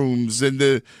living rooms and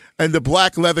the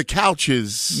black leather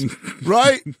couches,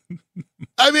 right?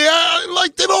 I mean, I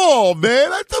liked it all,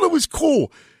 man. I thought it was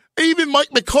cool. Even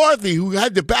Mike McCarthy, who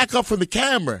had to back up from the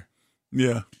camera.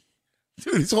 Yeah.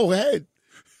 Dude, his whole head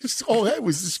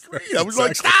was the screen. I was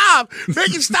like, stop!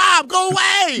 Make it stop! Go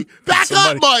away! Back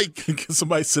up, Mike! Can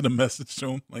somebody send a message to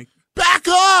him? Like, back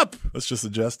up! Let's just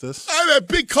adjust this. I had that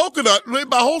big coconut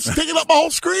taking up my whole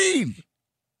screen.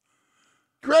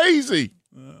 Crazy.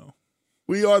 Oh.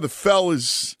 We are the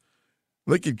fellas.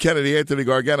 Lincoln Kennedy, Anthony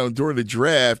Gargano. During the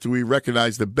draft, we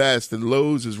recognize the best, and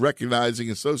Lowe's is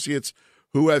recognizing associates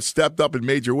who have stepped up in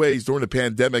major ways during the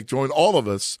pandemic. Join all of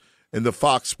us in the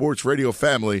Fox Sports Radio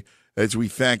family as we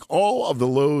thank all of the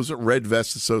Lowe's Red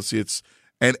Vest associates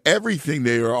and everything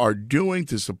they are doing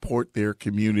to support their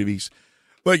communities.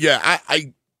 But yeah,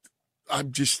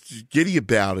 I'm just giddy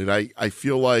about it. I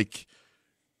feel like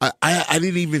I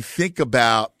didn't even think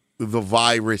about the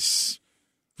virus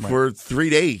for 3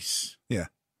 days. Yeah.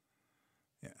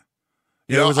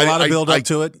 There was a lot of build up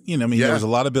to it. There was a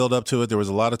lot of build up to it. There was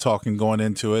a lot of talking going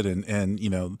into it, and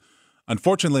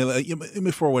unfortunately,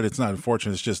 before what it's not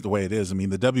unfortunate, it's just the way it is. I mean,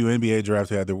 the WNBA draft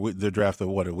had their draft a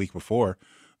week before.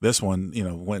 This one,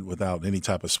 went without any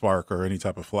type of spark or any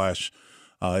type of flash.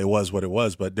 It was what it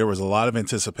was, but there was a lot of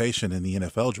anticipation in the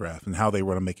NFL draft and how they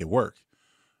were going to make it work.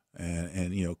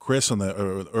 And Chris on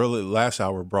the early last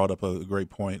hour brought up a great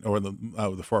point, or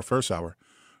the first hour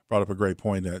brought up a great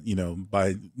point that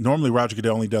by normally Roger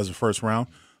Goodell only does the first round,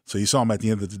 so you saw him at the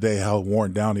end of the day how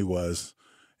worn down he was,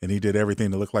 and he did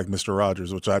everything to look like Mr.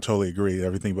 Rogers, which I totally agree.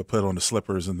 Everything but put on the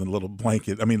slippers and the little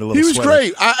blanket. I mean, the little. He was sweater.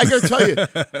 Great. I got to tell you,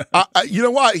 you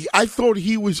know what? I thought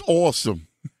he was awesome.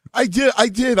 I did.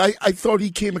 I thought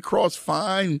he came across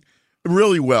fine,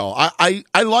 really well. I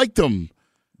liked him.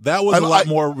 That was a lot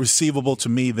more receivable to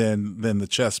me than the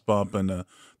chest bump and the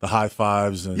high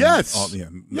fives and on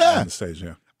the stage.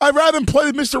 Yeah, I'd rather him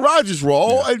play the Mr. Rogers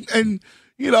role, and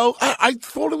I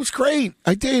thought it was great.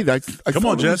 I did. I come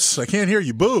on, Jets. I can't hear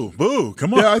you. Boo.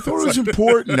 Come on. Yeah, I thought it was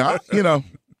important. I did.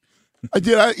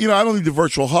 I don't need the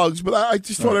virtual hugs, but I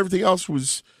just thought everything else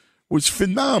was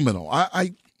phenomenal.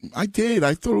 I did.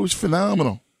 I thought it was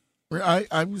phenomenal.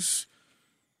 I was.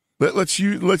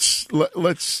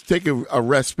 Let's take a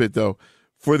respite though.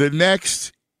 For the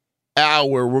next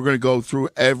hour, we're going to go through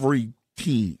every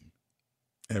team.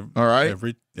 All right,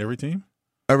 every team,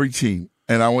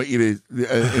 and I want you to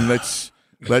and let's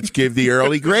give the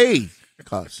early grade.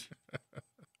 Cuz,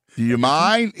 do you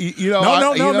mind? No.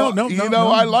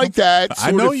 I like that.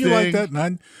 I know you like that,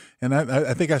 and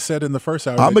I think I said in the first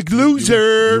hour, I'm a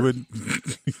loser.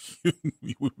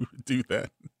 You would do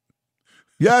that.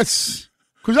 Yes.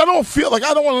 Because I don't feel like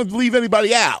I don't want to leave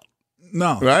anybody out.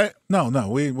 No. Right? No.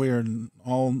 We are an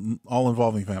all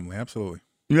involving family. Absolutely.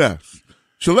 Yes.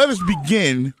 So let us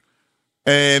begin,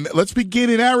 and let's begin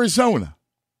in Arizona.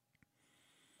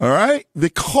 All right?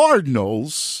 The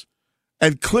Cardinals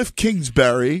and Cliff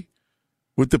Kingsbury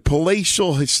with the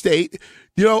palatial estate.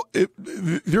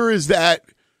 There is that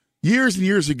years and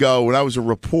years ago when I was a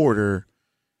reporter,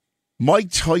 Mike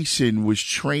Tyson was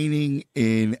training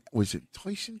in, was it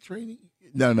Tyson training?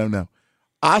 No.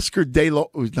 Oscar De La,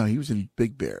 no, he was in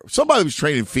Big Bear. Somebody was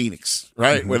training in Phoenix,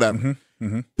 right? Whatever.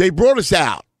 They brought us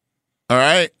out, all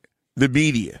right, the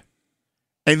media,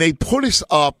 and they put us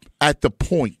up at the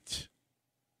Point.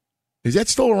 Is that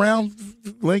still around,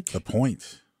 Link? The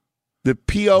Point. The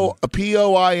Pointe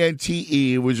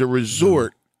was a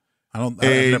resort. I've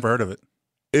never heard of it.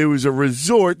 It was a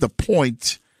resort, the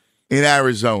Point, in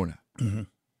Arizona. And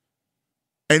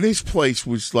this place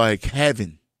was like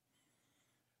heaven.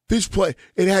 This place,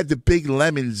 it had the big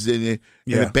lemons in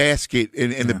the basket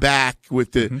in the back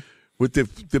with the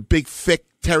big thick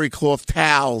terry cloth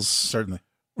towels. Certainly.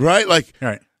 Right? Like,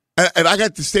 right. And I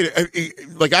got to stay there.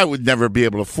 Like, I would never be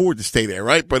able to afford to stay there,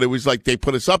 right? But it was like they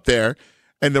put us up there,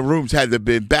 and the rooms had to have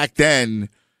been, back then,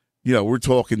 we're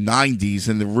talking 90s,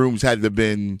 and the rooms had to have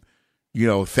been,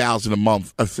 $1,000 a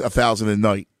month, $1,000 a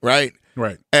night, right?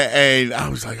 Right. And I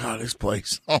was like, oh, this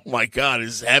place, oh my God,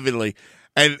 it's heavenly.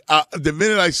 And the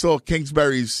minute I saw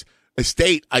Kingsbury's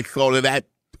estate, I thought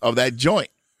of that joint.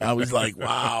 I was like,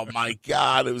 wow, my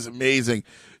God, it was amazing.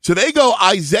 So they go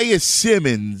Isaiah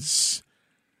Simmons,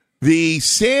 the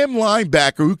Sam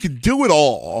linebacker who can do it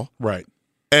all. Right.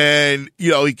 And,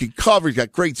 he can cover. He's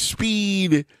got great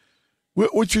speed.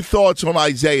 What's your thoughts on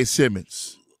Isaiah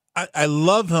Simmons? I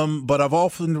love him, but I've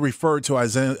often referred to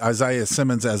Isaiah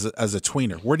Simmons as a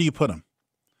tweener. Where do you put him?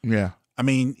 Yeah. I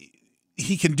mean,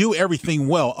 he can do everything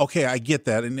well. Okay, I get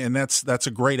that, and that's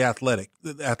a great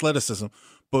athleticism.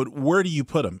 But where do you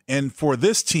put him? And for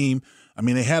this team, I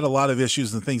mean, they had a lot of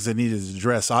issues and things they needed to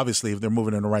address. Obviously, if they're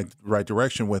moving in the right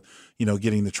direction with,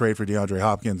 getting the trade for DeAndre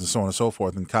Hopkins and so on and so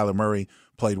forth, and Kyler Murray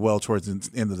played well towards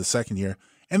the end of the second year,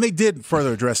 and they did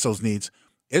further address those needs.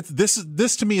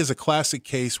 This to me is a classic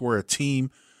case where a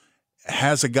team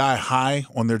has a guy high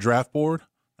on their draft board,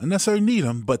 not necessarily need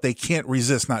him, but they can't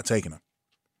resist not taking him.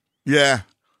 Yeah,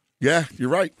 you're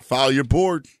right. Follow your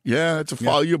board. Yeah, it's a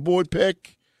follow your board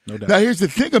pick. No doubt. Now, here's the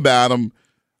thing about him.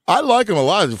 I like him a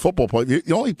lot as a football player.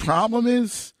 The only problem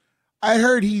is I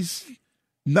heard he's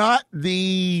not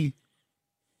the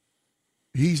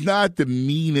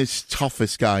meanest,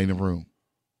 toughest guy in the room.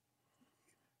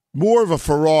 More of a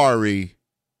Ferrari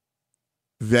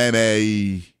than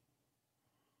a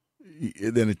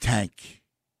tank.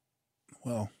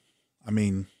 Well, I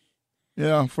mean,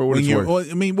 yeah, for what it's worth.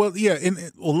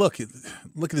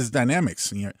 Look at his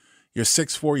dynamics. You're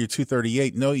 6'4", you're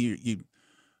 238. No, you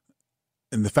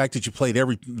and the fact that you played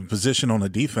every position on the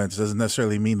defense doesn't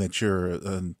necessarily mean that you're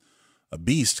a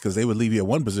beast, because they would leave you at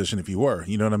one position if you were.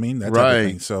 You know what I mean? That type of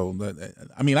thing. So,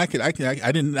 I mean, I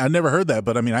never heard that,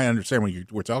 but I mean, I understand what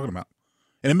we're talking about,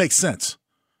 and it makes sense.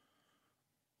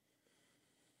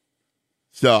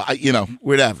 So,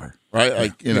 whatever, right?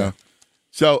 Like,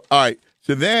 So, all right.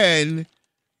 So then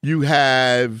you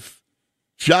have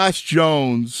Josh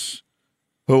Jones,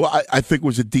 who I think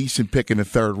was a decent pick in the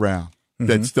third round.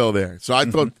 That's still there. So I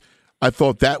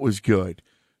thought that was good.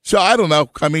 So I don't know.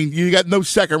 I mean, you got no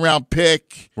second round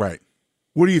pick. Right.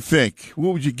 What do you think?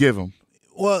 What would you give him?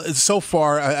 Well, so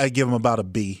far I give him about a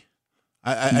B.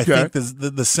 I think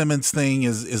the Simmons thing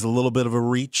is a little bit of a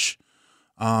reach.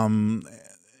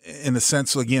 In the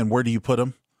sense, again, where do you put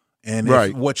him? And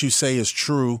if what you say is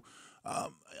true, I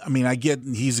mean, I get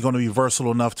he's going to be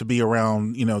versatile enough to be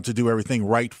around, to do everything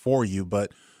right for you.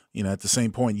 But, at the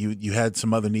same point, you had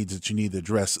some other needs that you need to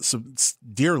address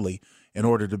dearly in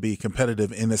order to be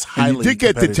competitive in this highly competitive.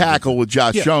 You did get the tackle with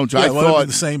Josh Jones. I thought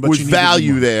the same, but was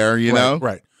value there, know?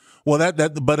 Right. Well,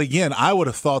 but again, I would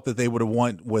have thought that they would have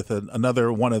went with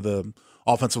another one of the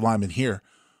offensive linemen here,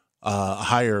 a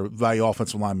higher value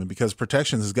offensive lineman, because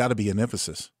protection has got to be an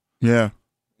emphasis. Yeah.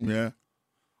 Yeah.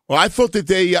 Well, I thought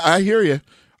that I hear you.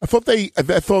 I thought I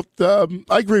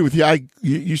agree with you.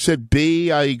 You said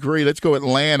B. I agree. Let's go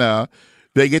Atlanta.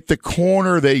 They get the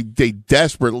corner they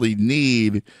desperately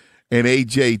need, and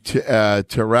A.J.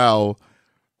 Terrell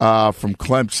from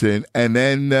Clemson. And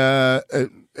then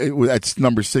that's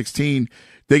number 16.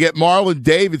 They get Marlon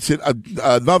Davidson,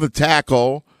 another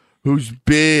tackle who's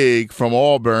big from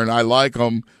Auburn. I like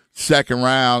him, second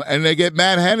round. And they get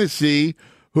Matt Hennessy,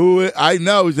 who I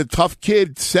know is a tough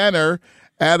kid, center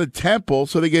out of Temple.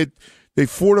 So they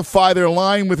fortify their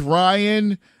line with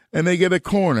Ryan, and they get a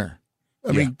corner.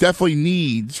 I mean, definitely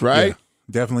needs, right? Yeah,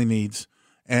 definitely needs.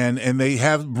 And they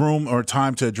have room or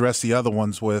time to address the other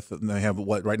ones with, and they have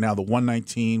right now, the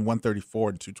 119, 134,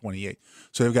 and 228.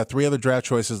 So they've got 3 other draft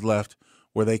choices left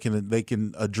where they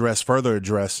can further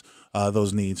address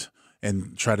those needs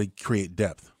and try to create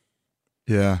depth.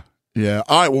 Yeah. Yeah.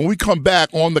 All right. When we come back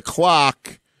on the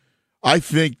clock, I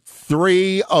think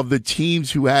 3 of the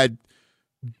teams who had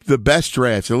the best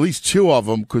drafts, at least 2 of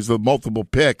them because of the multiple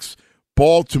picks,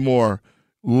 Baltimore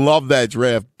loved that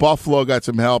draft. Buffalo got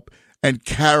some help, and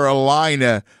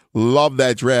Carolina loved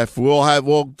that draft.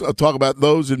 We'll talk about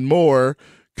those and more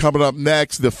coming up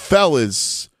next. The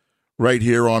fellas right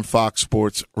here on Fox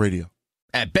Sports Radio.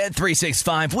 At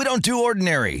Bet365, we don't do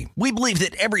ordinary. We believe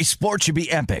that every sport should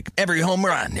be epic. Every home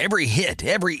run, every hit,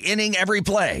 every inning, every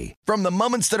play. From the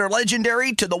moments that are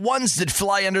legendary to the ones that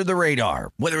fly under the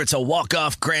radar. Whether it's a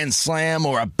walk-off grand slam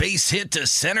or a base hit to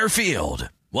center field.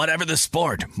 Whatever the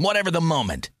sport, whatever the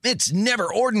moment. It's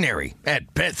never ordinary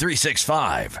at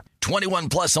Bet365. 21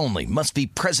 plus only. Must be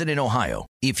present in Ohio.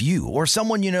 If you or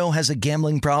someone you know has a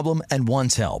gambling problem and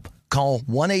wants help, call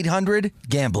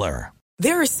 1-800-GAMBLER.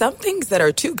 There are some things that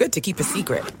are too good to keep a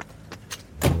secret.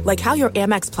 Like how your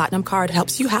Amex Platinum card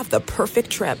helps you have the perfect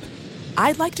trip.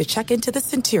 I'd like to check into the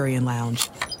Centurion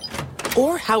Lounge.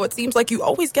 Or how it seems like you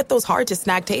always get those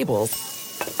hard-to-snag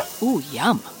tables. Ooh,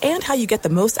 yum. And how you get the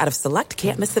most out of select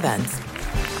can't-miss events.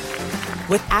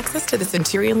 With access to the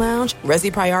Centurion Lounge,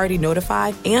 Resi Priority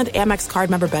Notify, and Amex card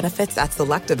member benefits at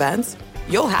select events,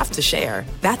 you'll have to share.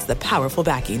 That's the powerful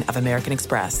backing of American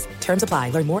Express. Terms apply.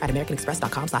 Learn more at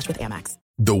americanexpress.com/withAmex.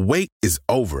 The wait is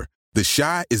over. The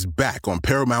Chi is back on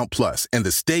Paramount Plus, and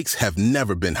the stakes have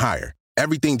never been higher.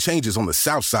 Everything changes on the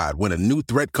South Side when a new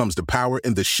threat comes to power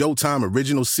in the Showtime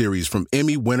original series from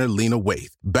Emmy winner Lena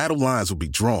Waithe. Battle lines will be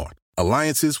drawn,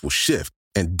 alliances will shift,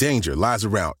 and danger lies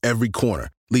around every corner,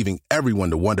 leaving everyone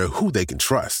to wonder who they can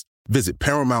trust. Visit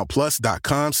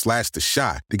ParamountPlus.com/The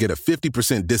Chi to get a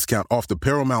 50% discount off the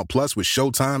Paramount Plus with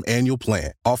Showtime annual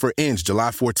plan. Offer ends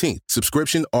July 14th.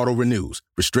 Subscription auto-renews.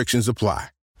 Restrictions apply.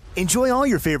 Enjoy all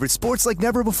your favorite sports like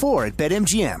never before at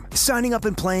BetMGM. Signing up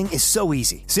and playing is so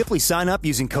easy. Simply sign up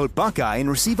using code Buckeye and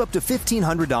receive up to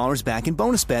 $1,500 back in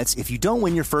bonus bets if you don't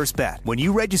win your first bet. When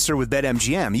you register with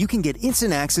BetMGM, you can get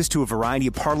instant access to a variety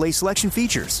of parlay selection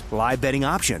features, live betting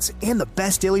options, and the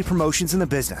best daily promotions in the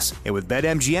business. And with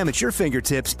BetMGM at your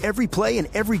fingertips, every play and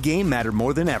every game matter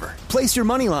more than ever. Place your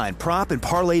moneyline, prop, and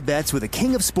parlay bets with the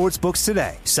king of sportsbooks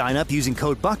today. Sign up using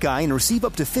code Buckeye and receive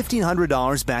up to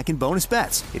 $1,500 back in bonus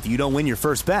bets if you don't win your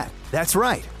first bet. That's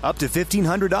right, up to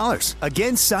 $1,500.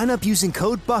 Again, sign up using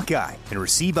code Buckeye and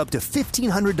receive up to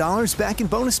 $1,500 back in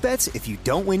bonus bets if you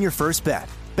don't win your first bet.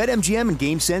 BetMGM and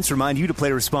GameSense remind you to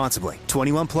play responsibly.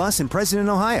 21 plus and present in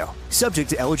Ohio.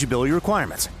 Subject to eligibility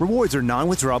requirements. Rewards are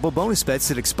non-withdrawable bonus bets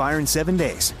that expire in 7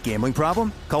 days. Gambling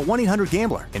problem? Call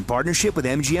 1-800-GAMBLER in partnership with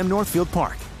MGM Northfield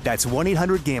Park. That's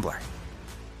 1-800-GAMBLER.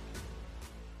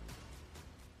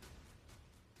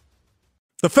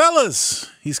 The fellas,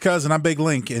 he's Cousin, I'm Big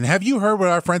Link. And have you heard what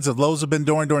our friends at Lowe's have been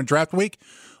doing during draft week?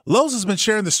 Lowe's has been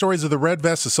sharing the stories of the Red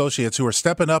Vest associates who are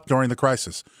stepping up during the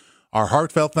crisis. Our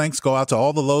heartfelt thanks go out to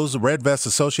all the Lowe's Red Vest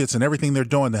associates and everything they're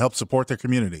doing to help support their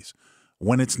communities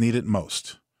when it's needed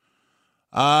most.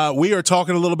 We are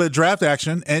talking a little bit of draft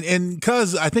action. And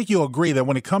Cuz, I think you'll agree that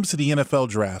when it comes to the NFL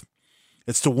draft,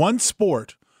 it's the one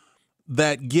sport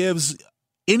that gives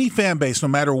any fan base, no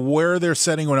matter where they're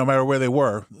sitting or no matter where they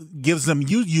were, gives them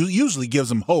usually gives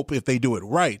them hope if they do it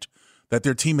right that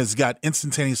their team has got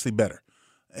instantaneously better.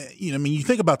 I mean, you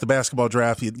think about the basketball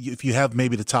draft. If you have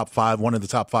maybe the top 5, one of the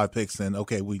top 5 picks, then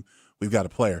okay, we've got a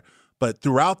player. But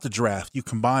throughout the draft, you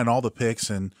combine all the picks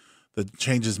and the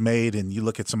changes made, and you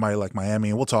look at somebody like Miami,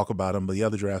 and we'll talk about them, but the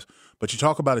other drafts. But you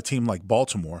talk about a team like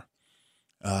Baltimore,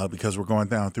 because we're going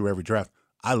down through every draft.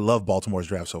 I love Baltimore's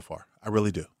draft so far. I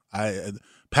really do.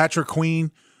 Patrick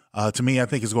Queen, to me, I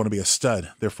think is going to be a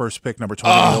stud. Their first pick, number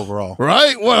 20 overall.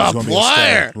 Right? What a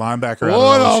player. Linebacker.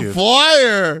 What a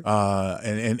player.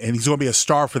 And he's going to be a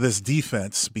star for this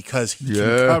defense because he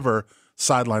can cover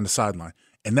sideline to sideline.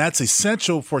 And that's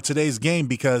essential for today's game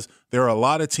because there are a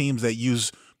lot of teams that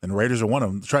use, and the Raiders are one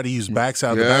of them, try to use backs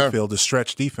out of the backfield to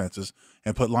stretch defenses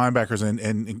and put linebackers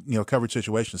in coverage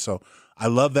situations. So I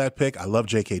love that pick. I love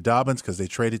J.K. Dobbins because they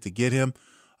traded to get him.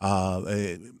 How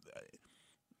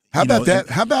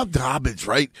about Dobbins,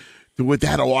 right? With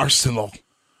that arsenal.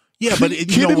 Yeah, but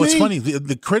what's funny?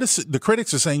 The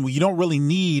critics are saying, well, you don't really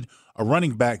need a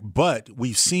running back, but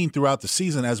we've seen throughout the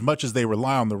season, as much as they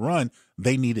rely on the run,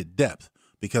 they needed depth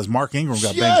because Mark Ingram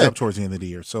got banged up towards the end of the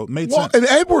year. So it made sense. And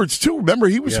Edwards, too. Remember,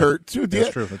 he was hurt, too. That's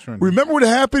true. Remember what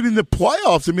happened in the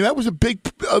playoffs? I mean, that was a big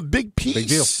piece. Big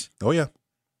deal. Oh, yeah.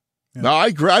 No, I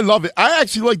agree. I love it. I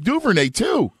actually like Duvernay,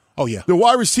 too. Oh, yeah. The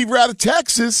wide receiver out of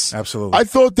Texas. Absolutely. I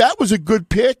thought that was a good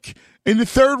pick in the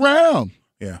 3rd round.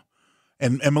 Yeah.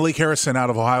 And Malik Harrison out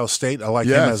of Ohio State, I like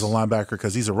him as a linebacker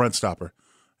because he's a run stopper.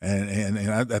 And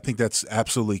I think that's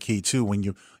absolutely key, too. When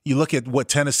you look at what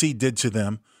Tennessee did to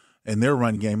them in their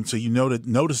run game. So you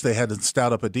notice they had to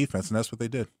stout up a defense, and that's what they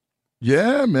did.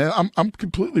 Yeah, man, I'm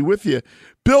completely with you.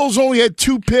 Bills only had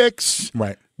 2 picks,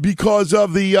 right, because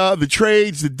of the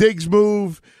trades, the Diggs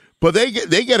move, but they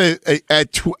get in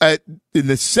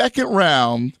the second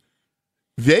round,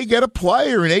 they get a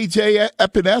player in AJ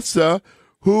Epinesa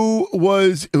who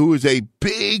is a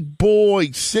big boy,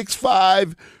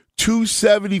 6'5",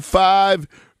 275,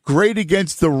 great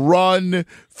against the run,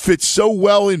 fits so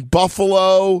well in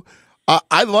Buffalo.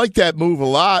 I like that move a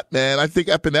lot, man. I think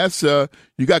Epinesa,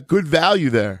 you got good value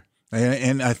there.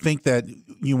 And I think that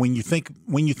when you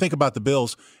think about the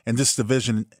Bills and this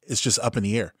division, it's just up in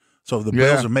the air. So if the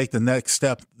Bills will make the next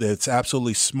step, it's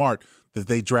absolutely smart that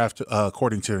they draft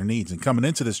according to their needs. And coming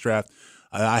into this draft,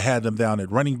 I had them down at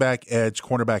running back, edge,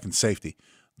 cornerback, and safety,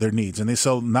 their needs. And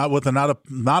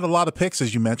not a lot of picks,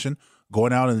 as you mentioned,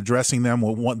 going out and addressing them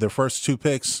with their first 2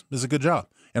 picks is a good job.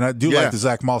 And I do like the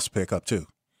Zach Moss pick up too.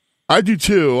 I do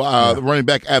too. The running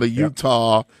back out of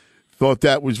Utah, thought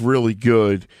that was really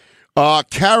good.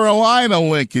 Carolina,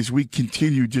 Link, as we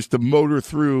continue just to motor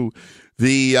through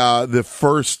the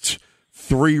first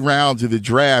 3 rounds of the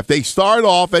draft. They start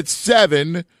off at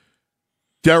 7.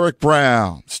 Derek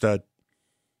Brown, stud,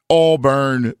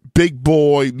 Auburn, big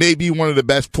boy, maybe one of the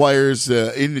best players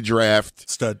in the draft.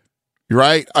 Stud,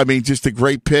 right? I mean, just a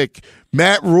great pick.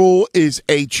 Matt Rule is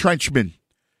a trenchman.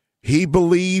 He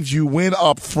believes you win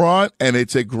up front, and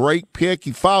it's a great pick.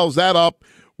 He follows that up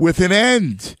with an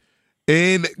end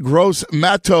in Gross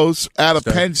Matos out of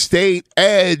Penn State.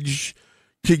 Edge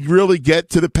can really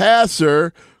get to the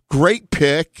passer. Great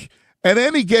pick. And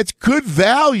then he gets good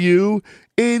value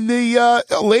in the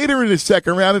later in the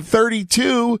second round at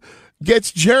 32.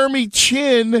 Gets Jeremy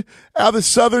Chin out of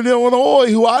Southern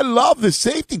Illinois, who I love, the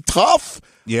safety, tough.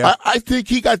 Yeah, I think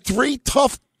he got 3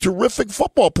 tough, terrific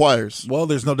football players. Well,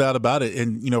 there's no doubt about it.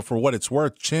 And, for what it's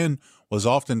worth, Chin was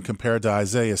often compared to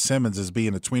Isaiah Simmons as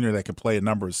being a tweener that can play a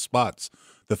number of spots.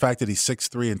 The fact that he's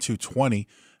 6'3" and 220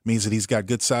 means that he's got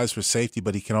good size for safety,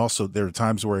 but he can also – there are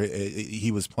times where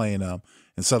he was playing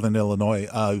in Southern Illinois,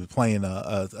 playing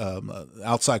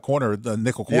outside corner, the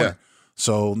nickel corner. Yeah.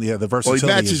 So, the versatility.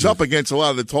 Well, he matches up against a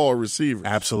lot of the taller receivers.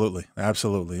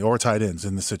 Absolutely. Or tight ends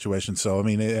in this situation. So, I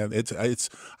mean, it's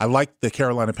I like the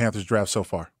Carolina Panthers draft so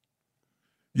far.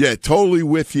 Yeah, totally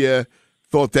with you.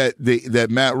 Thought that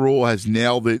Matt Rule has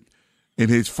nailed it in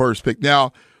his first pick.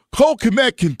 Now, Cole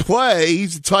Kmet can play.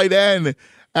 He's a tight end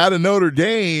out of Notre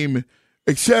Dame,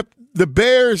 except the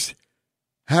Bears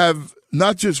have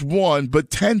not just 1, but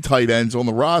 10 tight ends on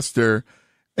the roster.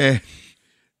 And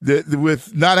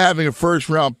with not having a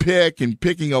first-round pick and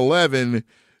picking 11,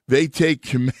 they take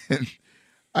Kmet.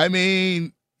 I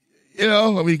mean, he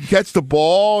can catch the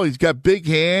ball. He's got big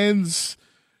hands.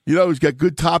 He's got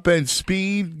good top-end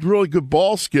speed, really good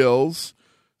ball skills.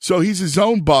 So he's a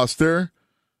zone buster.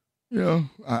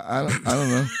 I don't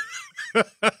know.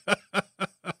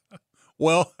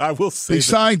 Well, I will say they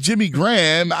signed Jimmy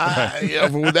Graham.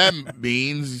 For what that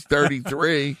means, he's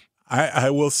 33. I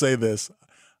will say this.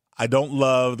 I don't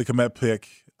love the Kmet pick.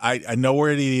 I know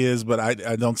where he is, but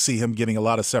I don't see him getting a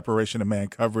lot of separation in man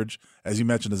coverage. As you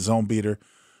mentioned, a zone beater.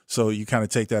 So you kind of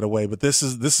take that away. But this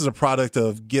is a product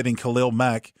of getting Khalil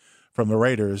Mack from the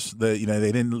Raiders. They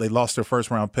lost their first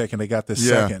round pick and they got this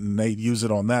second, and they use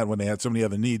it on that when they had so many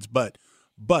other needs. But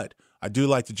I do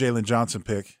like the Jalen Johnson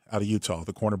pick out of Utah,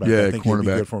 the cornerback. Yeah, I think he'd be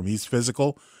good for him. He's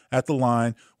physical at the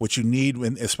line, which you need,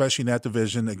 especially in that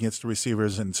division against the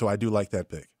receivers. And so I do like that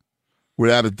pick.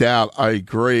 Without a doubt, I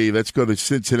agree. Let's go to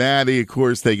Cincinnati. Of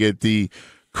course, they get the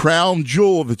crown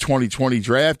jewel of the 2020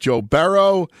 draft, Joe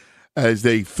Burrow, as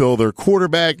they fill their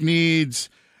quarterback needs.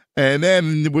 And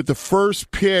then with the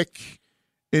first pick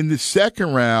in the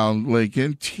second round,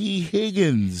 Lincoln, T.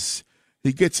 Higgins.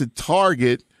 He gets a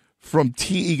target from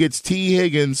T.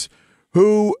 Higgins,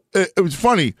 who, it was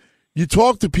funny, you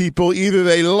talk to people, either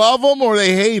they love him or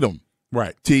they hate him.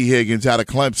 Right. T. Higgins out of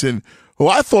Clemson, who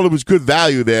I thought it was good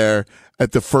value there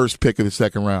at the first pick of the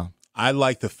second round. I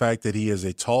like the fact that he is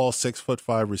a tall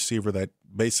 6'5" receiver that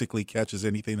basically catches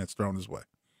anything that's thrown his way.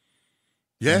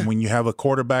 Yeah. And when you have a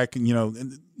quarterback,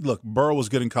 look, Burrow was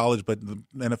good in college, but the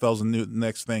NFL's the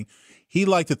next thing. He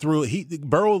liked to throw.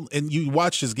 Burrow, and you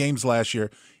watched his games last year.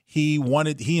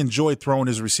 He enjoyed throwing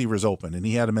his receivers open, and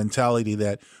he had a mentality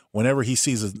that whenever he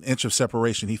sees an inch of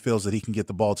separation, he feels that he can get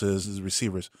the ball to his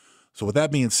receivers. So with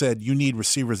that being said, you need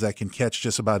receivers that can catch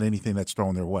just about anything that's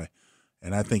thrown their way.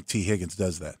 And I think T. Higgins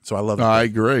does that. So I love it. I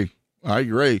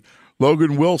agree.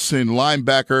 Logan Wilson,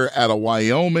 linebacker out of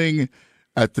Wyoming,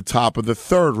 at the top of the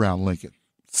third round, Lincoln.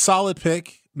 Solid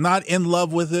pick. Not in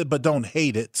love with it, but don't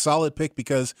hate it. Solid pick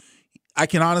because I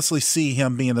can honestly see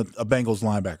him being a Bengals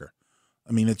linebacker.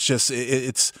 I mean, it's just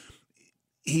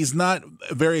he's not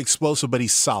very explosive, but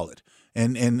he's solid.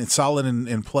 And it's solid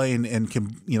in play and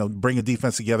can, bring a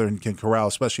defense together and can corral,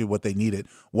 especially what they needed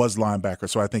was linebacker.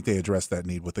 So I think they addressed that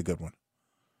need with a good one.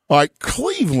 All right,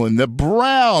 Cleveland, the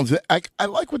Browns. I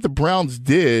like what the Browns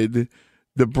did.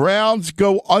 The Browns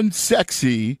go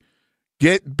unsexy,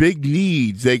 get big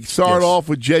needs. They start off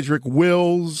with Jedrick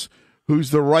Wills,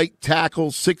 who's the right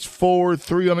tackle, 6'4",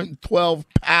 312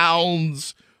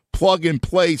 pounds,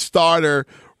 plug-and-play starter.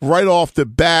 Right off the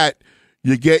bat,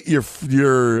 you get your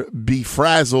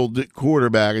befrazzled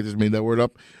quarterback. I just made that word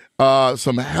up.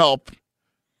 Some help.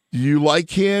 Do you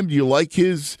like him? Do you like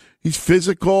his – he's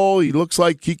physical. He looks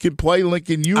like he can play.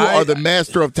 Lincoln, you are the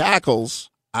master of tackles.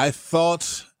 I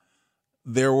thought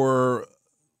there were –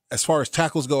 as far as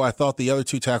tackles go, I thought the other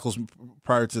two tackles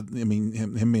prior to,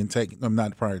 him being taken, I'm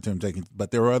not prior to him taking,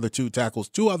 but there were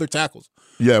two other tackles.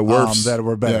 Yeah, worse. That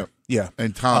were better. Yeah.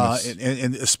 And Thomas.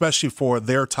 And especially for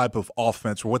their type of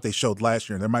offense, or what they showed last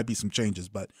year. There might be some changes,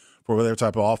 but for their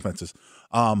type of offenses.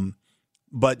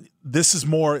 But this is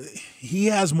more, he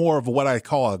has more of what I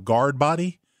call a guard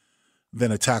body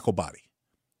than a tackle body.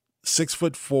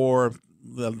 6'4",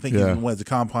 I think he went to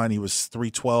combine, he was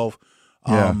 312.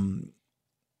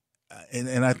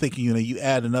 And I think, you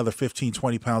add another 15,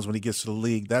 20 pounds when he gets to the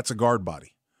league. That's a guard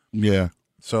body. Yeah.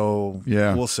 So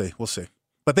we'll see.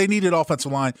 But they needed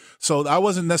offensive line, so I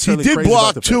wasn't necessarily crazy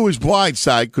about the block to his blind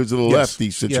side because of the lefty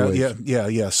situation.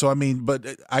 Yeah. So, but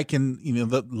I can,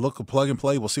 look a plug and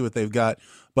play. We'll see what they've got.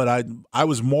 But I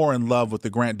was more in love with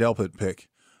the Grant Delpit pick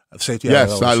of safety.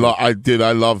 Yes, I did.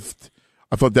 I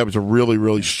thought that was a really,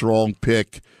 really strong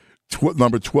pick.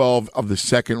 Number 12 of the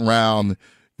second round.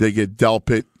 They get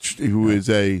Delpit, who is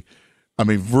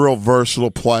real versatile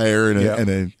player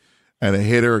and a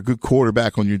hitter, a good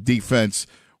quarterback on your defense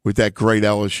with that great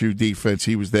LSU defense.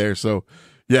 He was there. So,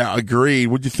 agreed.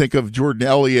 What do you think of Jordan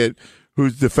Elliott,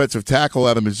 who's defensive tackle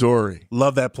out of Missouri?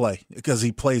 Love that play because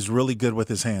he plays really good with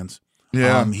his hands.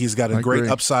 Yeah, he's got a great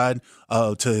upside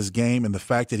to his game, and the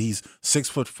fact that he's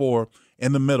 6'4"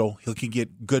 in the middle, he can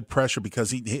get good pressure because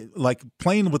he like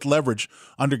playing with leverage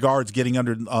under guards, getting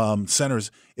under centers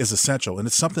is essential, and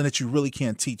it's something that you really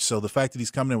can't teach. So the fact that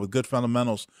he's coming in with good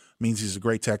fundamentals means he's a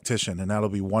great tactician, and that'll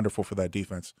be wonderful for that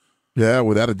defense. Yeah,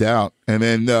 without a doubt. And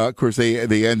then, of course, they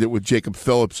end it with Jacob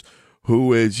Phillips,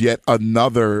 who is yet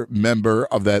another member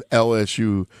of that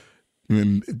LSU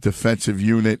defensive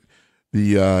unit,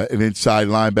 an inside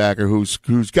linebacker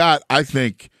who's got, I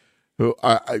think,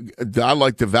 I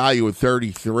like the value of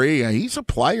 33. He's a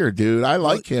player, dude. I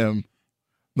like him.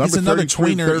 He's another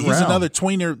tweener. He's another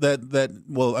tweener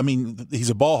that he's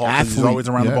a ball hawk. He's always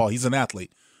around the ball. He's an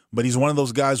athlete. But he's one of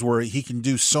those guys where he can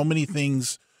do so many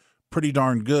things pretty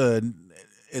darn good.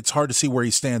 It's hard to see where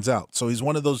he stands out. So he's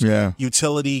one of those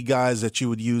utility guys that you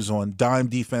would use on dime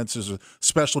defenses or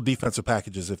special defensive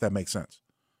packages, if that makes sense.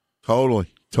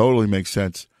 Totally makes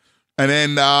sense. And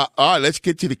then, all right, let's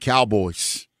get to the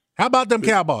Cowboys. How about them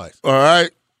Cowboys? All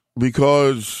right,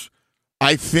 because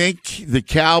I think the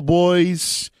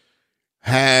Cowboys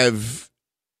have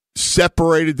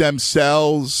separated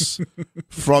themselves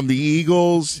from the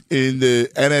Eagles in the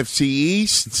NFC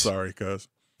East. Sorry, cuz.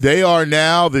 They are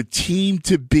now the team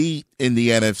to beat in the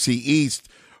NFC East.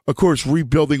 Of course,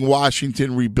 rebuilding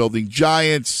Washington, rebuilding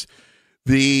Giants,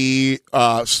 the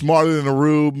smarter than a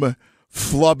room,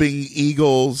 flubbing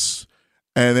Eagles,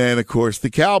 and then, of course, the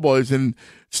Cowboys. And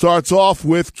starts off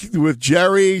with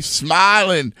Jerry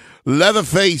smiling,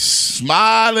 Leatherface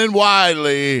smiling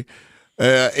widely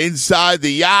inside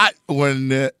the yacht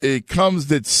when it comes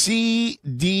to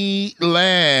C.D.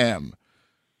 Lamb.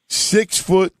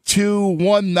 6'2",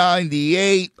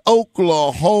 198,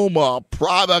 Oklahoma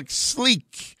product,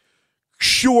 sleek,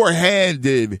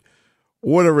 sure-handed.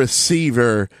 What a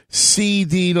receiver.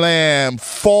 C.D. Lamb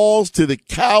falls to the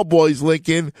Cowboys,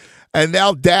 Lincoln, and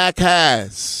now Dak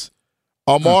has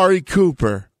Amari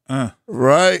Cooper,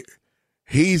 right?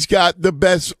 He's got the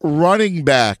best running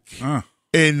back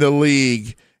in the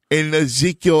league in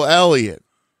Ezekiel Elliott.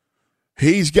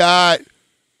 He's got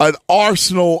an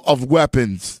arsenal of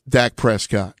weapons, Dak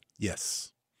Prescott.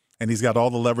 Yes. And he's got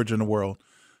all the leverage in the world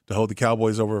to hold the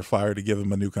Cowboys over a fire to give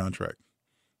him a new contract.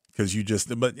 Because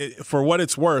but for what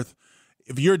it's worth,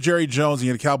 if you're Jerry Jones and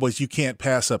you're the Cowboys, you can't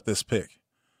pass up this pick.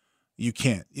 You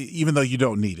can't, even though you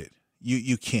don't need it.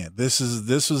 You can't. This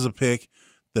is a pick.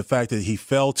 The fact that he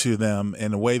fell to them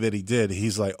in the way that he did,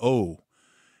 he's like, oh,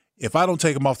 if I don't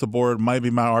take him off the board,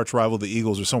 maybe my arch rival, the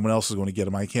Eagles, or someone else is going to get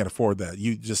him. I can't afford that.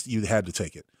 You had to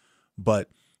take it. But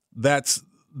that's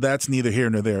neither here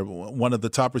nor there. One of the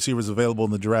top receivers available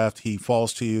in the draft, he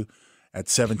falls to you, At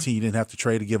 17, you didn't have to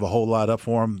trade to give a whole lot up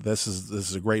for him. This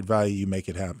is a great value. You make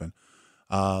it happen.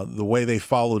 The way they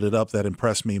followed it up that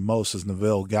impressed me most is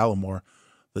Neville Gallimore,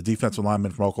 the defensive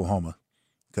lineman from Oklahoma,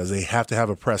 because they have to have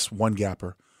a press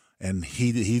one-gapper, and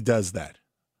he does that.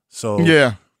 So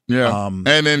yeah. And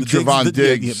then Trevon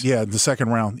Diggs. The second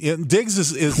round. Yeah, Diggs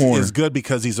is good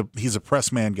because he's a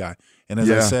press man guy. And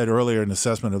as I said earlier in the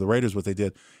assessment of the Raiders, what they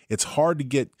did, it's hard to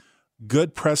get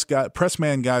good press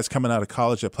man guys coming out of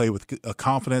college that play with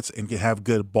confidence and can have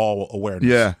good ball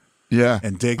awareness. Yeah.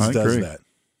 And Diggs does that.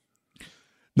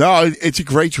 No, it's a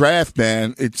great draft,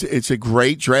 man. It's a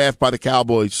great draft by the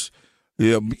Cowboys.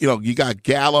 You know, you got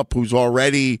Gallup, who's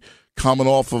already coming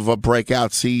off of a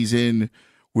breakout season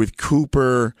with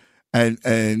Cooper and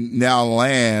now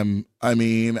Lamb. I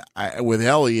mean, with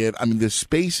Elliott. I mean, the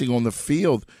spacing on the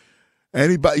field.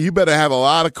 You better have a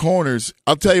lot of corners.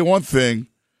 I'll tell you one thing.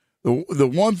 The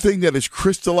one thing that has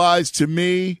crystallized to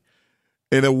me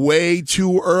in a way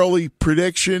too early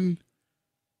prediction,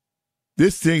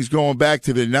 this thing's going back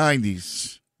to the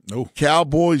 90s. No.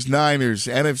 Cowboys-Niners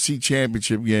NFC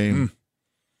Championship game.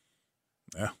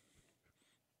 Yeah.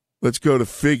 Let's go to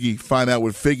Figgy, find out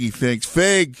what Figgy thinks.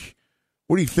 Fig,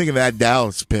 what do you think of that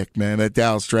Dallas pick, man, that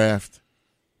Dallas draft?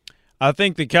 I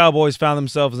think the Cowboys found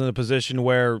themselves in a position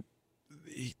where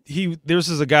this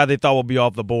is a guy they thought would be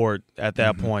off the board at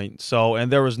that point. So,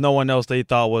 and there was no one else they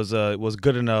thought was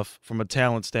good enough from a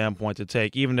talent standpoint to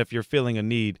take, even if you're feeling a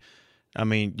need. I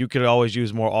mean, you could always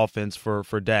use more offense for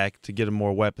Dak to get him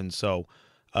more weapons. So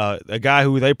a guy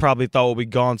who they probably thought would be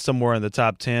gone somewhere in the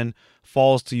top 10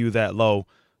 falls to you that low.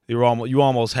 You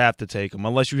almost have to take him,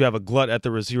 unless you have a glut at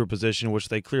the receiver position, which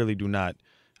they clearly do not.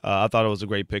 I thought it was a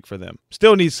great pick for them.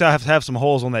 Still needs to have some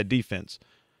holes on that defense.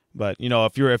 But, you know,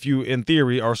 if you in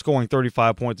theory are scoring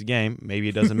 35 points a game, maybe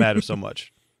it doesn't matter so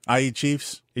much. I.e.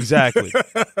 Chiefs? Exactly.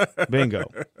 Bingo.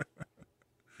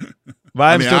 But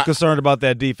I'm still concerned about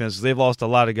that defense. They've lost a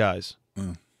lot of guys.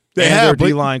 They have their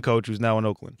D-line coach who's now in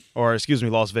Oakland. Or, excuse me,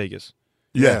 Las Vegas.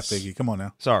 Yes. Yeah, Biggie, come on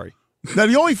now. Sorry. Now,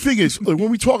 the only thing is, when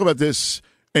we talk about this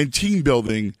and team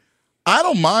building, I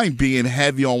don't mind being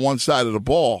heavy on one side of the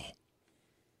ball.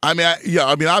 I mean,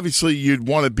 obviously you'd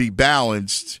want to be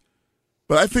balanced.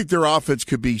 But I think their offense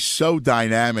could be so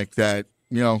dynamic that,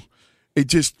 you know, it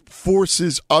just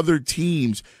forces other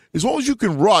teams. As long as you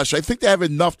can rush, I think they have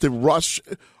enough to rush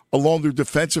along their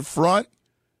defensive front.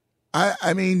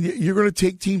 I mean, you're going to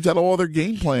take teams out of all their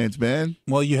game plans, man.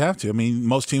 Well, you have to. I mean,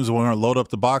 most teams want to load up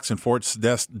the box and force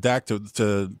Dak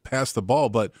to pass the ball,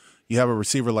 but you have a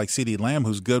receiver like CeeDee Lamb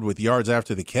who's good with yards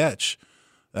after the catch.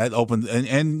 That opens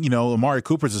and you know, Amari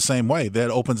Cooper's the same way.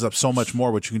 That opens up so much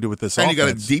more what you can do with this offense. And you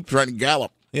got a deep threat in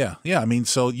Gallup. Yeah. I mean,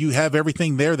 so you have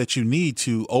everything there that you need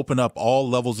to open up all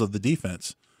levels of the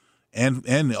defense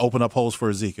and open up holes for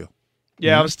Ezekiel.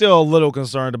 Yeah, I'm still a little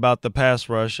concerned about the pass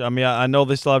rush. I mean, I know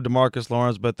they still have DeMarcus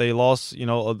Lawrence, but they lost, you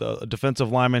know, a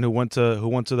defensive lineman who went to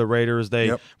the Raiders.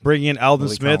 They bring in Alden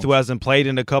Smith, who hasn't played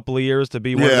in a couple of years, to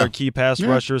be one of their key pass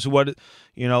rushers. You're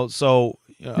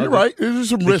right. There's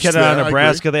some risk there. The kid out of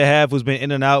Nebraska they have, who's been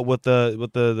in and out with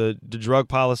the drug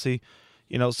policy.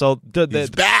 You know, so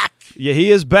he's back. Yeah,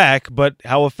 he is back, but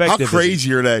how effective? How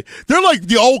crazy are they? They're like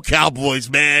the old Cowboys,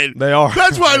 man. They are.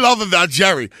 That's what I love about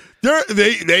Jerry.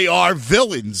 They are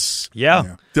villains.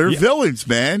 Yeah. They're villains,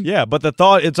 man. Yeah, but the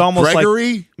thought, it's almost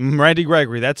Gregory? like Randy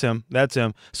Gregory. That's him.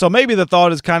 So maybe the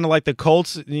thought is kind of like the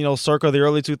Colts, you know, circa the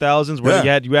early 2000s, where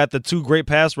you had the two great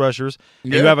pass rushers,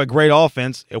 and you have a great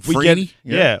offense. If we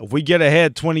if we get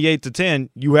ahead 28-10,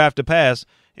 you have to pass,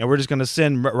 and we're just going to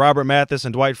send Robert Mathis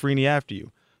and Dwight Freeney after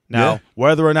you. Now,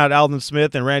 whether or not Alden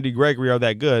Smith and Randy Gregory are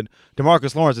that good,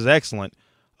 DeMarcus Lawrence is excellent.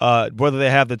 Whether they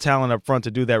have the talent up front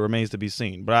to do that remains to be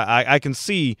seen. But I can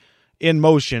see in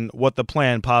motion what the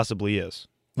plan possibly is.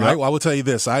 Right. Well, I will tell you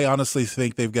this. I honestly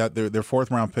think they've got their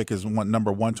fourth-round pick is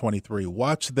number 123.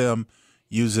 Watch them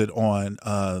use it on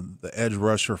the edge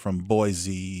rusher from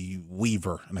Boise,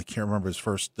 Weaver, and I can't remember his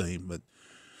first name, but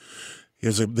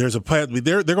there's a plan.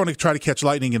 They're going to try to catch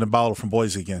lightning in a bottle from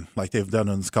Boise again, like they've done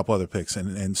on a couple other picks,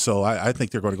 and so I think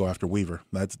they're going to go after Weaver.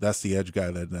 That's the edge guy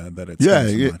that it's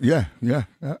yeah.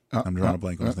 I'm drawing a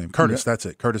blank on his name. Curtis. That's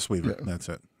it. Curtis Weaver. Yeah. That's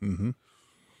it. Mm-hmm.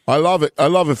 I love it.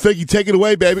 Figgy, take it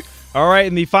away, baby. All right,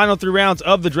 and the final 3 rounds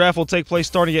of the draft will take place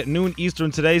starting at noon Eastern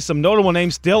today. Some notable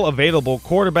names still available.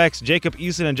 Quarterbacks Jacob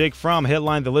Eason and Jake Fromm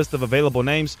headline the list of available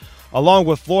names. along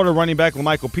with Florida running back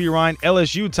Michael Pirine,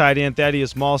 LSU tight end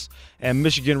Thaddeus Moss, and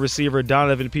Michigan receiver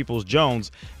Donovan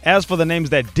Peoples-Jones. As for the names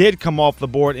that did come off the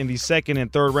board in the second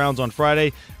and third rounds on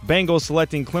Friday, Bengals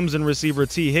selecting Clemson receiver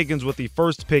T. Higgins with the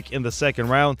first pick in the second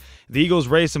round. The Eagles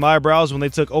raised some eyebrows when they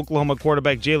took Oklahoma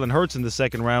quarterback Jalen Hurts in the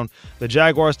second round. The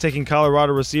Jaguars taking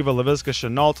Colorado receiver Laviska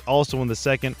Shenault also in the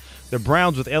second. The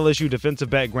Browns with LSU defensive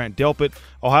back Grant Delpit.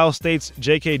 Ohio State's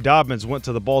J.K. Dobbins went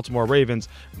to the Baltimore Ravens.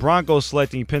 Broncos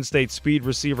selecting Penn State speed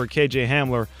receiver K.J.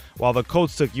 Hamler, while the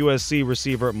Colts took USC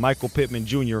receiver Michael Pittman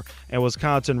Jr. and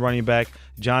Wisconsin running back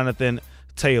Jonathan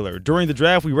Taylor. During the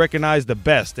draft, we recognize the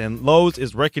best, and Lowe's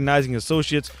is recognizing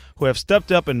associates who have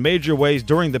stepped up in major ways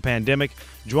during the pandemic.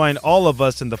 Join all of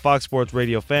us in the Fox Sports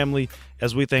Radio family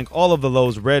as we thank all of the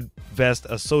Lowe's Red Vest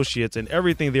associates and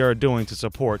everything they are doing to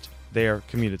support their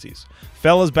communities.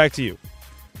 Fellas, back to you.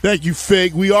 Thank you,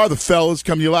 Fig. We are the Fellas,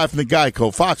 coming to you live from the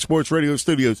Geico Fox Sports Radio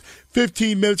studios.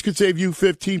 15 minutes could save you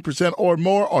 15% or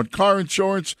more on car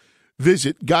insurance.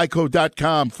 Visit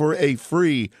geico.com for a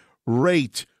free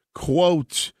rate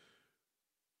quote.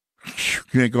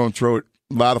 Can't go and throw it.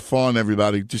 A lot of fun,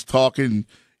 everybody. Just talking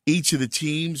each of the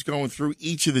teams, going through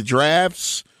each of the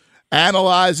drafts,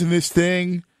 analyzing this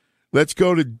thing. Let's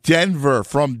go to Denver.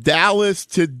 From Dallas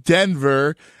to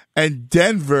Denver, and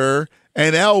Denver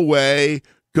and Elway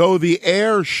go the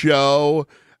air show.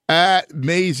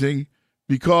 Amazing,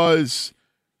 because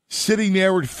sitting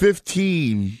there at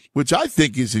 15, which I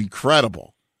think is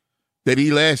incredible that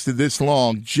he lasted this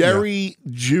long, Jerry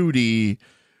Jeudy,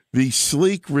 the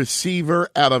sleek receiver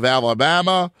out of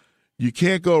Alabama. You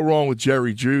can't go wrong with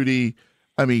Jerry Jeudy.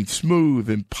 I mean, smooth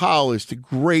and polished, a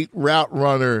great route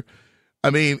runner. I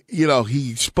mean, you know,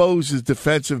 he exposes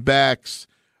defensive backs.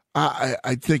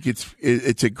 I think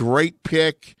it's a great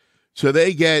pick. So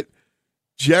they get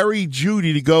Jerry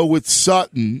Jeudy to go with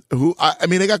Sutton, who I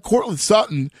mean, they got Cortland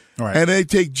Sutton, right, and they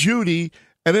take Jeudy,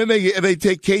 and then they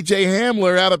take KJ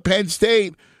Hamler out of Penn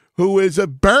State, who is a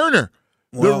burner.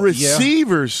 Well, the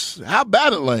receivers, how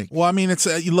about it, Link? Well, I mean, it's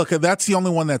look, that's the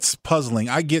only one that's puzzling.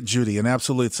 I get Jeudy, and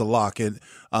absolutely it's a lock, and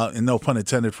no pun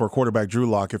intended for quarterback Drew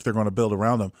Lock if they're going to build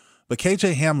around him. But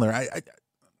KJ Hamler,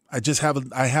 I just have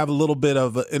a little bit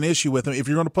of an issue with him. If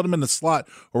you're going to put him in the slot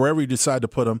or wherever you decide to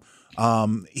put him,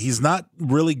 he's not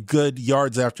really good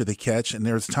yards after the catch, and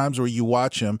there's times where you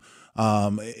watch him.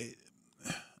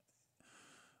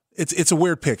 It's a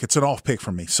weird pick. It's an off pick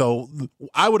for me. So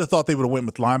I would have thought they would have went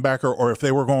with linebacker, or if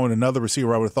they were going another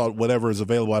receiver, I would have thought whatever is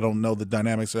available. I don't know the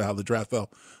dynamics of how the draft fell,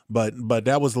 but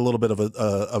that was a little bit of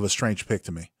a strange pick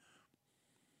to me.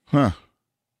 Huh.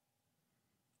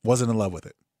 Wasn't in love with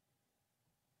it.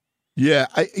 Yeah,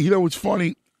 it's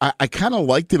funny. I kind of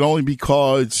liked it only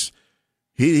because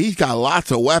he's got lots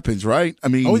of weapons, right? I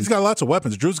mean, he's got lots of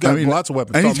weapons. Drew's got lots of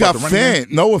weapons. And he's got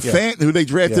Noah Fant, who they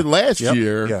drafted last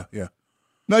year. Yeah.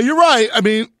 No, you're right. I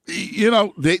mean,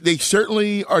 they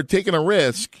certainly are taking a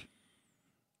risk,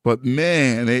 but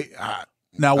man, I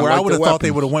would have thought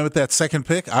they would have went with that second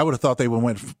pick. I would have thought they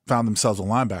would have found themselves a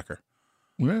linebacker.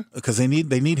 Yeah. Because they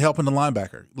need help in the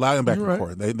linebacker right.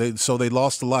 core. So they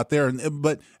lost a lot there.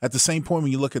 But at the same point,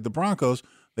 when you look at the Broncos,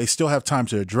 they still have time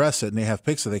to address it, and they have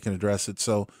picks that they can address it.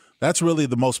 So that's really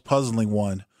the most puzzling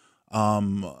one.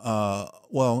 Along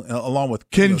with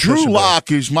Drew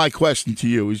Lock is my question to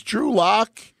you. Is Drew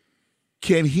Lock,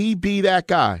 can he be that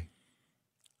guy?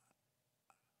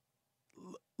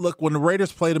 Look, when the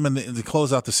Raiders played him to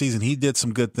close out the season, he did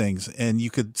some good things, and you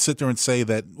could sit there and say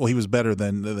that, well, he was better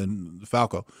than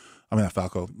Falco. I mean, not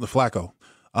Falco, the Flacco.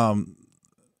 What am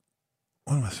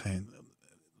I saying?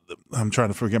 I'm trying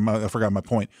to forget I forgot my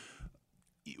point.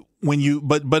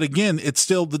 But again, it's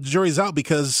still the jury's out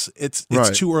because it's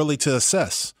right. Too early to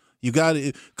assess.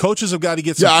 Coaches have got to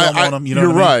get some film on them. You know,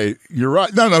 you're right. I mean? You're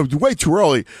right. No, way too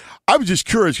early. I was just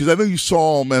curious because I know you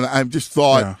saw him, and I just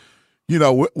thought. Yeah.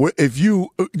 If you're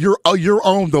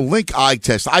on the Link eye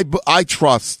test, I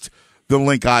trust the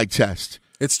Link eye test.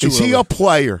 It's too early. Is he a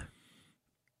player?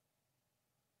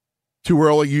 Too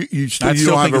early. You don't have You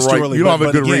don't have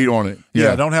a good read on it.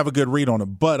 Yeah, I don't have a good read on it.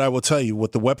 But I will tell you,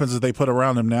 with the weapons that they put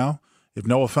around him now, if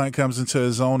Noah Fant comes into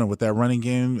his own and with that running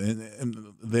game,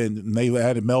 and then they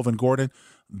added Melvin Gordon.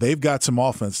 They've got some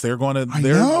offense. They're going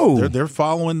to. They're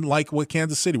following like with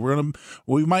Kansas City.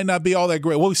 We might not be all that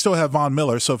great. Well, we still have Von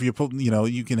Miller, so if you put,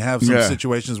 you can have some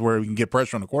situations where you can get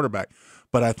pressure on the quarterback.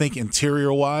 But I think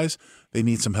interior wise, they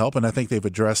need some help, and I think they've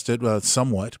addressed it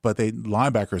somewhat. But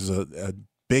linebacker is a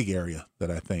big area that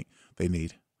I think they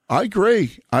need. I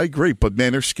agree. But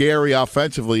man, they're scary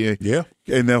offensively. Yeah.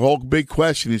 And the whole big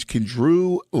question is, can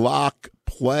Drew Lock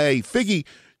play? Figgy,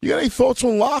 you got any thoughts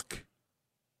on Lock?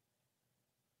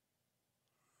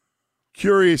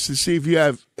 curious to see if you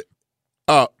have.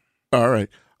 All right.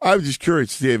 I was just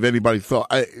curious to see if anybody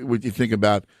thought what you think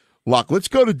about Lock. Let's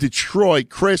go to Detroit,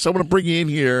 Chris. I want to bring you in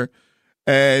here,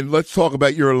 and let's talk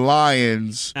about your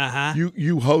Lions.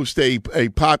 You host a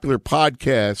popular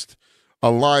podcast, a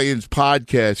Lions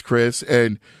podcast, Chris,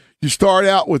 and you start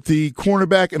out with the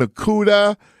cornerback and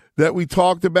Okudah that we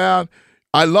talked about.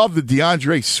 I love the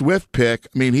DeAndre Swift pick.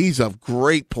 I mean, he's a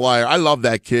great player. I love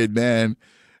that kid, man.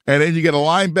 And then you get a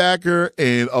linebacker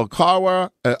in Okawa.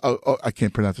 I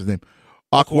can't pronounce his name.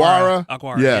 Aquara.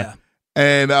 Yeah.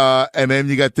 And then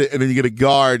you get a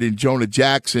guard in Jonah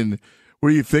Jackson. What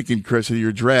are you thinking, Chris, of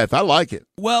your draft? I like it.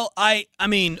 Well, I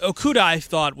mean, Okudah I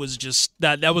thought was just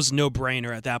that was no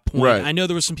brainer at that point. Right. I know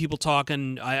there was some people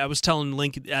talking. I was telling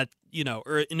Link at in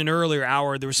an earlier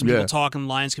hour there were some people talking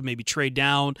Lions could maybe trade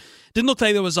down. Didn't look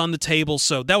like that was on the table,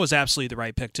 so that was absolutely the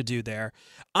right pick to do there.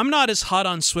 I'm not as hot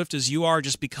on Swift as you are,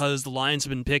 just because the Lions have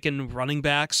been picking running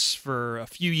backs for a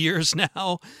few years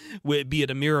now, be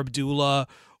it Amir Abdullah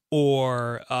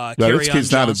or Kerryon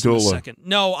Johnson the second.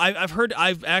 No,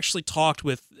 I've actually talked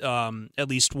with at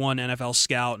least one NFL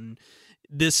scout, and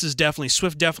this is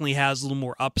Swift definitely has a little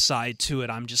more upside to it.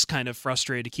 I'm just kind of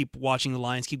frustrated to keep watching the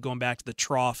Lions keep going back to the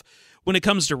trough when it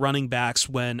comes to running backs.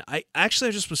 When I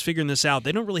just was figuring this out,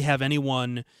 they don't really have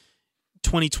anyone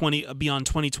 2020 beyond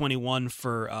 2021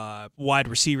 for wide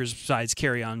receivers besides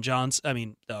Kerryon Johnson. I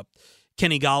mean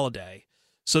Kenny Golladay.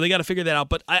 So they got to figure that out.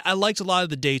 But I liked a lot of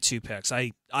the day 2 picks.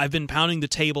 I've been pounding the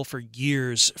table for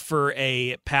years for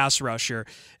a pass rusher,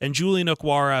 and Julian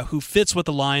Okwara, who fits what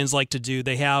the Lions like to do.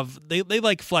 They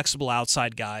like flexible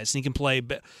outside guys, and he can play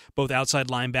both outside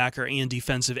linebacker and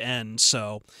defensive end.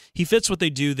 So he fits what they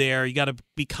do there. You got to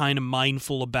be kind of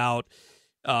mindful about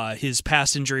his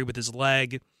past injury with his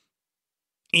leg.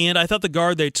 And I thought the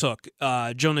guard they took,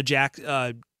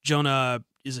 Jonah.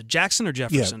 Is it Jackson or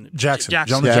Jefferson? Yeah, Jackson.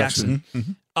 Jonah Jackson.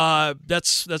 Mm-hmm.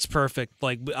 That's perfect.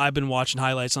 Like, I've been watching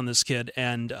highlights on this kid,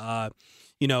 and the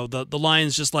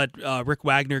Lions just let Rick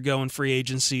Wagner go in free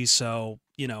agency. So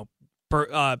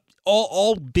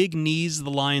all big needs the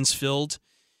Lions filled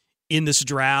in this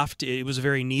draft. It was a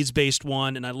very needs based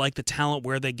one, and I like the talent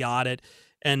where they got it.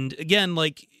 And again,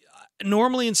 like,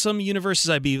 normally in some universes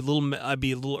I'd be a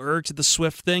little irked at the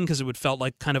Swift thing because it would felt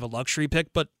like kind of a luxury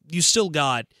pick, but you still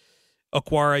got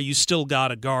Okwara, you still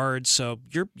got a guard, so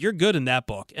you're good in that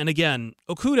book. And again,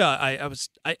 Okudah,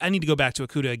 I need to go back to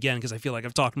Okudah again because I feel like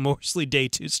I've talked mostly day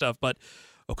 2 stuff, but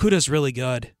Okudah's really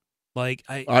good. Like,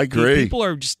 I agree. People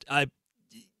are just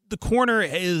the corner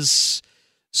is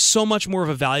so much more of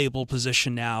a valuable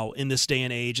position now in this day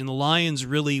and age, and the Lions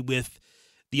really, with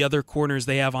the other corners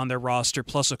they have on their roster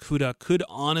plus Okudah, could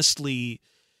honestly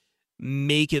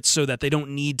make it so that they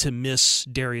don't need to miss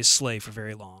Darius Slay for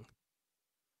very long.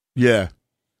 Yeah.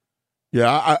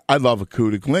 I love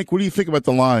Okudah. Link, what do you think about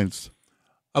the Lions?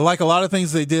 I like a lot of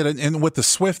things they did. And with the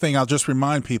Swift thing, I'll just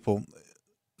remind people,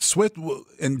 Swift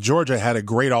in Georgia had a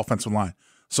great offensive line.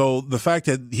 So the fact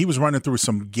that he was running through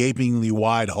some gapingly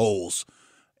wide holes,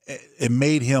 it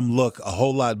made him look a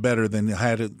whole lot better than it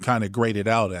had it kind of graded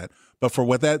out at. But for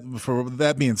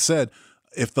that being said,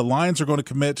 if the Lions are going to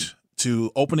commit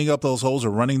to opening up those holes or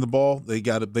running the ball, they've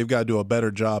got to do a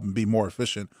better job and be more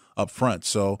efficient up front.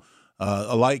 So,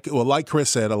 like Chris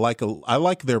said, I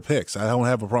like their picks. I don't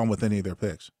have a problem with any of their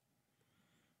picks.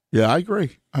 Yeah, I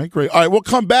agree. All right, we'll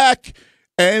come back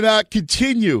and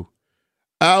continue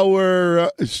our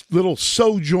little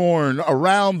sojourn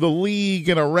around the league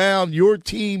and around your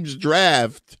team's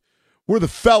draft. We're the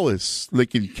fellas,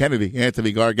 Lincoln Kennedy,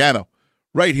 Anthony Gargano,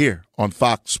 right here on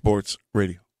Fox Sports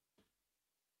Radio.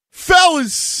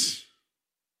 Fellas,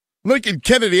 Lincoln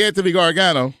Kennedy, Anthony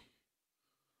Gargano.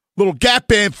 Little Gap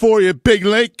Band for you, Big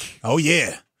Link. Oh,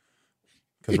 yeah.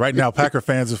 Because right now, Packer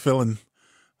fans are feeling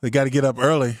they got to get up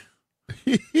early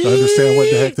to understand what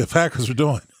the heck the Packers are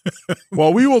doing.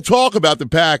 Well, we will talk about the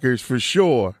Packers for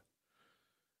sure.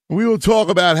 We will talk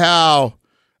about how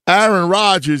Aaron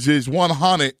Rodgers is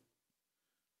 100.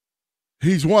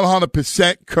 He's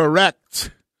 100%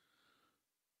 correct.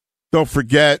 Don't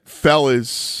forget,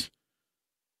 fellas.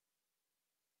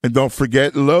 And don't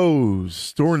forget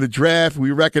Lowe's. During the draft,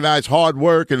 we recognize hard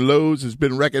work, and Lowe's has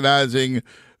been recognizing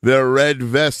their Red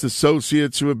Vest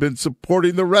associates who have been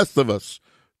supporting the rest of us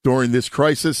during this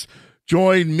crisis.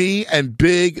 Join me and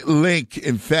Big Link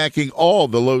in thanking all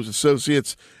the Lowe's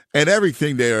associates and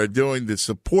everything they are doing to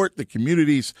support the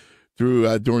communities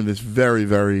through during this very,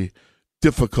 very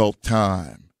difficult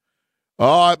time.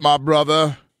 All right, my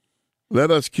brother, let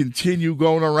us continue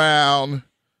going around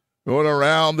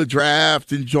the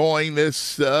draft, enjoying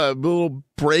this little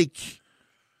break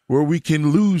where we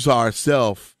can lose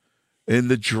ourselves in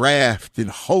the draft and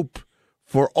hope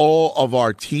for all of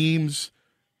our teams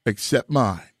except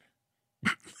mine.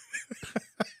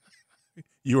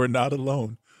 You are not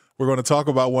alone. We're going to talk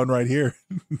about one right here.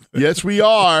 Yes, we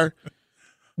are.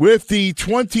 With the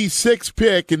 26th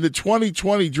pick in the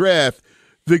 2020 draft,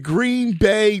 the Green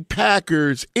Bay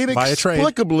Packers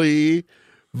inexplicably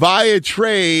via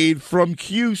trade from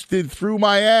Houston through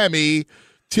Miami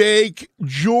take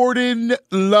Jordan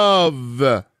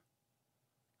Love,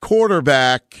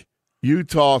 quarterback,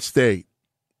 Utah State.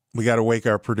 We got to wake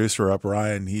our producer up,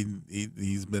 Ryan.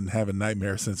 He's been having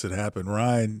nightmares since it happened.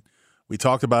 Ryan, we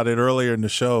talked about it earlier in the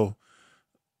show.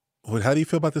 How do you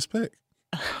feel about this pick?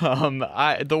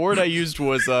 The word I used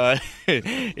was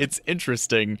it's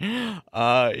interesting.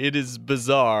 It is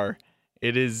bizarre.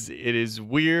 It is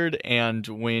weird, and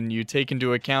when you take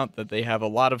into account that they have a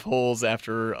lot of holes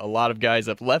after a lot of guys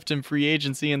have left in free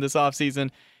agency in this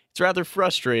offseason, it's rather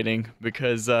frustrating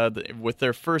because with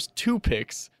their first 2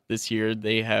 picks this year,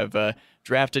 they have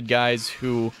drafted guys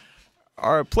who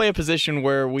play a position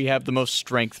where we have the most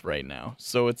strength right now.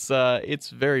 So it's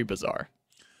very bizarre.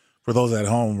 For those at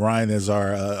home, Ryan is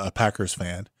a Packers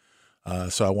fan,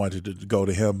 so I wanted to go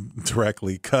to him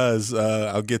directly because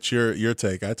I'll get your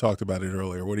take. I talked about it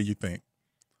earlier. What do you think?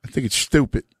 I think it's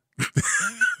stupid.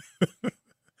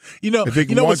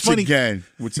 What's funny? Again,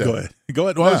 what's that? Go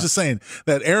ahead. Well, I was just saying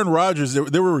that Aaron Rodgers.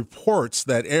 There were reports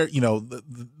that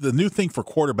the new thing for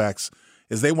quarterbacks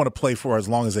is they want to play for as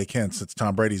long as they can since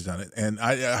Tom Brady's done it. And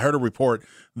I heard a report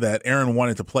that Aaron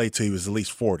wanted to play till he was at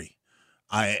least 40.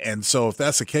 And so if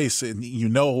that's the case, and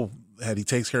that he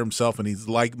takes care of himself and he's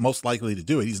most likely to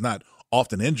do it, he's not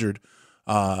often injured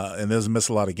and doesn't miss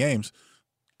a lot of games.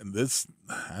 And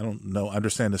I don't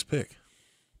understand this pick.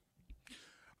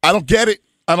 I don't get it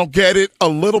a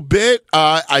little bit.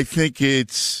 I think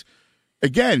it's,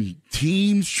 again,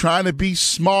 teams trying to be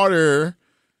smarter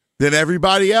than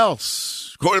everybody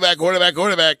else. Quarterback.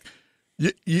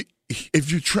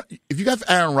 If you got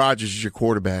Aaron Rodgers as your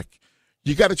quarterback,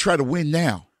 you got to try to win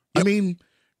now. Yep. I mean,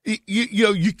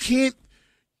 you can't.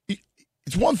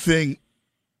 It's one thing.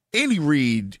 Andy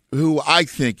Reid, who I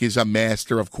think is a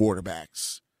master of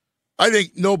quarterbacks, I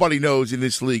think nobody knows in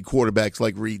this league quarterbacks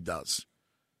like Reid does.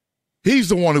 He's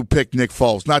the one who picked Nick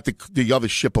Foles, not the other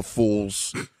ship of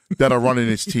fools that are running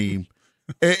his team.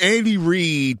 Andy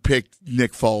Reid picked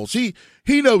Nick Foles.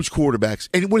 He knows quarterbacks,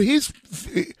 and what he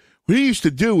used to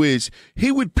do is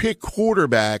he would pick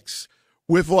quarterbacks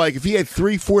with, like, if he had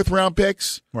 3 4th-round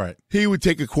picks, right, he would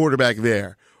take a quarterback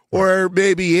there. Or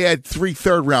maybe he had 3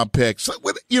 3rd-round picks.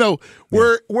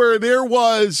 Where there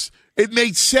was, it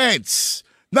made sense.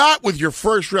 Not with your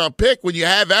 1st-round pick when you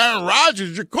have Aaron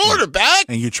Rodgers, your quarterback.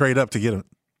 And you trade up to get him.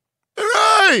 All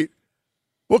right.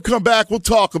 We'll come back. We'll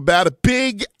talk about a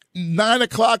big 9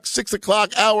 o'clock, 6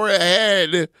 o'clock hour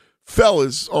ahead,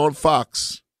 fellas, on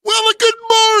Fox. Well, good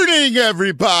morning,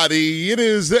 everybody. It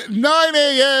is 9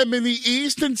 a.m. in the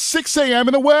East and 6 a.m.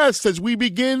 in the West as we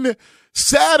begin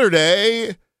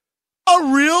Saturday, a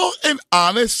real and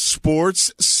honest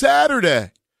sports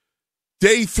Saturday.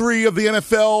 Day 3 of the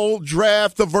NFL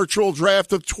draft, the virtual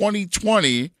draft of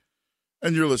 2020.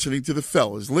 And you're listening to the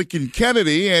fellas. Lincoln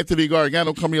Kennedy, Anthony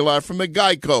Gargano coming live from the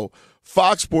Geico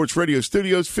Fox Sports Radio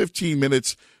studios. 15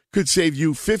 minutes could save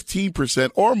you 15%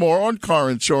 or more on car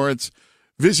insurance.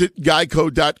 Visit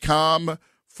geico.com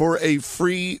for a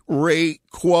free rate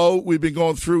quote. We've been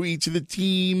going through each of the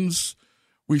teams.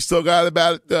 We still got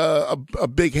about a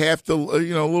big half a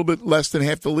little bit less than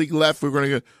half the league left. We're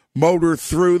going to motor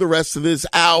through the rest of this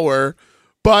hour.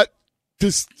 But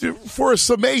just for a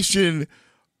summation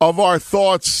of our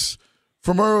thoughts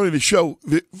from earlier in the show,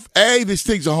 this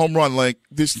thing's a home run, Link.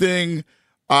 This thing,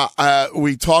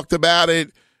 we talked about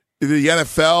it. The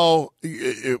NFL,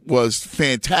 it was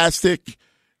fantastic.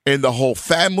 And the whole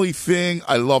family thing.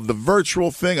 I love the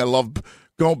virtual thing. I love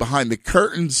going behind the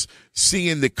curtains,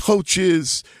 seeing the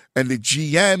coaches and the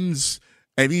GMs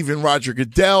and even Roger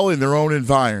Goodell in their own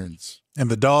environs. And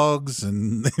the dogs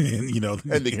and the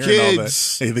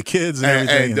kids. Hey, the kids and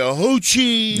everything. And the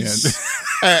hoochies.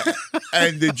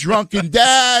 and the drunken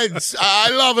dads.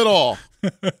 I love it all.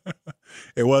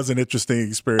 It was an interesting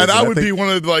experience. And I would be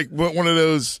one of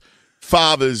those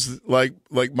fathers like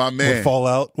my man. Would fall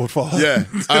out. Yeah.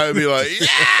 I would be like, yeah!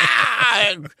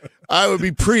 I would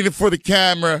be preening for the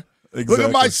camera. Exactly. Look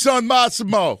at my son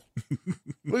Massimo.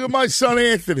 Look at my son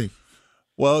Anthony.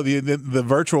 Well, the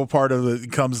virtual part of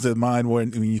it comes to mind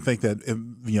when you think that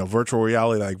virtual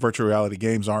reality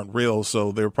games aren't real.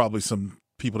 So there are probably some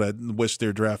people that wish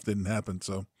their draft didn't happen.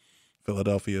 So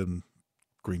Philadelphia and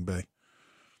Green Bay.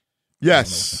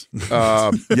 Yes.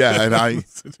 And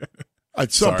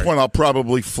At some point, I'll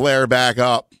probably flare back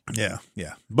up. Yeah.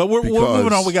 But we're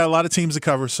moving on. We got a lot of teams to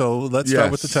cover, so let's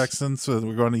start with the Texans. So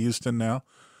we're going to Houston now.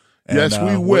 And, yes,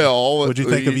 we will. What do you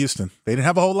think of Houston? They didn't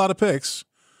have a whole lot of picks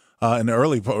in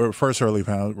the first early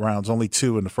rounds. Only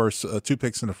two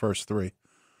picks in the first three.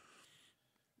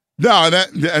 No,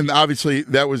 and obviously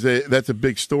that's a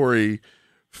big story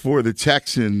for the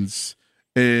Texans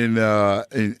in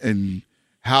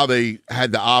how they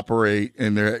had to operate,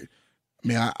 and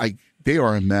they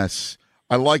are a mess.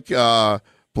 I like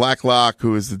Blacklock,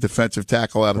 who is the defensive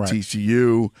tackle out of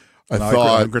TCU. I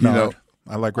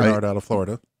like Grenard out of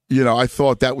Florida. I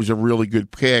thought that was a really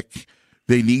good pick.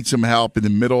 They need some help in the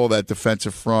middle of that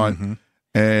defensive front,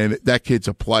 and that kid's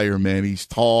a player, man. He's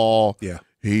tall. Yeah.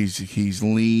 He's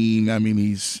lean. I mean,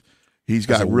 he's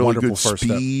got really good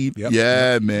speed. Yep.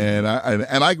 Yeah, man.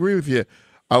 I agree with you.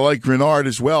 I like Grenard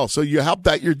as well. So you helped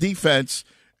out your defense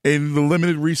in the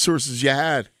limited resources you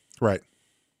had. Right.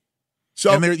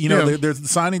 So and they're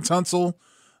signing Tunsil.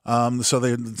 So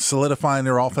they're solidifying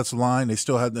their offensive line. They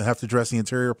still have to address the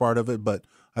interior part of it, but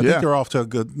I think they're off to a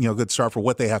good start for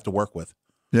what they have to work with.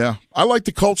 Yeah, I like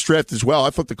the Colts draft as well. I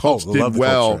thought the Colts did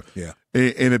well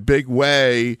in a big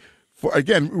way.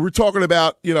 Again, we're talking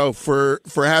about for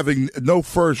having no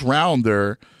first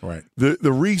rounder. Right.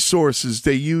 The resources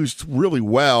they used really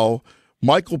well.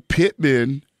 Michael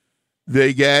Pittman,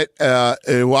 they get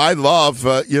who I love.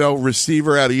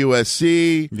 Receiver out of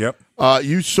USC. Yep.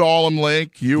 You saw him,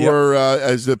 Link. You were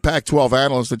as the Pac-12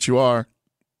 analyst that you are.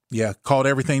 Yeah, called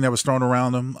everything that was thrown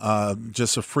around him.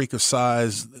 Just a freak of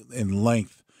size and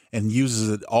length, and uses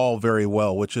it all very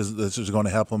well, which is going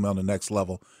to help him on the next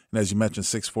level. And as you mentioned,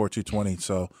 6'4", 220.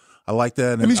 So I like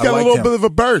that. And he's got a little bit of a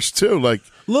burst too, like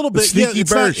a little bit. Sneaky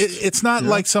burst. It's not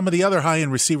like some of the other high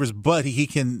end receivers, but he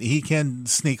can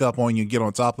sneak up on you, and get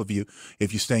on top of you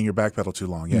if you stay in your back pedal too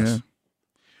long. Yes.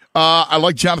 Yeah. I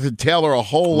like Jonathan Taylor a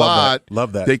whole lot.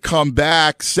 Love that. They come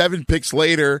back 7 picks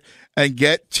later and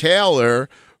get Taylor,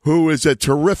 who is a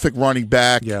terrific running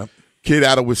back. Yeah. Kid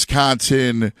out of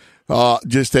Wisconsin.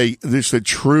 Just a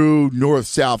true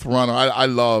north-south runner. I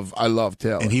love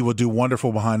Taylor. And he will do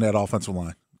wonderful behind that offensive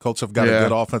line. Colts have got a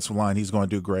good offensive line. He's going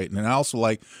to do great. And I also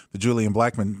like the Julian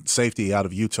Blackmon safety out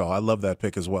of Utah. I love that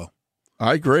pick as well.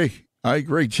 I agree.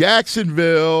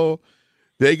 Jacksonville,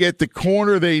 they get the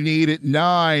corner they need at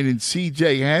 9 in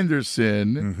C.J.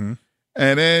 Henderson. Mm-hmm.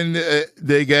 And then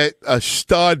they get a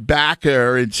stud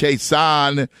backer in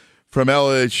Chason from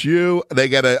LSU.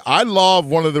 I love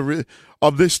one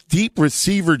of this deep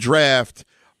receiver draft.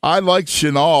 I like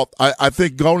Chenault. I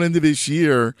think going into this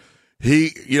year,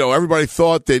 everybody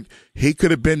thought that he could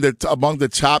have been among the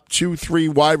top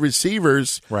 2-3 wide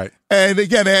receivers. Right. And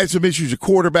again, they had some issues at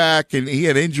quarterback, and he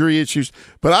had injury issues.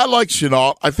 But I like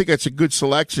Chenault. I think that's a good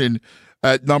selection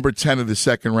at number 10 of the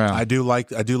second round. I do like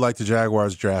the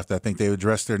Jaguars draft. I think they've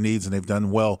addressed their needs, and they've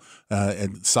done well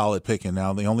and solid picking.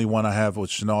 Now, the only one I have with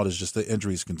Chenault is just the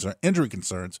injury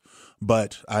concerns.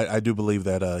 But I do believe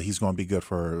that he's going to be good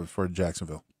for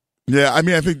Jacksonville. Yeah, I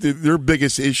mean, I think their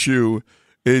biggest issue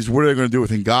is what are they going to do with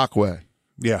Ngakoue?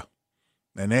 Yeah,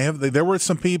 and there were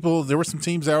some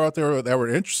teams out there that were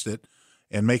interested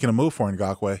in making a move for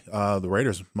Ngakoue. The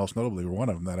Raiders, most notably, were one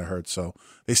of them that I heard. So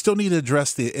they still need to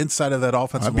address the inside of that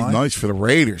offensive line. That'd be nice for the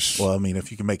Raiders. Well, I mean,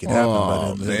 if you can make it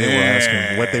happen, but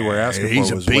they were asking he's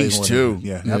for a was beast way more too.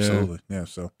 Yeah, absolutely. Yeah,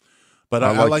 so. But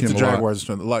I like the Jaguars.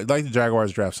 Like the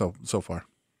Jaguars draft so far.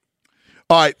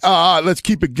 All right, let's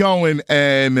keep it going,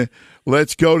 and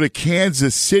let's go to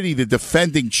Kansas City, the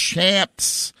defending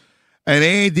champs. And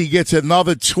Andy gets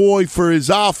another toy for his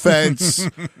offense.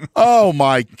 Oh,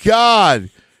 my God.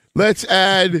 Let's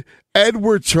add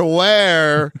Edward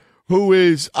Hilaire, who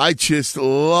is, I just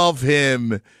love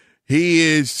him.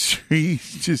 He's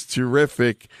just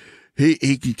terrific.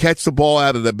 He can catch the ball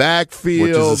out of the backfield,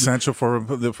 which is essential for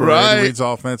Andy Reid's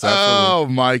offense. Absolutely. Oh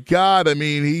my God! I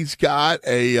mean, he's got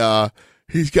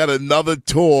another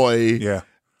toy. Yeah,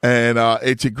 and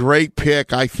it's a great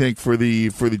pick, I think, for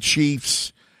the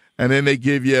Chiefs. And then they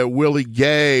give you Willie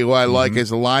Gay, who I like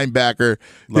as a linebacker.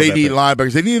 They need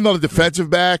linebackers. They need another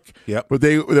defensive back. Yep. But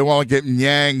they want to get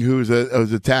Nyang, who's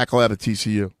a tackle out of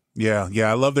TCU. Yeah,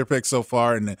 I love their picks so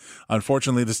far, and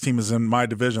unfortunately, this team is in my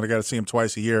division. I got to see him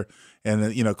twice a year,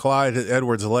 and Clyde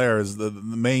Edwards-Helaire is the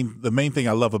main thing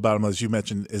I love about him, as you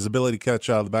mentioned, his ability to catch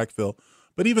out of the backfield.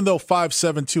 But even though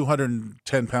 5'7",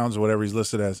 210 pounds or whatever he's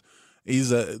listed as, he's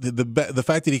the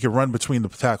fact that he can run between the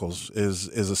tackles is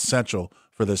essential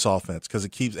for this offense because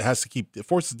it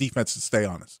forces the defense to stay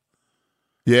honest.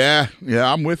 Yeah,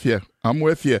 I'm with you.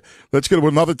 Let's go to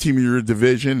another team in your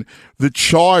division, the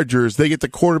Chargers. They get the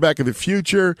quarterback of the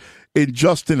future in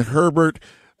Justin Herbert.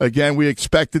 Again, we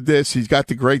expected this. He's got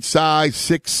the great size,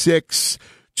 6'6",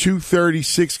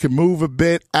 236, can move a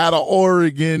bit. Out of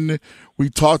Oregon, we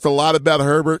talked a lot about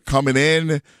Herbert coming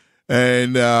in,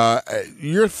 and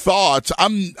your thoughts.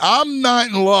 I'm not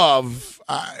in love.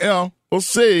 We'll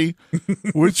see.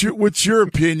 What's your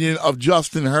opinion of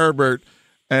Justin Herbert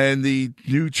and the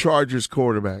new Chargers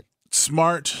quarterback?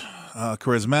 Smart,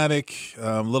 charismatic,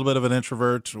 a little bit of an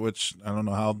introvert, which I don't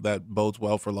know how that bodes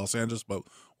well for Los Angeles, but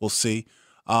we'll see.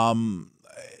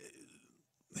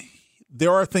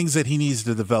 There are things that he needs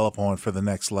to develop on for the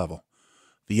next level.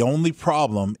 The only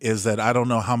problem is that I don't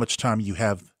know how much time you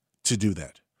have to do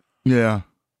that. Yeah.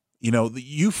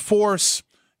 You force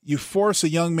a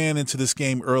young man into this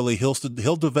game early,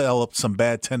 he'll develop some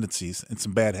bad tendencies and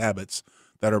some bad habits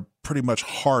that are pretty much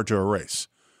hard to erase.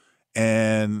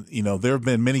 And, there have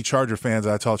been many Charger fans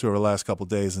I talked to over the last couple of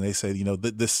days, and they say,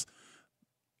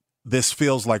 this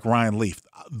feels like Ryan Leaf.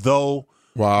 Though,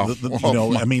 wow,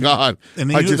 God.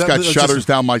 And I just got shudders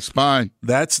down my spine.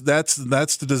 That's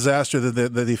the disaster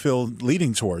that they feel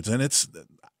leading towards. And it's,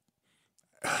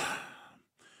 I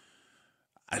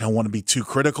don't want to be too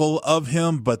critical of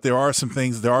him, but there are some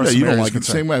things. There are some you don't areas like it the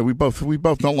same way. We both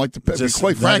don't like the pick. We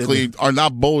quite frankly are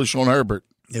not bullish on Herbert.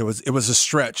 It was a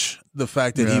stretch, the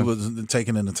fact that he was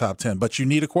taken in the top 10. But you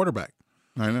need a quarterback.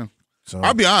 I know. So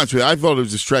I'll be honest with you. I thought it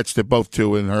was a stretch that both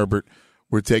Tua and Herbert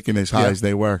were taken as high as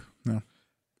they were.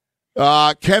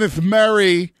 Yeah. Kenneth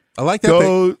Murray. I like that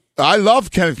pick. I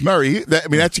love Kenneth Murray.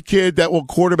 That's a kid that will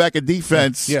quarterback a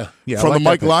defense from the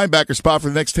Mike linebacker spot for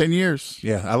the next 10 years.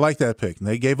 Yeah, I like that pick.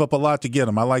 They gave up a lot to get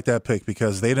him. I like that pick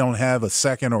because they don't have a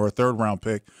second or a third round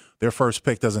pick. Their first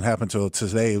pick doesn't happen until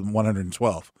today,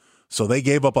 112. So they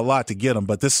gave up a lot to get him,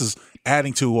 but this is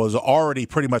adding to what was already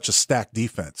pretty much a stacked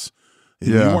defense.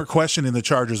 You weren't questioning the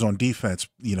Chargers on defense.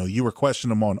 You were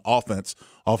questioning them on offense,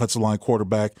 offensive line,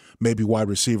 quarterback, maybe wide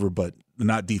receiver, but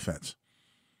not defense.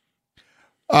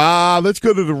 Let's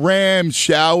go to the Rams,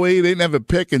 shall we? They didn't have a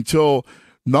pick until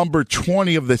number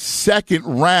 20 of the second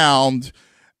round,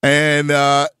 and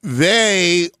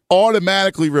they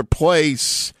automatically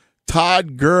replace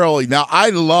Todd Gurley. Now,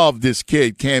 I love this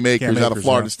kid, Cam Akers out of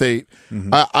Florida State.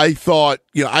 Mm-hmm. I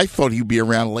thought he'd be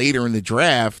around later in the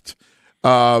draft,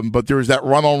 but there was that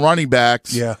run on running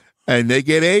backs. Yeah. And they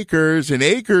get Akers, and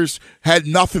Akers had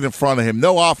nothing in front of him.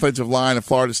 No offensive line at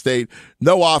Florida State,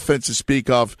 no offense to speak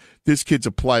of. This kid's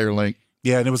a player, Link.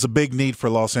 Yeah, and it was a big need for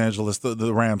Los Angeles,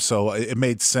 the Rams, so it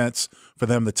made sense for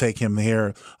them to take him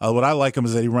here. What I like him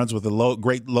is that he runs with a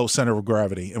great low center of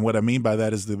gravity, and what I mean by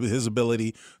that is his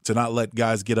ability to not let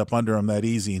guys get up under him that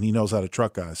easy, and he knows how to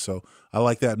truck guys. So I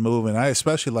like that move, and I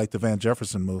especially like the Van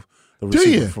Jefferson move, the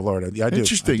receiver from Florida. Yeah, I do.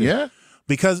 Interesting, yeah.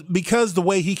 Because the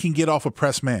way he can get off a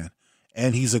press man,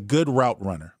 and he's a good route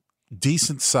runner,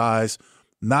 decent size,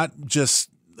 not just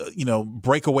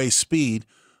breakaway speed.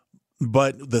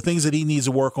 But the things that he needs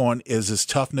to work on is his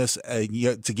toughness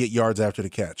to get yards after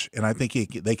the catch. And I think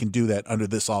they can do that under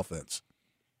this offense.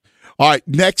 All right,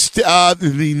 next, we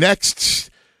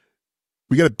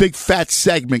got a big fat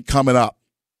segment coming up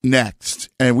next.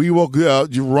 And we will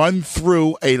run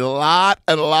through a lot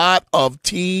of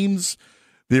teams.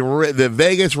 The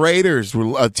Vegas Raiders,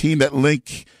 a team that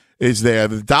Link is there.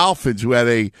 The Dolphins, who had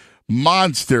a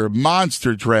monster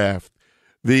draft.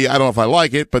 I don't know if I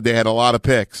like it, but they had a lot of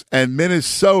picks. And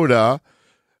Minnesota,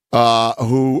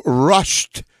 who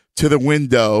rushed to the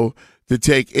window to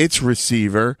take its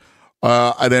receiver.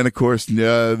 And then, of course,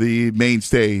 the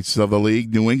mainstays of the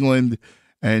league, New England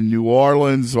and New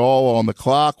Orleans, all on the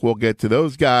clock. We'll get to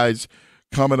those guys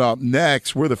coming up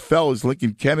next. We're the fellas,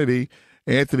 Lincoln Kennedy,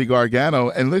 Anthony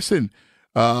Gargano. And listen,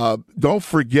 don't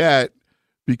forget,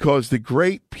 because the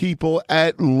great people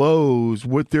at Lowe's,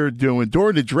 what they're doing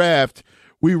during the draft,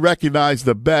 we recognize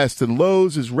the best, and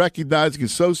Lowe's is recognizing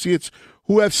associates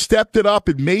who have stepped it up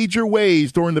in major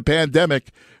ways during the pandemic.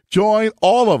 Join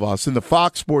all of us in the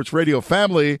Fox Sports Radio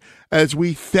family as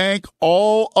we thank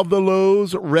all of the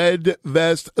Lowe's Red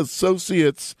Vest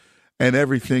associates and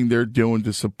everything they're doing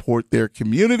to support their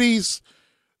communities.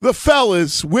 The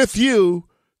fellas with you,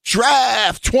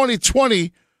 Draft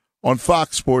 2020 on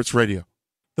Fox Sports Radio.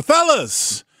 The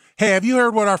fellas! Hey, have you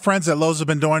heard what our friends at Lowe's have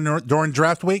been doing during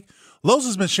draft week? Lowe's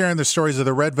has been sharing the stories of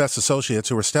the Red Vest associates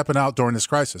who are stepping out during this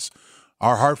crisis.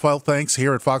 Our heartfelt thanks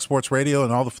here at Fox Sports Radio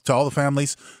and to all the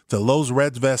families, to Lowe's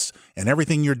Red Vest, and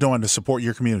everything you're doing to support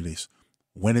your communities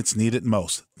when it's needed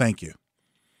most. Thank you.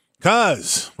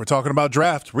 Because we're talking about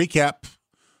draft recap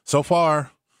so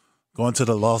far. Going to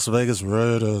the Las Vegas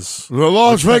Raiders. The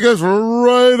Las Vegas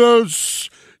Raiders.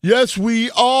 Yes, we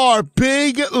are.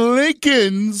 Big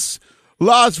Lincoln's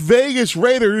Las Vegas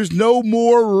Raiders. No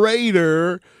more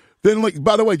Raider. Then, like,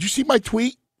 by the way, did you see my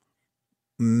tweet?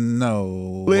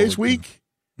 No. Last week?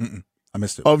 Mm-mm. I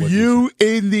missed it. Of you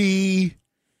in the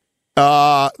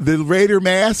Raider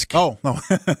mask? Oh, no.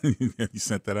 You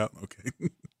sent that out? Okay.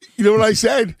 You know what I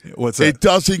said? What's that? It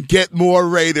doesn't get more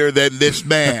Raider than this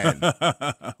man.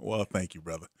 Well, thank you,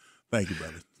 brother. Thank you,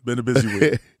 brother. It's been a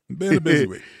busy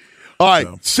week. All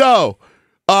right, so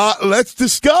let's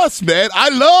discuss, man.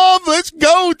 Let's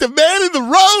go with the man in the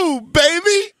robe,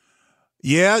 baby.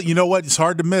 Yeah, you know what? It's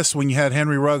hard to miss when you had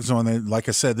Henry Ruggs on there. Like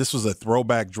I said, this was a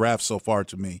throwback draft so far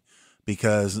to me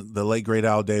because the late, great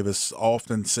Al Davis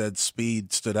often said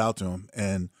speed stood out to him,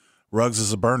 and Ruggs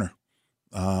is a burner.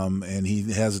 And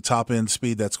he has a top-end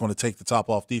speed that's going to take the top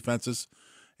off defenses.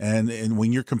 And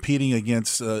when you're competing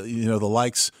against, the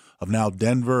likes of now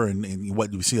Denver and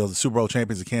what we see the Super Bowl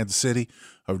champions of Kansas City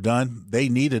have done, they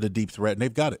needed a deep threat, and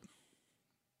they've got it.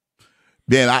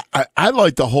 Man, I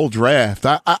like the whole draft.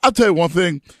 I'll tell you one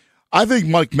thing. I think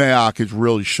Mike Mayock is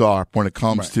really sharp when it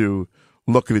comes to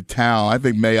looking at talent. I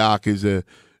think Mayock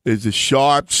is a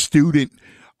sharp student.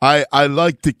 I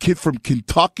like the kid from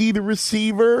Kentucky, the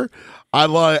receiver. I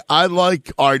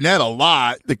like Arnett a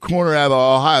lot, the corner out of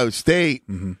Ohio State.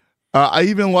 Mm-hmm. I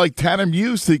even like Tanner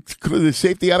Muse, the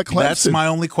safety out of Clemson. That's my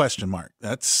only question mark.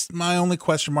 That's my only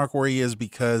question mark where he is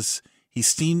because he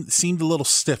seemed a little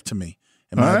stiff to me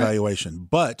in my evaluation.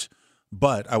 But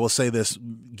I will say this: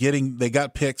 they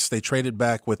got picks, they traded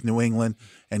back with New England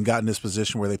and got in this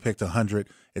position where they picked 100.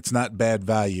 It's not bad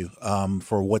value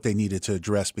for what they needed to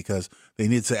address because they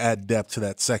needed to add depth to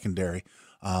that secondary.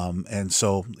 And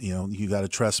so, you got to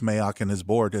trust Mayock and his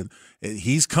board. And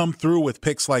he's come through with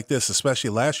picks like this,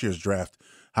 especially last year's draft,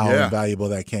 how invaluable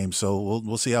that came. So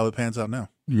we'll see how it pans out now.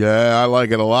 Yeah, I like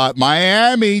it a lot.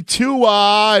 Miami,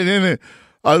 Tua, and then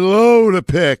a load of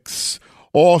picks.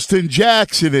 Austin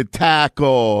Jackson at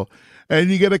tackle. And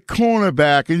you get a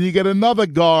cornerback, and you get another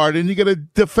guard, and you get a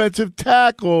defensive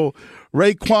tackle.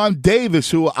 Raekwon Davis,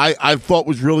 who I thought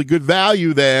was really good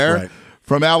value there. Right.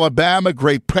 From Alabama,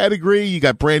 great pedigree. You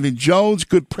got Brandon Jones,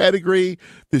 good pedigree.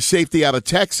 The safety out of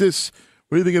Texas.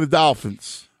 What do you think of the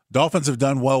Dolphins? Dolphins have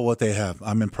done well what they have.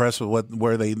 I'm impressed with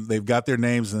where they've got their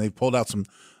names, and they've pulled out some.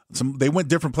 They went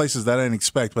different places that I didn't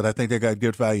expect, but I think they got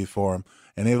good value for them.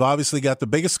 And they've obviously got the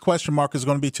biggest question mark is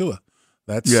going to be Tua.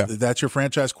 That's your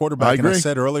franchise quarterback. I agree. And I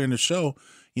said earlier in the show,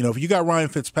 if you got Ryan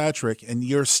Fitzpatrick and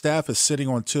your staff is sitting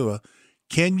on Tua,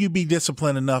 can you be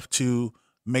disciplined enough to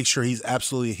make sure he's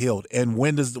absolutely healed? And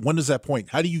when does that point?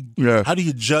 How do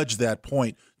you judge that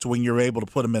point to when you're able to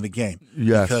put him in a game?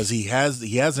 Yes. Because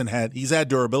he's had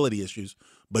durability issues,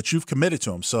 but you've committed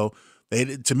to him. So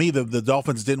to me, the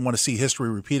Dolphins didn't want to see history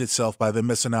repeat itself by them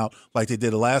missing out like they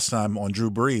did the last time on Drew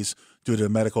Brees due to a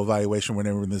medical evaluation when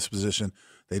they were in this position.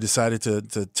 They decided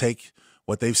to take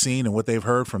what they've seen and what they've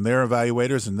heard from their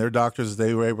evaluators and their doctors as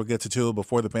they were able to get to Tua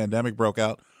before the pandemic broke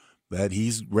out, that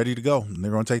he's ready to go, and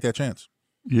they're going to take that chance.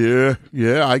 Yeah,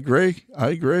 I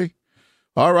agree.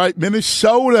 All right,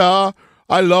 Minnesota.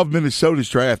 I love Minnesota's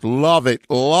draft. Love it.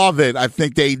 I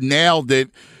think they nailed it.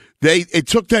 It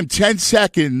took them 10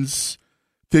 seconds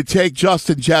to take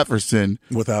Justin Jefferson,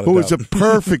 without a who doubt. was a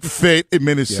perfect fit in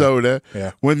Minnesota.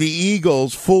 Yeah. When the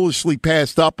Eagles foolishly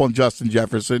passed up on Justin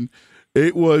Jefferson,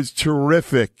 it was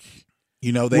terrific.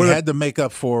 They had to make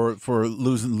up for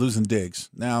losing Diggs.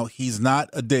 Now, he's not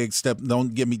a Diggs.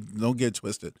 Don't get it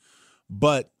twisted.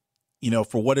 But,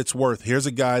 for what it's worth, here's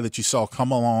a guy that you saw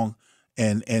come along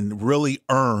and really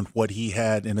earn what he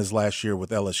had in his last year with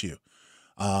LSU.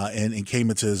 And came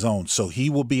into his own. So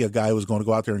he will be a guy who's going to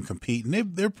go out there and compete.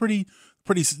 And they're pretty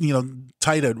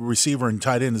tight at receiver and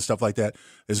tight end and stuff like that.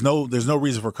 There's no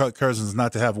reason for Kirk Cousins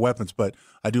not to have weapons, but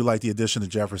I do like the addition of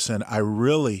Jefferson. I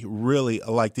really, really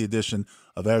like the addition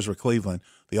of Ezra Cleveland,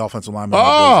 the offensive lineman.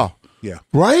 Oh, yeah.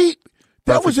 Right?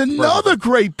 That was another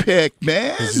great pick,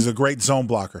 man. He's a great zone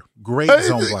blocker.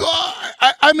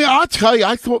 I'll tell you,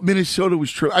 I thought Minnesota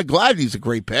was true. I'm glad he's a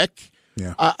great pick.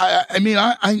 Yeah.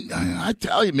 I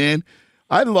tell you, man,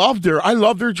 I loved their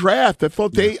draft. I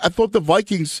thought the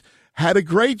Vikings had a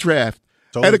great draft.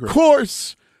 Totally and agree. Of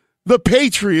course, the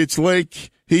Patriots, Link,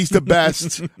 he's the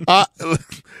best.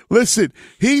 Listen,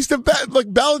 he's the best. Look,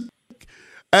 Belichick,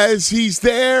 as he's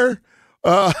there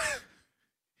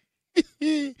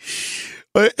in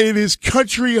his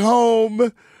country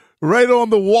home, right on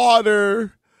the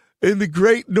water in the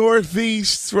great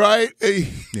Northeast, right?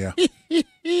 Yeah.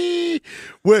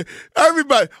 Where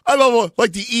everybody, I love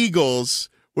like the Eagles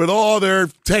with all their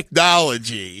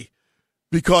technology,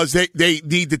 because they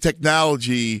need the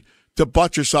technology to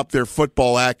buttress up their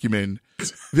football acumen.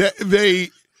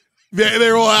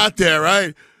 They're all out there,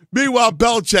 right? Meanwhile,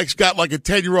 Belichick's got like a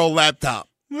 10-year-old laptop.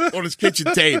 on his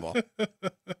kitchen table.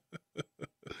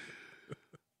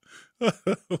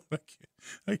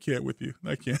 I can't with you.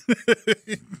 I can't.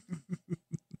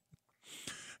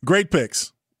 Great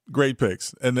picks.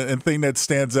 And the thing that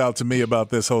stands out to me about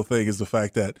this whole thing is the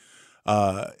fact that,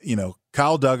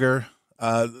 Kyle Duggar,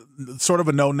 sort of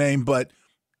a no-name, but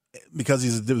because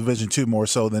he's a Division II more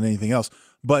so than anything else.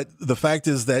 But the fact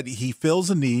is that he fills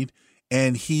a need,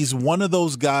 and he's one of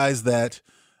those guys that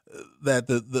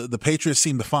the Patriots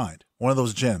seem to find, one of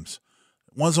those gems.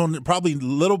 One's on probably a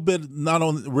little bit not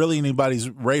on really anybody's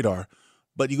radar,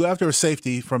 but you go after a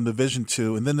safety from Division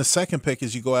II, and then the second pick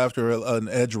is you go after an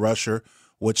edge rusher,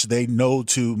 which they know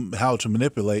how to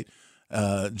manipulate.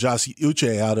 Josh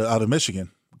Uche out of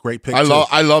Michigan, great pick. I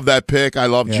love that pick. I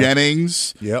love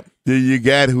Jennings. Yep. You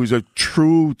get who's a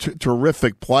true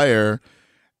terrific player,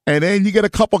 and then you get a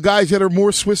couple guys that are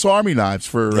more Swiss Army knives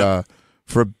for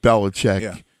Belichick.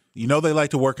 Yeah. They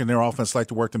like to work in their offense, like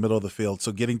to work the middle of the field.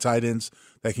 So getting tight ends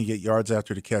that can get yards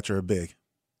after the catch are big.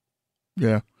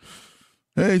 Yeah.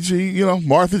 Hey, see,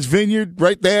 Martha's Vineyard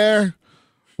right there.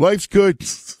 Life's good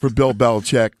for Bill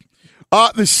Belichick.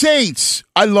 The Saints.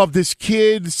 I love this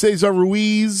kid, Cesar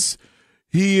Ruiz.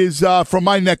 He is from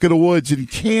my neck of the woods in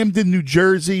Camden, New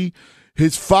Jersey.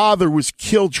 His father was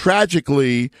killed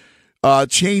tragically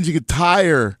changing a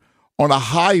tire on a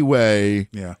highway.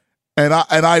 Yeah. And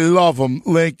I love him.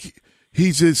 Like,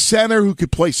 he's a center who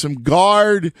could play some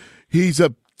guard. He's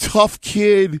a tough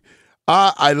kid.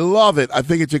 I love it. I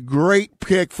think it's a great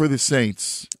pick for the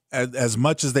Saints. As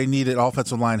much as they needed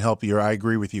offensive line help here, I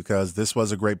agree with you, because this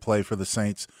was a great play for the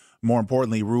Saints. More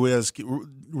importantly, Ruiz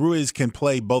can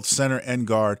play both center and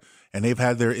guard, and they've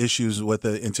had their issues with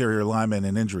the interior linemen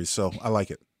and injuries, so I like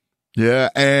it. Yeah,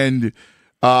 and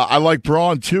I like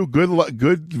Braun too.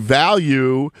 Good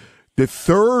value. The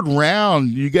third round,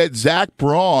 you get Zach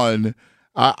Braun.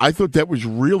 I thought that was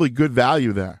really good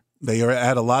value there. They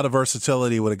add a lot of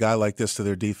versatility with a guy like this to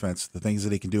their defense. The things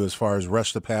that he can do as far as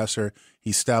rush the passer.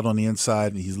 He's stout on the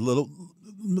inside, and he's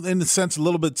in a sense, a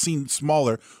little bit seen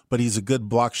smaller, but he's a good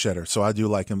block shedder. So I do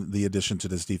like him, the addition to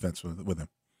this defense with him.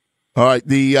 All right,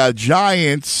 the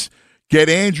Giants get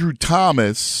Andrew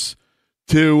Thomas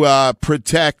to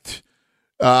protect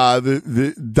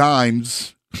the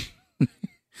dimes.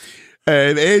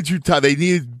 And Andrew Thomas, they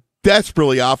needed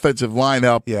desperately offensive line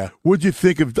help. Yeah. What do you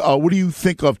think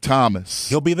of Thomas?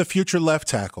 He'll be the future left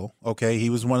tackle. Okay, he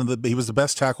was the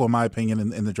best tackle in my opinion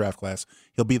in the draft class.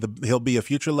 He'll be a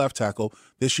future left tackle.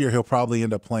 This year he'll probably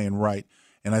end up playing right,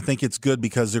 and I think it's good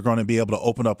because they're going to be able to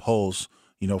open up holes,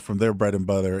 from their bread and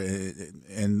butter,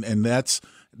 and that's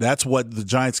what the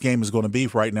Giants game is going to be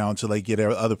right now until they get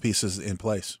other pieces in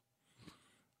place.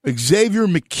 Xavier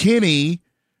McKinney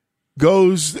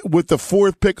goes with the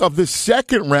fourth pick of the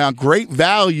second round. Great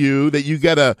value that you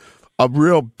get a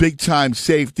real big-time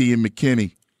safety in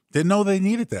McKinney. Didn't know they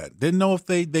needed that. Didn't know if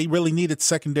they really needed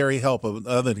secondary help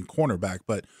other than cornerback,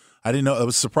 but I didn't know. I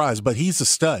was surprised. But he's a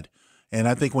stud. And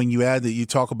I think when you add that, you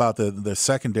talk about the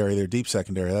secondary, their deep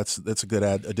secondary, that's a good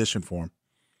addition for him.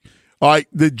 All right,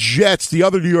 the Jets, the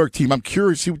other New York team. I'm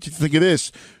curious to see what you think of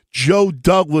this. Joe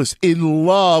Douglas in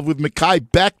love with Mekhi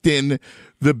Becton,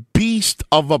 the beast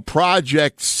of a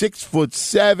project,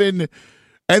 6'7",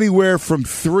 anywhere from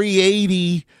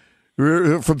 380,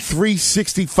 from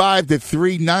 365 to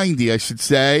 390, I should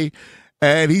say.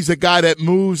 And he's a guy that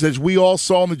moves, as we all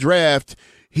saw in the draft,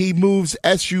 he moves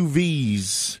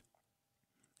SUVs.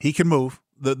 He can move.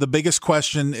 The biggest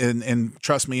question, and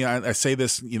trust me, I say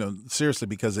this seriously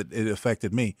because it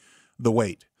affected me, the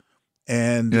weight.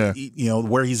 And,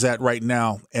 where he's at right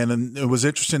now. And it was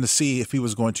interesting to see if he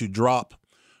was going to drop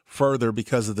further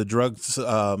because of the drugs,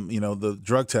 the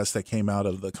drug test that came out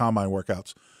of the combine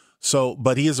workouts. So,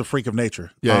 but he is a freak of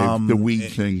nature. Yeah, the weed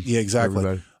thing. Yeah,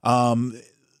 exactly.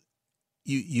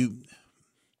 You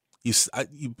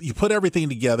put everything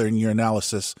together in your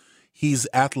analysis. He's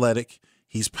athletic.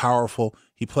 He's powerful.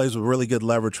 He plays with really good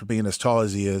leverage for being as tall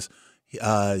as he is.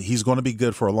 He's going to be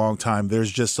good for a long time.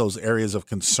 There's just those areas of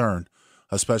concern,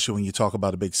 especially when you talk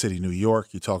about a big city, New York.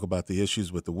 You talk about the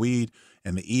issues with the weed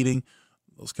and the eating.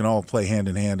 Those can all play hand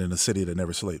in hand in a city that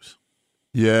never sleeps.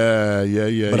 Yeah.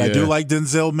 But I do like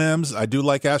Denzel Mims. I do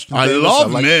like Ashton Davis. I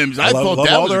love Mims. I thought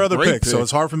that all was their a other great picks. pick. So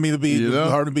it's hard for me to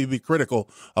be critical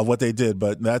of what they did.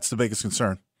 But that's the biggest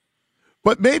concern.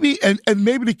 But maybe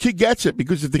maybe the kid gets it,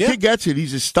 because if the kid gets it,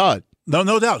 he's a stud.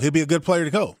 No doubt. He'll be a good player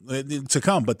to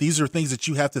come. But these are things that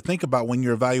you have to think about when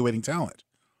you're evaluating talent.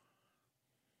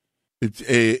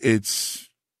 It's.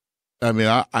 I mean,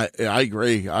 I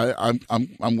agree.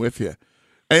 I'm with you.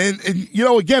 And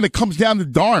again, it comes down to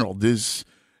Darnold. Is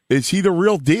he the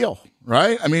real deal?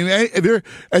 right? I mean,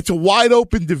 it's a wide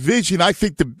open division. I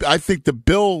think the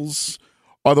Bills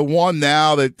are the one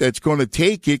now that's going to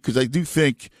take it, because I do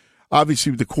think,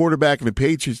 obviously, with the quarterback and the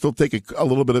Patriots, they'll take a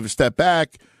little bit of a step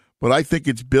back, but I think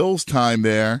it's Bills' time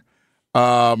there.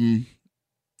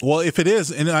 Well, if it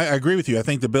is, and I agree with you, I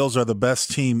think the Bills are the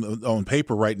best team on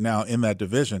paper right now in that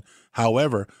division.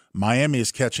 However, Miami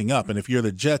is catching up, and if you're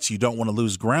the Jets, you don't want to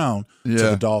lose ground to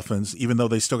the Dolphins, even though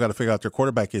they still got to figure out their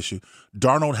quarterback issue.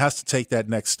 Darnold has to take that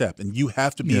next step, and you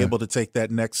have to be able to take that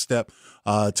next step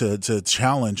to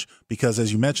challenge, because,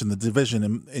 as you mentioned, the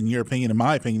division, in your opinion, in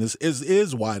my opinion,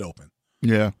 is wide open.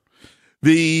 Yeah.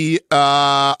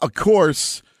 Of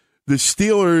course, the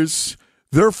Steelers,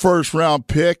 their first-round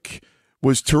pick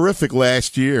was terrific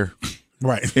last year.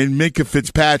 Right. In Minkah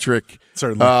Fitzpatrick.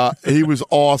 Certainly. He was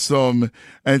awesome.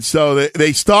 And so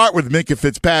they start with Minkah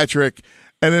Fitzpatrick,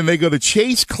 and then they go to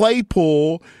Chase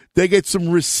Claypool. They get some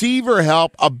receiver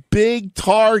help, a big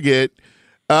target,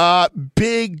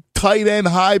 big tight end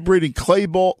hybrid in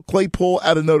Claypool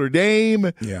out of Notre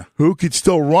Dame, who could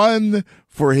still run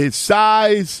for his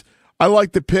size. I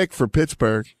like the pick for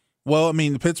Pittsburgh. Well, I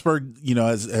mean, Pittsburgh,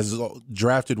 has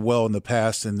drafted well in the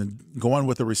past, and then going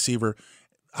with a receiver,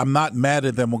 I'm not mad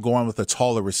at them going with a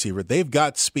taller receiver. They've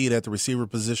got speed at the receiver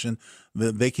position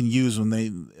that they can use when they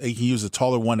can use a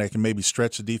taller one that can maybe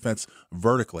stretch the defense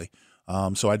vertically.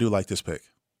 So I do like this pick.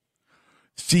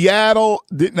 Seattle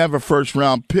didn't have a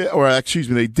first-round pick, or excuse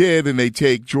me, they did, and they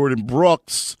take Jordan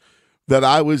Brooks, that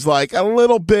I was like a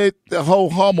little bit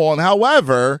ho-hum on.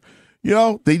 However,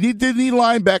 they need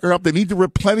linebacker help. They need to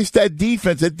replenish that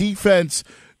defense. That defense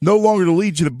no longer the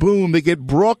Legion of Boom. They get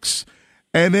Brooks,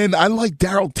 and then I like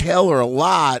Darrell Taylor a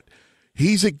lot.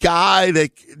 He's a guy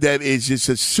that is just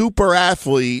a super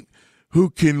athlete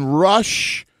who can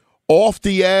rush off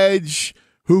the edge,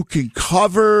 who can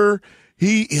cover.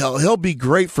 He'll be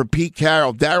great for Pete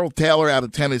Carroll. Darrell Taylor out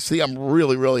of Tennessee, I'm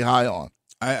really, really high on.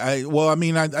 I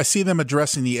see them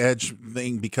addressing the edge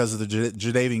thing because of the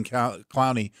Jadeveon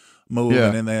Clowney move,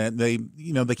 and then they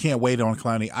can't wait on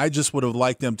Clowney. I just would have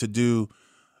liked them to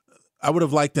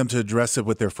address it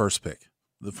with their first pick,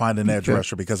 to find an edge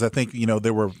rusher, because I think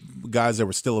there were guys that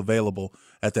were still available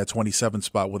at that 27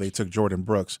 spot where they took Jordan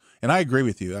Brooks, and I agree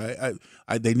with you.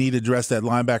 They need to address that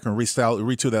linebacker and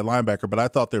retool that linebacker, but I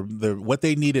thought what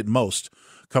they needed most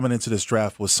coming into this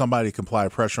draft was somebody to apply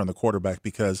pressure on the quarterback,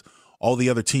 because all the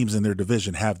other teams in their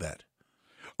division have that.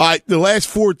 All right, the last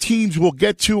four teams we'll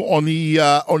get to on the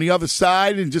other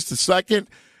side in just a second.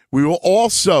 We will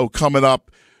also, coming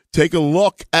up, take a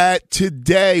look at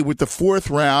today with the fourth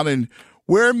round and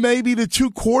where maybe the two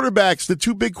big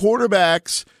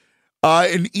quarterbacks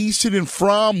in Easton and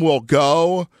Fromm will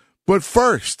go. But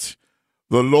first,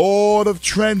 the Lord of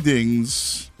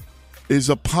Trendings is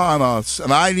upon us,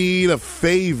 and I need a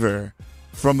favor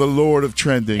from the Lord of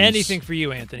Trendings. Anything for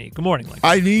you, Anthony. Good morning, Lincoln.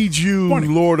 I need you,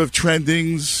 Lord of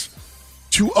Trendings,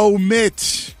 to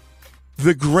omit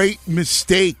the great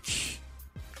mistake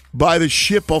by the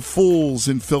ship of fools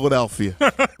in Philadelphia.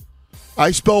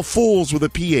 I spell fools with a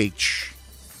PH.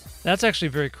 That's actually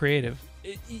very creative.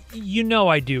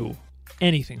 I do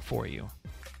anything for you.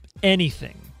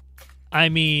 Anything. I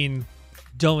mean,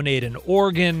 donate an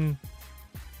organ,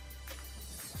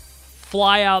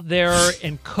 fly out there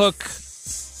and cook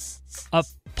a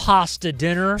pasta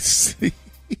dinner,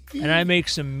 and I make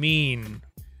some mean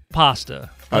pasta.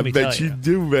 I bet you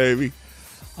do, baby.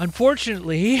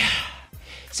 Unfortunately,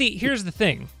 see, here's the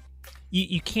thing.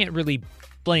 You can't really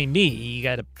blame me. You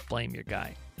got to blame your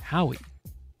guy, Howie.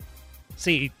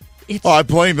 See, I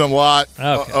blamed him a lot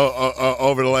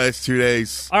over the last 2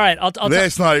 days. All right,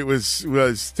 last night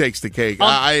was takes the cake.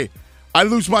 I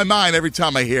lose my mind every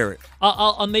time I hear it.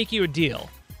 I'll make you a deal.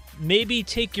 Maybe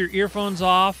take your earphones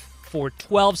off for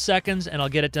 12 seconds, and I'll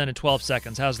get it done in 12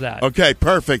 seconds. How's that? Okay,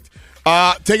 perfect.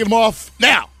 Taking them off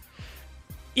now.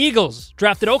 Eagles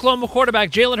drafted Oklahoma quarterback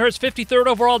Jalen Hurts 53rd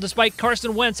overall, despite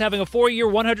Carson Wentz having a 4-year,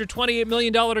 $128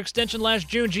 million extension last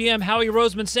June. GM Howie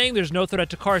Roseman saying there's no threat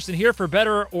to Carson here. For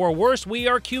better or worse, we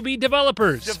are QB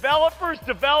developers. Developers.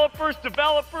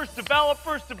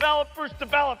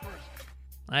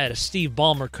 I had a Steve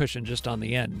Ballmer cushion just on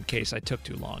the end in case I took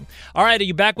too long. All right, are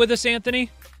you back with us, Anthony?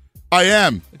 I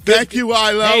am. Thank you,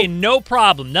 Ilo. Hey, no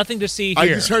problem. Nothing to see here. I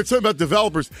just heard something about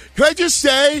developers. Can I just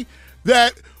say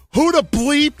that who the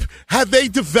bleep have they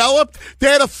developed? They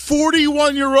had a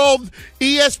 41-year-old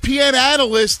ESPN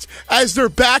analyst as their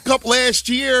backup last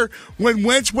year when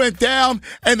Wentz went down,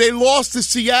 and they lost to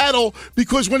Seattle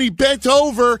because when he bent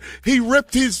over, he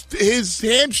ripped his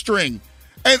hamstring.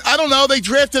 And I don't know, they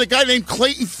drafted a guy named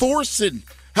Clayton Thorson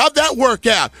How'd that work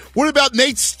out? What about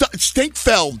Nate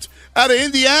Stinkfeld out of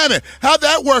Indiana? How'd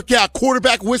that work out?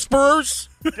 Quarterback whisperers?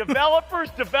 Developers.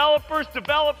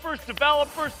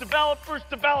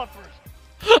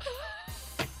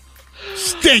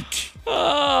 Stink.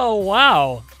 Oh,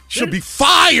 wow. Should be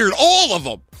fired, all of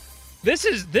them. This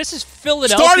is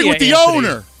Philadelphia. Starting with the Anthony.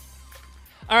 owner.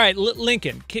 All right,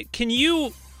 Lincoln, can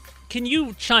you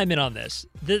chime in on this?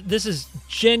 This is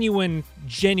genuine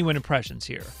impressions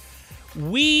here.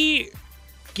 We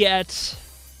get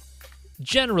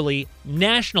generally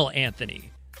national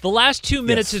Anthony. The last 2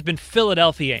 minutes has been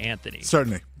Philadelphia Anthony.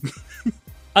 Certainly.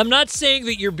 I'm not saying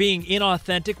that you're being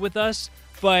inauthentic with us,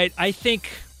 but I think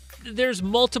there's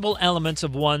multiple elements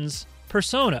of one's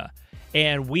persona.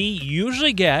 And we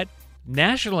usually get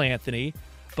national Anthony,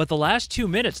 but the last 2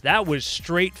 minutes, that was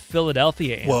straight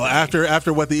Philadelphia Anthony. Well,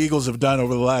 after what the Eagles have done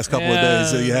over the last couple of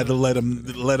days, you had to let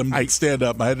him stand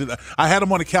up. I had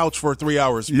him on the couch for 3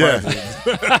 hours. Yeah.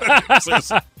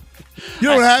 You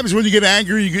know what happens when you get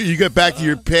angry? You get back to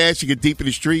your past. You get deep in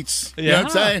the streets. You know what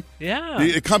I'm saying? Yeah.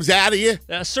 It comes out of you.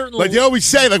 Certainly. Like they always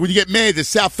say, like when you get mad, the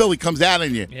South Philly comes out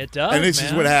in you. It does, And this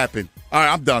is what happened. All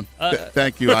right, I'm done.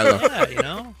 Thank you, Isla.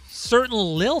 Yeah, certain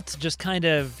lilt just kind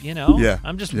of,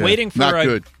 I'm just waiting for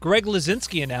a Greg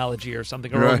Lazinski analogy or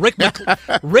something, or a Rick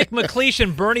McLeish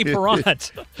and Bernie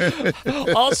Perrant.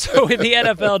 Also in the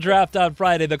NFL draft on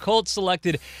Friday, the Colts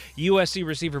selected USC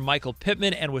receiver Michael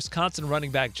Pittman and Wisconsin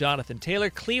running back Jonathan Taylor.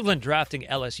 Cleveland drafting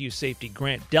LSU safety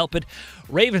Grant Delpit.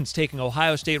 Ravens taking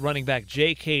Ohio State running back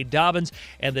J.K. Dobbins.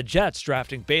 And the Jets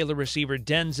drafting Baylor receiver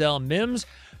Denzel Mims.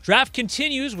 Draft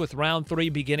continues with round 3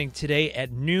 beginning today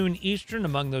at noon Eastern.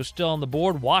 Among those still on the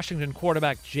board, Washington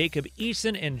quarterback Jacob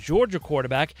Eason and Georgia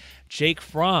quarterback Jake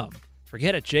Fromm.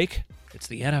 Forget it, Jake. It's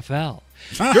the NFL.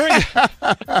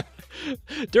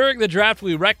 During the draft,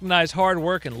 we recognize hard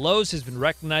work, and Lowe's has been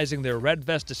recognizing their Red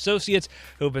Vest associates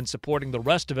who have been supporting the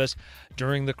rest of us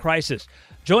during the crisis.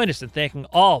 Join us in thanking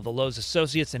all the Lowe's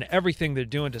associates and everything they're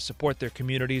doing to support their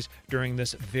communities during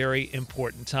this very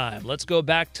important time. Let's go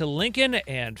back to Lincoln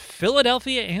and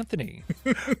Philadelphia Anthony.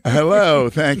 Hello.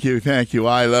 Thank you,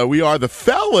 Isla. We are the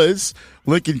fellas.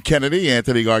 Lincoln Kennedy,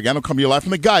 Anthony Gargano, coming to you live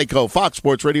from the Geico Fox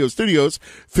Sports Radio studios.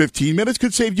 15 minutes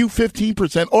could save you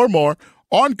 15% or more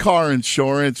on car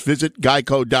insurance. Visit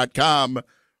geico.com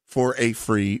for a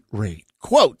free rate.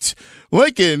 Quote,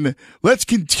 Lincoln, let's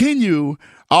continue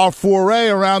our foray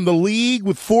around the league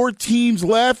with 4 teams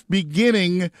left,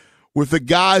 beginning with a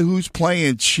guy who's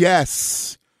playing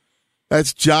chess.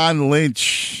 That's John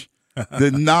Lynch,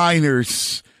 the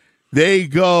Niners. They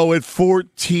go at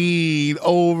 14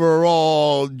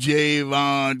 overall.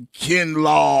 Javon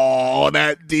Kinlaw,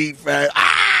 that defense.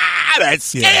 That's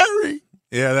scary.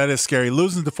 Yeah, that is scary.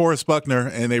 Losing to Forrest Buckner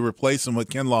and they replace him with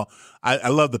Kinlaw. I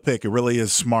love the pick. It really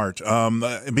is smart.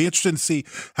 It'd be interesting to see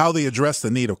how they address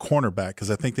the need of cornerback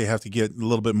because I think they have to get a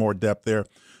little bit more depth there,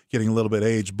 getting a little bit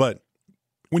age. But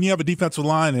when you have a defensive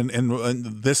line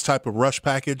and this type of rush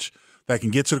package that can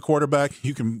get to the quarterback,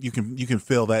 you can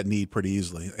fill that need pretty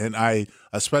easily. And I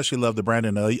especially love the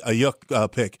Brandon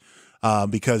Ayuk pick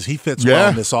because he fits well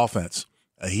in this offense.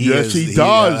 He does.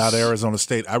 Out of Arizona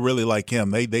State. I really like him.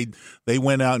 They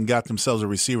went out and got themselves a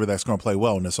receiver that's going to play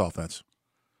well in this offense.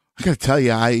 I got to tell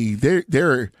you,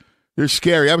 they're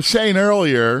scary. I was saying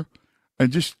earlier,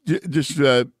 and just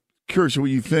curious what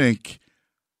you think.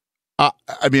 I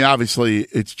mean, obviously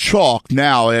it's chalk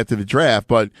now after the draft,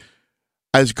 but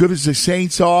as good as the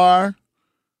Saints are,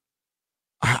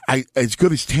 as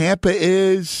good as Tampa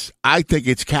is, I think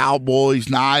it's Cowboys,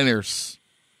 Niners.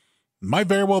 Might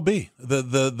very well be.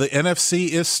 The NFC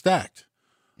is stacked.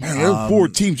 Man, those 4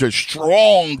 teams are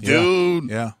strong, dude.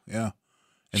 Yeah.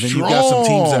 And then you've got some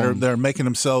teams that are making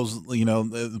themselves,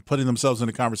 putting themselves in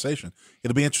the conversation.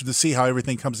 It'll be interesting to see how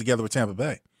everything comes together with Tampa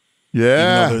Bay.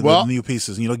 Yeah, the new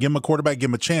pieces. Give them a quarterback, give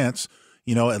them a chance.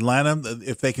 Atlanta,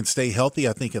 if they can stay healthy,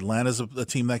 I think Atlanta's a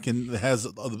team that has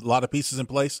a lot of pieces in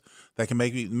place that can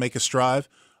make a strive.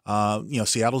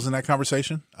 Seattle's in that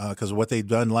conversation because of what they've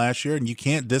done last year, and you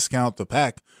can't discount the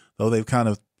Pack, though they've kind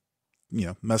of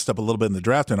messed up a little bit in the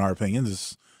draft. In our opinion,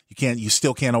 you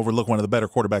still can't overlook one of the better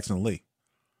quarterbacks in the league.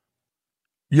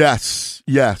 Yes.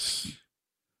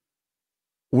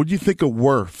 What do you think of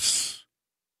Wirfs?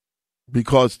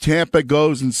 Because Tampa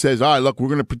goes and says, all right, look, we're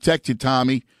going to protect you,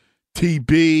 Tommy.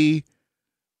 TB,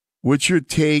 what's your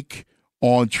take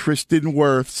on Tristan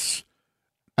Wirfs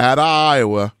out of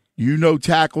Iowa? You know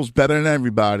tackles better than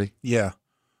everybody. Yeah.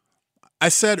 I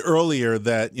said earlier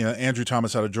that Andrew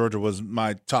Thomas out of Georgia was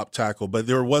my top tackle, but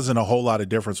there wasn't a whole lot of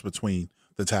difference between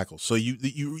the tackles. So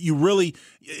you really,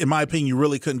 in my opinion, you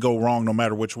really couldn't go wrong no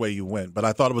matter which way you went. But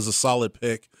I thought it was a solid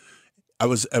pick.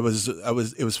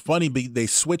 It was funny. They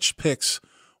switched picks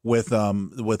with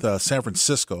San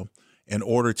Francisco in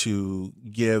order to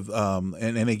give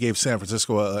and they gave San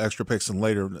Francisco extra picks and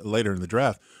later in the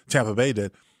draft. Tampa Bay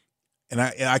did. And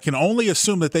I can only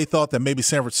assume that they thought that maybe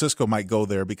San Francisco might go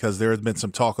there because there has been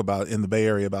some talk about in the Bay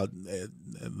Area about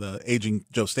the aging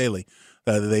Joe Staley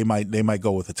that they might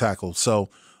go with a tackle. So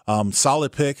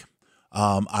solid pick.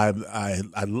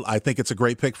 I think it's a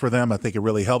great pick for them. I think it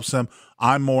really helps them.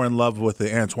 I'm more in love with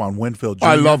the Antoine Winfield Jr.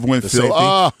 I love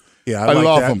Winfield. Yeah, I like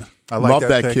love that. him. I like love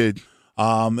that pick. kid.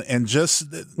 And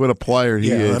just what a player he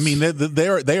is. I mean,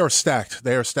 they are stacked.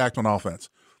 They are stacked on offense.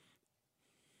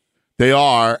 They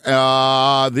are.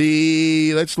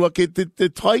 Let's look at the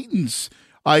Titans.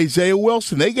 Isaiah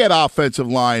Wilson. They get offensive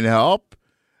line help,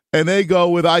 and they go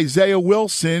with Isaiah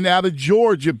Wilson out of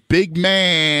Georgia. Big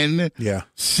man. Yeah.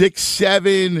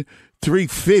 6'7",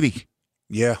 350.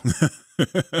 Yeah.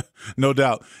 No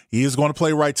doubt. He is going to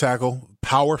play right tackle.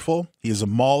 Powerful. He is a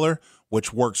mauler,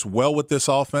 which works well with this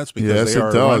offense because they are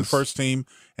a run-first team,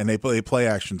 and they play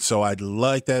action. So I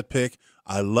like that pick.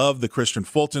 I love the Christian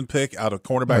Fulton pick out of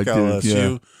cornerback out of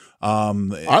LSU.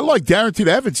 Yeah. I like Darrington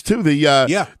Evans too. The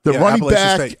running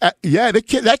back.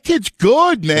 That kid's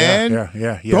good, man.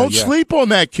 Yeah. Don't sleep on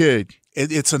that kid.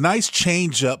 It's a nice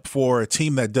change up for a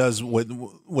team that does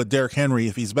what Derrick Henry,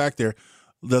 if he's back there,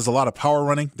 does a lot of power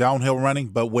running, downhill running.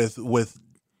 But with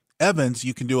Evans,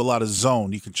 you can do a lot of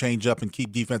zone. You can change up and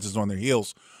keep defenses on their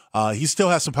heels. He still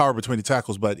has some power between the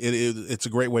tackles, but it's a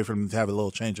great way for him to have a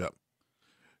little change up.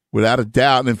 Without a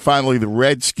doubt. And then finally, the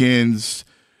Redskins,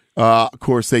 of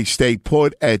course, they stay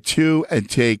put at 2 and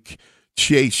take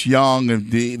Chase Young,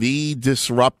 the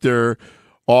disruptor,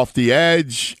 off the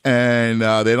edge. And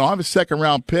they don't have a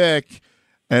second-round pick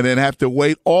and then have to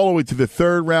wait all the way to the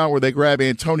third round where they grab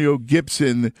Antonio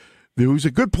Gibson, who's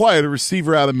a good player, the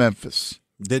receiver out of Memphis.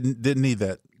 Didn't need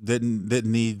that. Didn't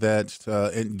need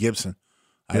that in Gibson.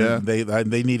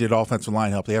 They needed offensive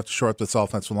line help. They have to shore up this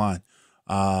offensive line.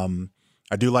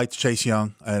 I do like Chase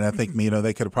Young, and I think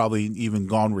they could have probably even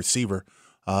gone receiver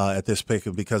at this pick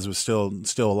because it was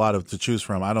still a lot to choose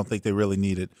from. I don't think they really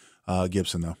needed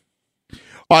Gibson though.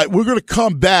 All right, we're going to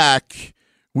come back.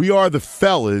 We are the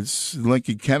fellas,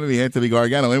 Lincoln Kennedy, Anthony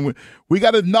Gargano, and we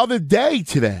got another day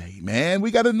today, man.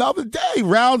 We got another day.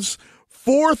 Rounds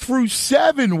 4 through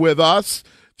 7 with us.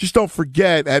 Just don't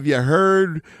forget, have you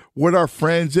heard what our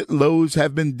friends at Lowe's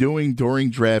have been doing during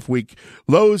draft week?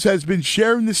 Lowe's has been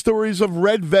sharing the stories of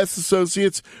Red Vest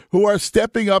associates who are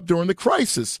stepping up during the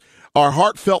crisis. Our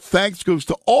heartfelt thanks goes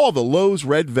to all the Lowe's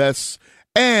Red Vests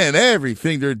and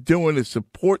everything they're doing to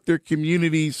support their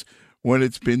communities when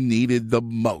it's been needed the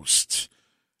most.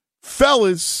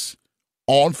 Fellas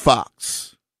on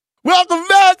Fox. Welcome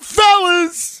back,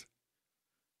 fellas.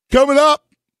 Coming up,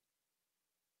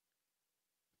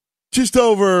 just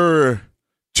over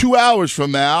 2 hours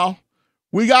from now,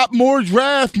 we got more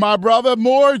draft, my brother.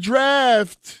 More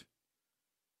draft.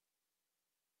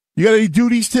 You got any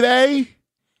duties today?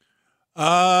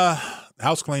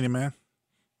 House cleaning, man.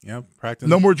 Yeah, practice.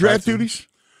 No more draft duties?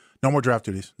 No more draft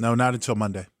duties. No, not until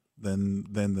Monday.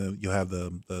 Then you'll have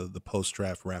the post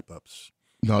draft wrap ups.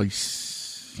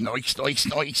 Nice. All right.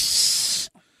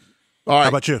 How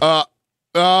about you?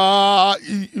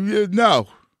 No.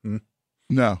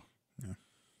 No.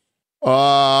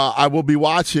 I will be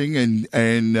watching and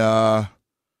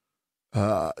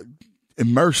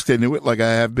immersed into it like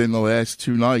I have been the last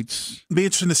 2 nights. Be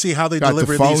interesting to see how they got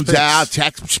deliver the phones these picks. out,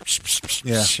 text.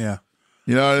 Yeah.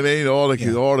 You know what I mean? All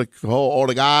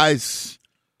the guys.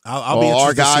 I'll be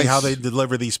interested to see how they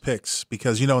deliver these picks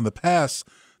because in the past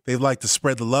they've liked to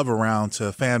spread the love around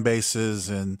to fan bases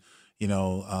and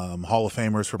Hall of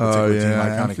Famers for particular team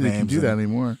iconic names. They can do that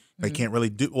anymore. They can't really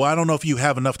do. Well, I don't know if you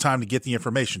have enough time to get the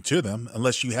information to them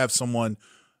unless you have someone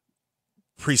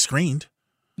pre-screened.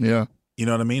 Yeah, you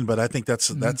know what I mean. But I think that's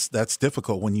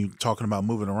difficult when you're talking about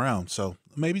moving around. So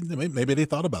maybe they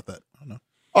thought about that. I don't know.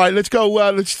 All right, let's go.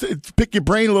 Let's pick your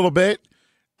brain a little bit,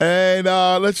 and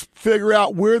let's figure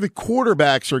out where the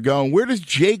quarterbacks are going. Where does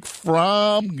Jake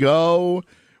Fromm go?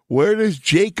 Where does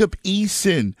Jacob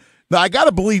Eason? Now I got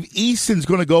to believe Eason's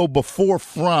going to go before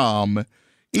Fromm.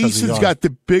 Eason's got the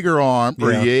bigger arm.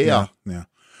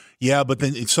 Yeah, but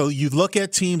then so you look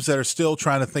at teams that are still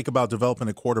trying to think about developing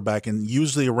a quarterback, and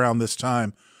usually around this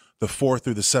time, the 4th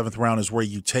through the 7th round is where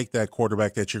you take that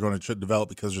quarterback that you're going to develop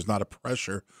because there's not a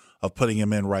pressure of putting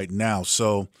him in right now.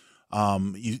 So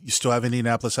you still have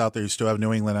Indianapolis out there, you still have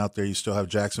New England out there, you still have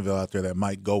Jacksonville out there that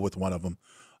might go with one of them.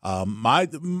 I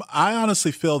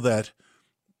honestly feel that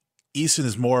Eason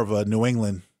is more of a New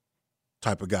England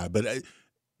type of guy, but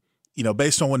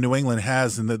based on what New England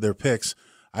has in their picks,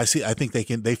 I think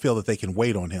they feel that they can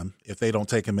wait on him if they don't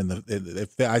take him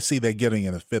I see they're getting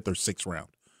in the 5th or 6th round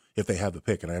if they have the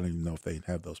pick, and I don't even know if they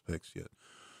have those picks yet.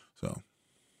 So,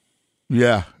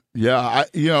 yeah.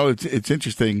 It's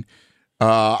interesting.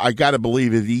 I got to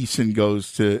believe that Eason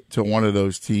goes to one of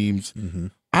those teams. Mm-hmm.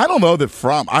 I don't know that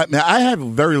Fromm. I have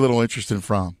very little interest in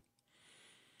Fromm.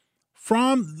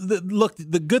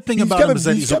 The good thing about him is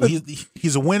that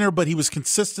he's a winner, but he was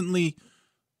consistently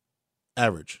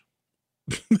average.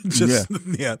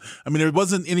 Yeah. I mean, there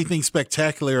wasn't anything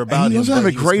spectacular about him. He doesn't have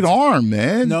a great arm,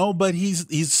 man. No, but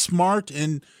he's smart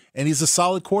and he's a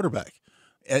solid quarterback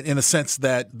in a sense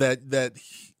that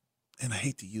and I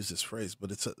hate to use this phrase, but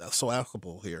it's so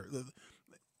applicable here.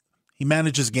 He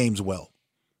manages games well.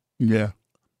 Yeah.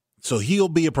 So he'll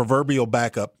be a proverbial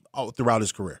backup throughout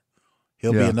his career.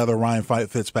 He'll be another Ryan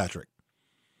Fitzpatrick.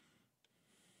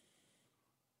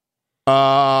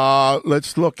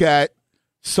 Let's look at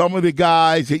some of the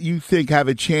guys that you think have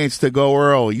a chance to go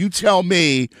early. You tell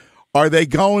me, are they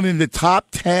going in the top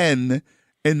 10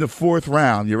 in the 4th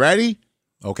round? You ready?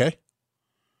 Okay.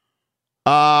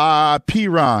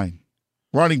 Pirine,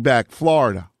 running back,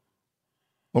 Florida.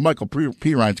 Well, Michael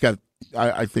Pirine's got,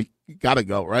 I think, got to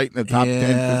go, right? In the top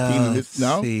 10, 15 of this?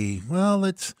 No? See. Well,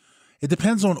 it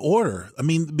depends on order. I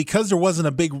mean, because there wasn't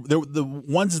a big –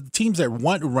 the teams that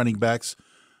want running backs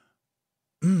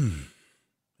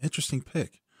interesting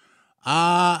pick.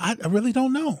 I really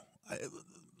don't know.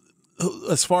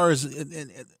 As far as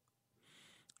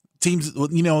teams,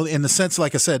 in the sense,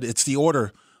 like I said, it's the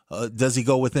order. Does he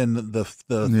go within the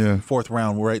 4th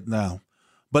round right now?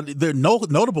 But there are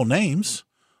notable names.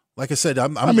 Like I said,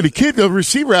 the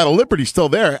receiver out of Liberty's still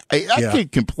there. That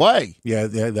kid can play. Yeah,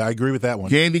 I agree with that one.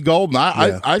 Gandy Golden,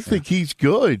 I think he's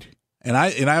good. And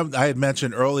I had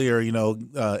mentioned earlier,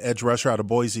 edge rusher out of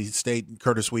Boise State,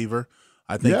 Curtis Weaver.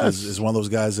 I think is one of those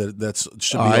guys that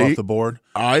should be off the board.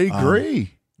 I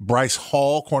agree. Bryce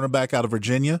Hall, cornerback out of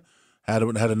Virginia, had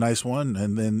a nice one.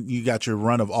 And then you got your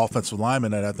run of offensive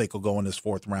linemen that I think will go in this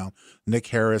 4th round. Nick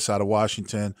Harris out of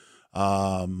Washington.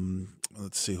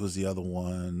 Let's see, who's the other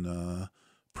one?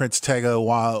 Prince Tega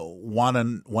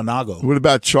Wanago. What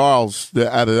about Charles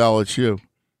out of LSU?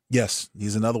 Yes,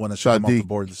 he's another one that should come off the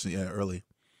board early.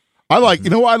 I like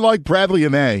Bradley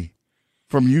Anae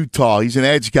from Utah. He's an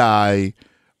edge guy.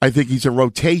 I think he's a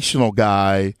rotational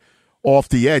guy off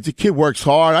the edge. The kid works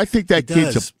hard. I think that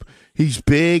he's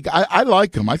big. I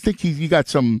like him. I think he got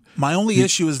some. My only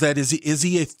issue is that is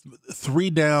he a 3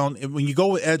 down? When you go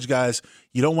with edge guys,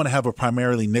 you don't want to have a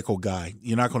primarily nickel guy.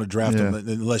 You're not going to draft him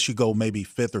unless you go maybe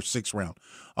 5th or 6th round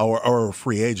or a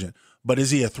free agent. But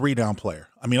is he a 3 down player?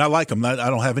 I mean, I like him. I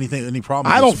don't have any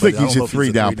problem. I don't think he's a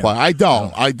 3 down player. I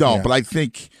don't. Yeah. But I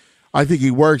think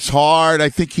he works hard. I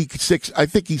think he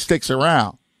sticks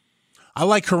around. I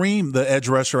like Kareem, the edge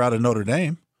rusher out of Notre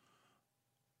Dame.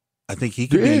 I think he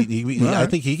could be. I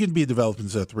think he can be developed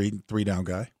as a 3 down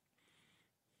guy.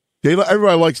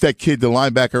 Everybody likes that kid, the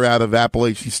linebacker out of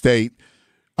Appalachian State,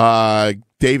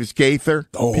 Davis Gaither.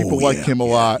 People like him a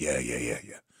lot. Yeah.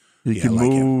 He can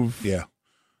move. Yeah,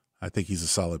 I think he's a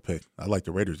solid pick. I'd like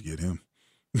the Raiders to get him.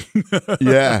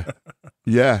 Yeah.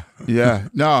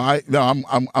 No,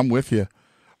 I'm with you.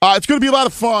 It's going to be a lot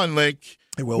of fun, Link.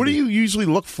 What do you usually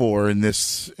look for in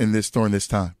this during this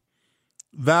time?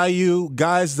 Value,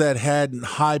 guys that had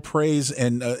high praise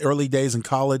in early days in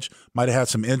college, might have had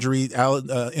some injury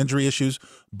issues,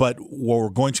 but were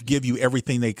going to give you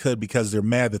everything they could because they're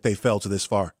mad that they fell to this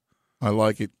far. I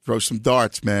like it. Throw some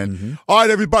darts, man. Mm-hmm. All right,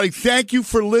 everybody. Thank you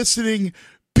for listening.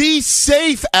 Be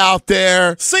safe out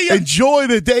there. See ya. Enjoy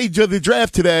the day of the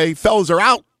draft today. Fellas are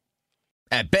out.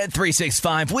 At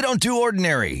Bet365, we don't do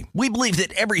ordinary. We believe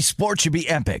that every sport should be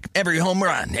epic. Every home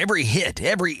run, every hit,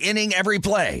 every inning, every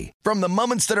play. From the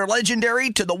moments that are legendary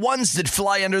to the ones that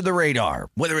fly under the radar.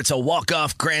 Whether it's a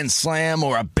walk-off grand slam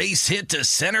or a base hit to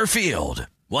center field.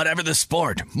 Whatever the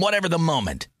sport, whatever the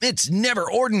moment. It's never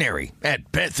ordinary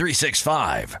at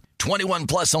Bet365. 21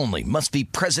 plus only. Must be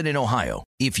present in Ohio.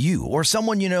 If you or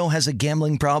someone you know has a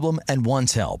gambling problem and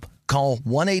wants help, call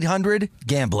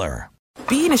 1-800-GAMBLER.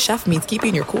 Being a chef means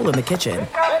keeping your cool in the kitchen.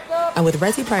 And with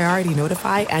Resi Priority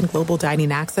Notify and Global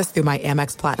Dining Access through my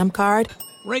Amex Platinum card,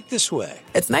 right this way.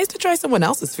 It's nice to try someone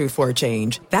else's food for a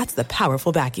change. That's the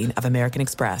powerful backing of American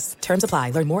Express. Terms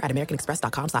apply. Learn more at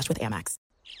americanexpress.com/withAmex.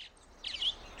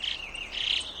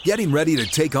 Getting ready to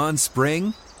take on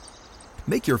spring?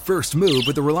 Make your first move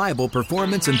with the reliable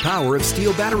performance and power of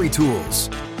Steel battery tools.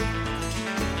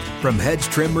 From hedge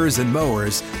trimmers and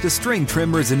mowers to string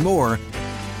trimmers and more,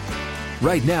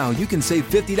 right now, you can save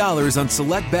 $50 on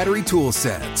select battery tool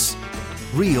sets.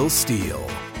 Real Steel.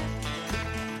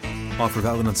 Offer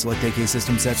valid on select AK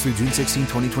system sets through June 16,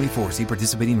 2024. See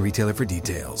participating retailer for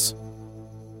details.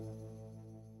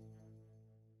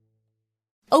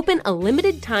 Open a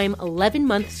limited-time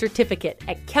 11-month certificate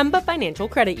at Kemba Financial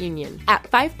Credit Union. At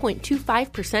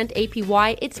 5.25%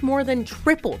 APY, it's more than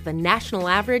triple the national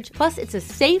average, plus it's a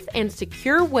safe and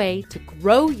secure way to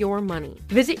grow your money.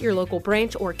 Visit your local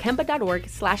branch or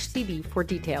kemba.org/cb for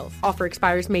details. Offer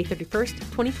expires May 31st,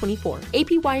 2024.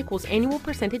 APY equals annual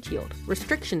percentage yield.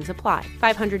 Restrictions apply.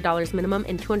 $500 minimum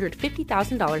and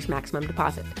 $250,000 maximum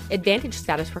deposit. Advantage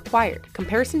status required.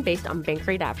 Comparison based on bank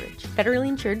rate average. Federally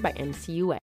insured by NCUA.